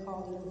 and Ben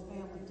called it the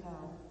family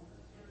towel.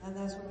 And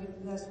that's what you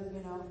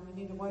know, you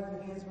need to wipe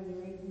your hands when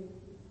you're eating.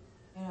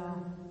 You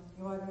know,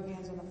 you wipe your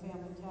hands on a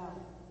family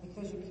towel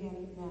because you can't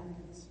eat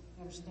napkins.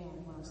 You understand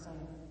what I'm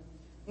saying?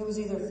 It was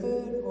either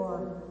food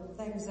or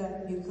things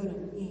that you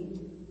couldn't eat.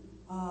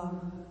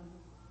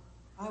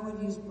 I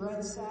would use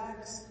bread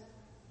sacks.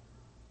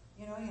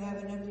 You know, you have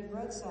an empty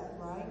bread sack,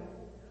 right?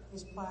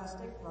 It's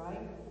plastic,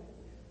 right?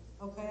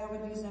 Okay, I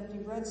would use empty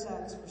bread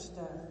sacks for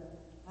stuff.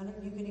 And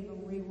you can even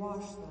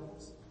rewash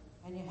those.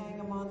 And you hang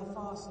them on the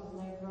faucet and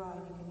they dry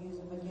and you can use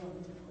them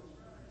again.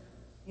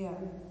 Yeah.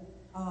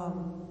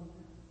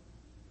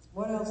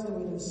 What else do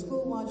we do?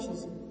 School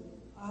lunches.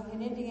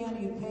 In Indiana,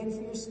 you paid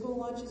for your school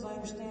lunches. I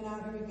understand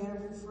out here you get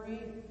them for free.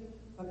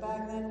 But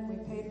back then, we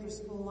paid for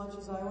school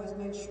lunches. I always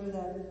made sure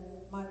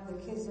that my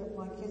kids that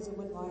went,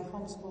 I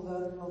homeschooled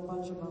a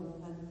bunch of them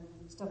and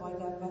stuff like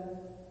that.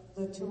 But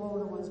the two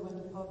older ones went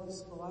to public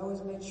school. I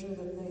always made sure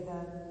that they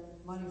had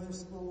money for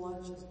school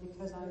lunches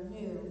because I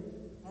knew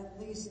at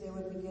least they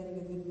would be getting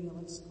a good meal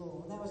at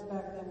school. And that was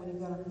back then when you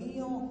got a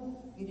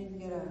meal, you didn't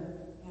get a,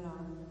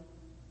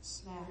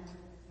 snack,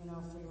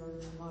 for your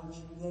lunch.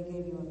 They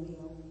gave you a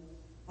meal.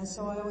 And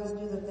so I always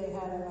knew that they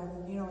had,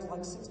 it was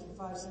like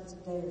 65 cents a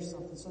day or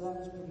something, so that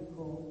was pretty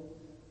cool.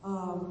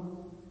 I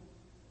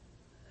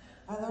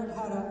learned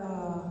how to,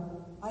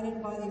 I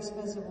didn't buy the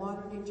expensive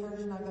laundry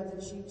detergent, I got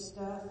the cheap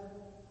stuff.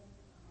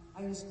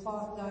 I used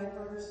cloth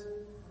diapers,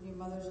 and you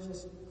mothers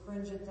just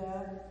cringe at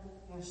that.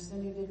 And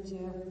Cindy did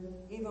too.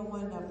 Even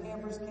when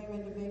Pampers came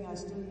into being, I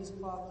still used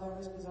cloth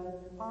diapers because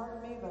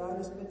pardon me, but I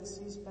just get to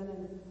see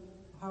spending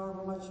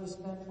however much you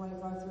spend, $25,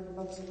 $30 a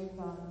week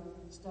on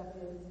stuff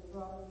you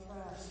throw out in the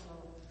trash. So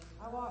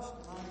I washed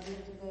them. I'd do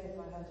it today if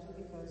I had to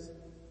because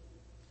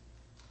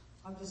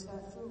I'm just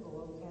that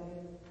frugal,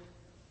 okay?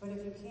 But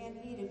if you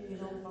can't eat it, you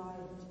don't buy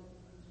it.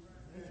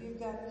 If you've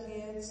got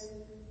kids,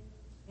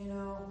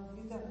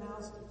 you've got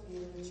mouths to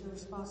feed. It's your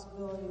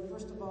responsibility.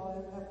 First of all,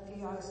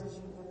 FPI says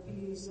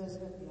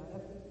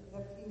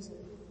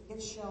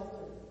get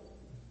shelter,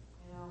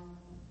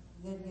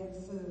 then get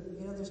food.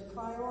 There's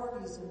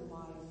priorities in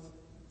life.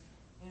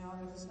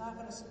 If it's not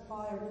going to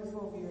supply a roof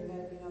over your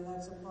head,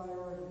 that's a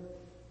priority.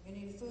 You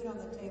need food on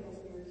the table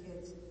for your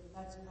kids.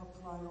 That's a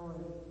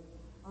priority.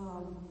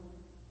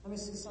 Let me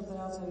see something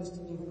else I used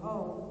to do.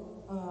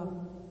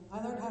 I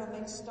learned how to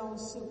make stone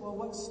soup. Well,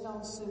 what's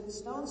stone soup?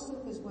 Stone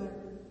soup is when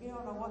you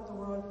don't know what the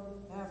world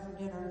to have for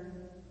dinner.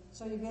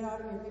 So you get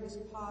out your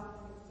biggest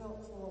pot and you fill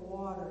it full of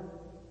water.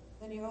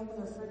 Then you open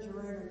the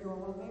refrigerator door.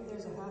 Well, maybe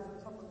there's a half a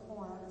cup of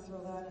corn. I can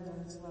throw that in there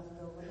that's left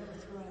over. Never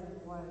throw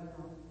anything away,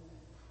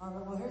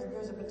 well,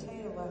 there's a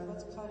potato left.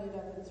 Let's cut it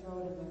up and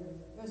throw it in there.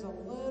 There's a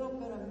little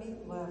bit of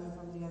meat left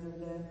from the other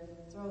day.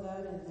 Throw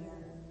that in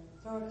there.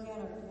 Throw a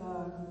can of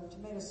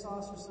tomato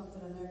sauce or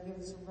something in there. Give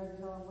it some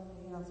red color.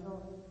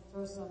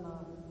 Throw some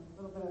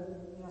little bit of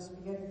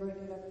spaghetti.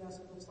 Break it up. So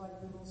it looks like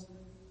noodles.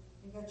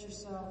 You got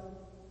yourself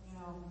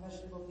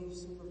vegetable beef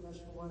soup or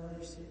vegetable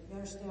whatever soup. You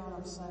understand what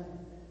I'm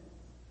saying?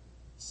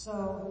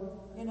 So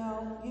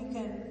you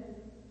can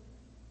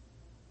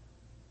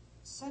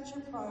set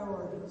your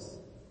priorities.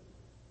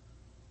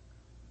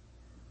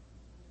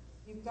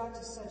 You've got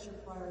to set your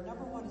priority.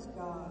 Number one is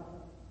God.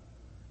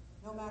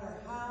 No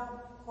matter how,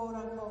 quote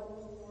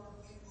unquote, poor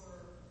we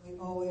were, we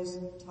always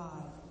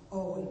tithe.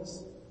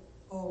 Always.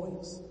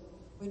 Always.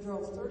 We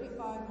drove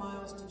 35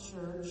 miles to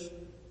church.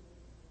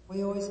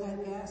 We always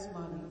had gas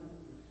money.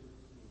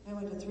 And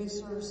went to 3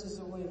 services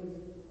a week.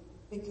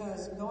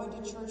 Because going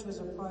to church was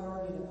a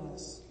priority to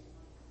us.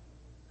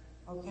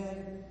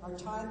 Okay? Our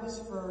tithe was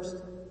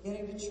first.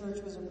 Getting to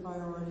church was a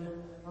priority.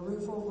 A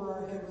roof over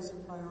our head was a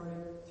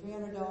priority.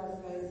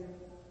 $300 faith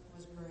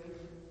was great.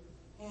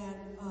 And,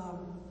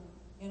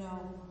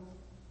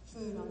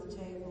 food on the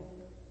table.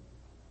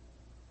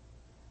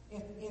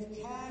 If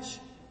cash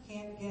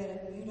can't get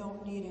it, you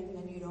don't need it,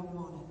 and you don't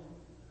want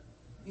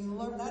it.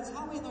 That's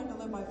how we learn to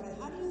live by faith.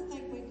 How do you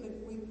think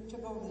we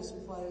took over this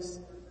place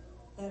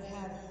that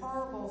had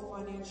horrible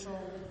financial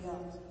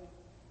guilt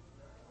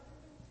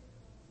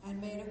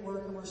and made it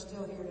work, and we're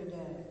still here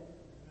today?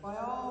 By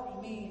all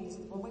means,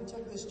 when we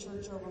took this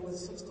church over with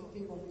 60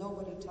 people,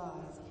 nobody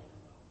tithed.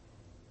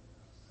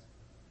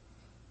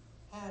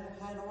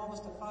 Had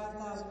almost a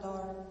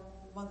 $5,000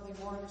 monthly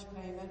mortgage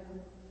payment.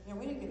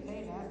 We didn't get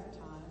paid half the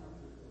time.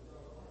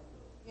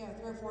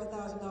 $3,000 or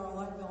 $4,000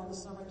 light bill in the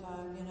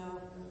summertime,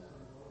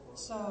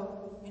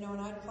 So,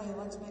 and I'd play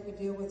let's make a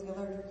deal with the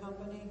electric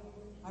company.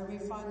 I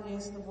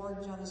refinanced the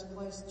mortgage on this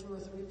place 2 or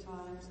 3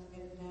 times to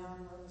get it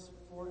down where it was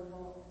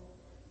affordable.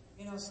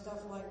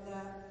 Stuff like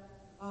that.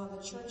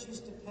 The church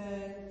used to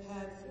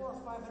had $400 or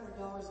 $500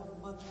 a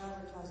month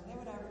advertising. They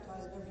would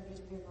advertise in every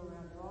newspaper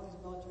around here, all these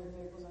military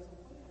papers. I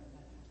thought, wait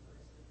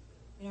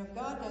a minute.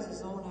 God does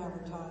his own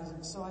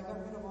advertising, so I got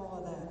rid of all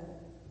of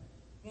that.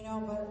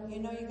 But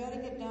you got to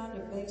get down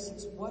to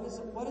basics. What is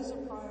a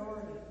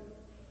priority?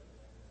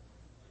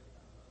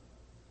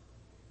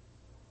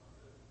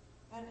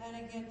 And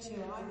again,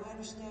 too, I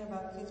understand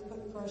about kids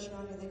putting pressure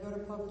on you. They go to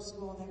public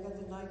school and they got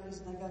the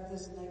Nikes and they got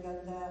this and they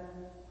got that.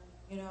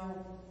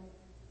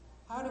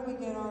 How do we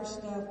get our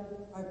stuff?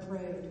 I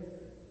prayed.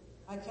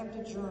 I kept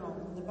a journal.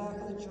 In the back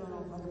of the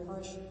journal, I could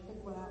probably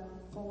pick one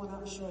out, pull one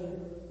out and show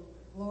you.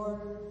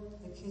 Lord,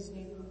 the kids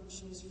need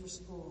shoes for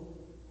school.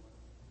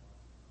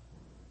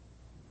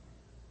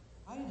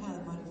 I didn't have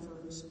the money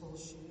for school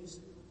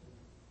shoes.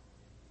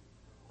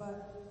 But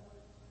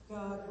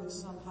God would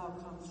somehow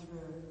come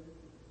through.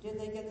 Did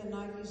they get the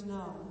Nikes?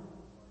 No.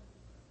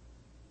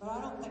 But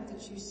I don't think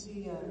that you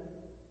see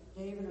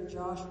David or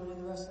Josh or any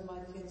of the rest of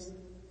my kids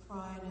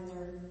crying in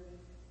their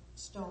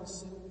stone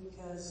soup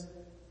because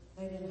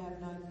they didn't have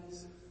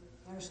Nikes.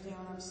 You understand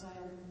what I'm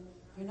saying?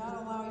 Do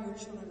not allow your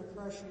children to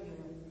pressure you.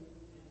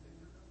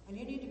 And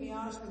you need to be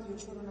honest with your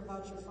children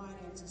about your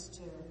finances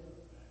too.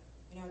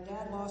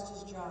 Dad lost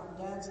his job.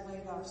 Dad's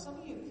laid off. Some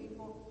of you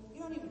people,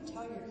 you don't even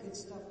tell your kids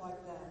stuff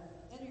like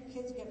that. Then your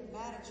kids get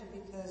mad at you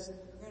because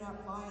you're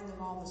not buying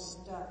them all the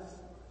stuff.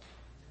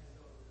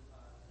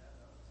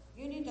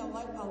 need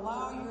to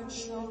allow your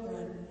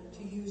children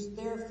to use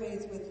their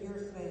faith with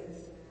your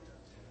faith.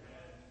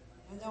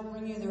 And they'll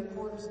bring you their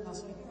quarters and they'll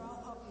say, here,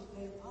 I'll help you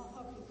pay for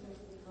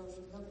the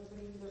groceries. They'll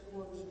bring you their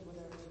quarters or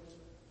whatever.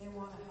 They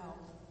want to help.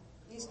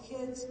 These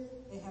kids,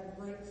 they have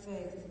great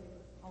faith.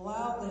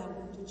 Allow them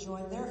to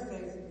join their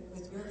faith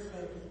with your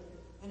faith.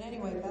 And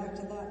anyway, back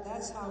to that.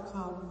 That's how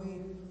come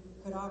we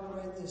could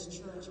operate this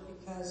church,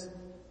 because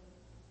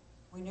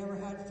we never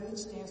had food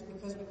stamps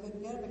because we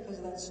couldn't get it because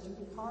of that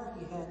stupid car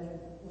he had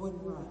that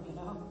wouldn't run, you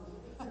know.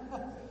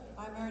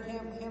 I married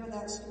him and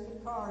that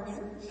stupid car, you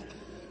know.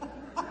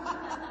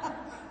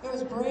 It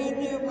was brand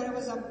new,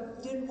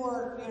 but didn't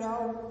work, you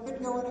know.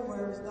 Couldn't go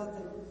anywhere. It was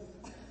nothing.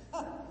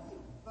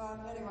 But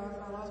anyway,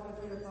 after I lost my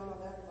train of thought on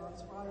that thought,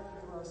 it's probably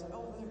where I said,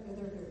 oh, they're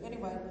here.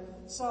 Anyway,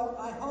 so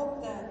I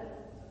hope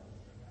that,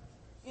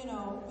 you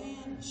know,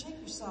 man, shake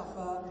yourself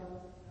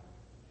up.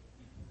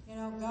 You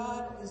know,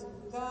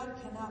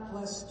 God cannot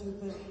bless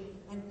stupid,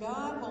 and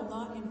God will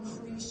not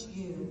increase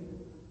you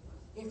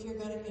if you're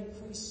going to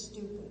increase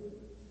stupid.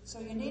 So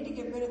you need to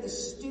get rid of the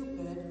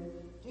stupid,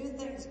 do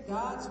things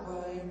God's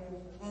way,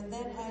 and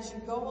then as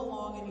you go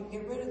along and you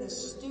get rid of the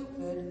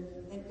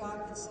stupid, then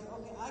God can say,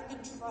 okay, I can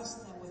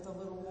trust them with a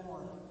little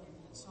more,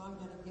 so I'm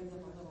going to give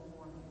them a little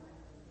more.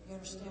 You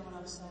understand what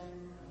I'm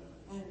saying?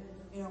 And,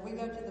 you know, we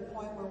got to the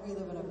point where we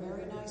live in a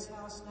very nice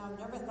house now.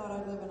 Never thought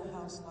I'd live in a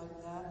house like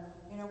that.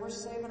 You know, we're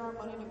saving our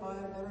money to buy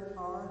a better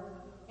car.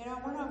 You know,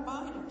 we're not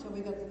buying it until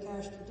we got the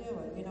cash to do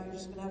it. You know, you're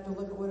just going to have to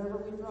look at whatever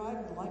we drive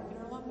and like it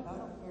or lump it. I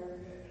don't care.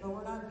 But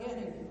we're not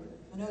getting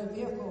another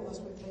vehicle unless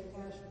we pay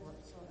cash for it.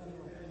 So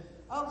anyway.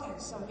 Okay,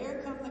 so here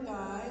come the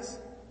guys.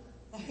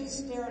 He's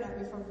staring at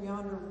me from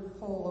yonder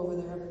pole over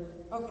there.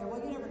 Okay, well,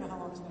 you never know how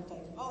long it's going to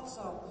take.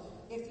 Also,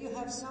 if you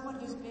have someone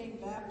who's being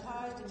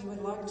baptized and you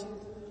would like to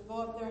go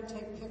up there and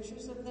take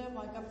pictures of them,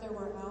 like up there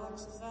where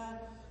Alex is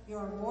at, you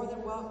are more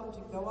than welcome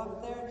to go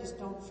up there. Just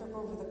don't trip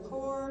over the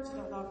cords,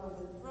 don't knock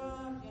over the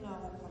drum, you know,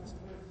 that kind of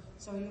stuff.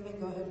 So you may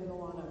go ahead and go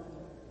on up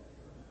there.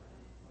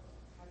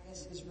 I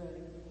guess he's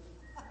ready.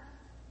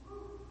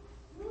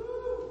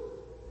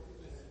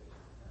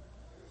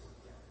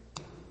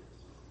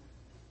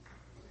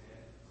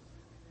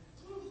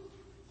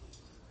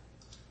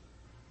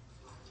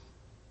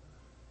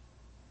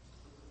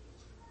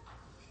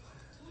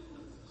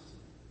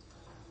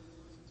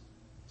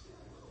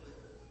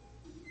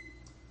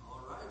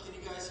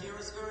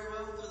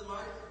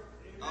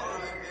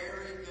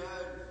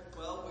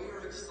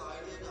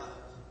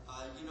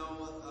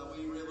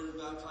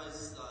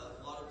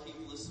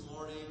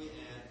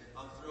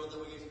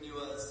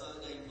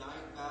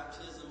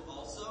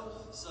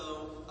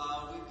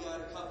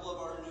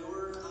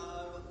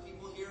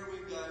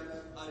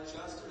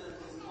 Justin and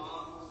his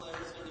mom,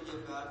 Claire, is going to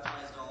get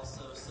baptized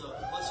also. So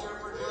let's hear it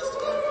for Justin.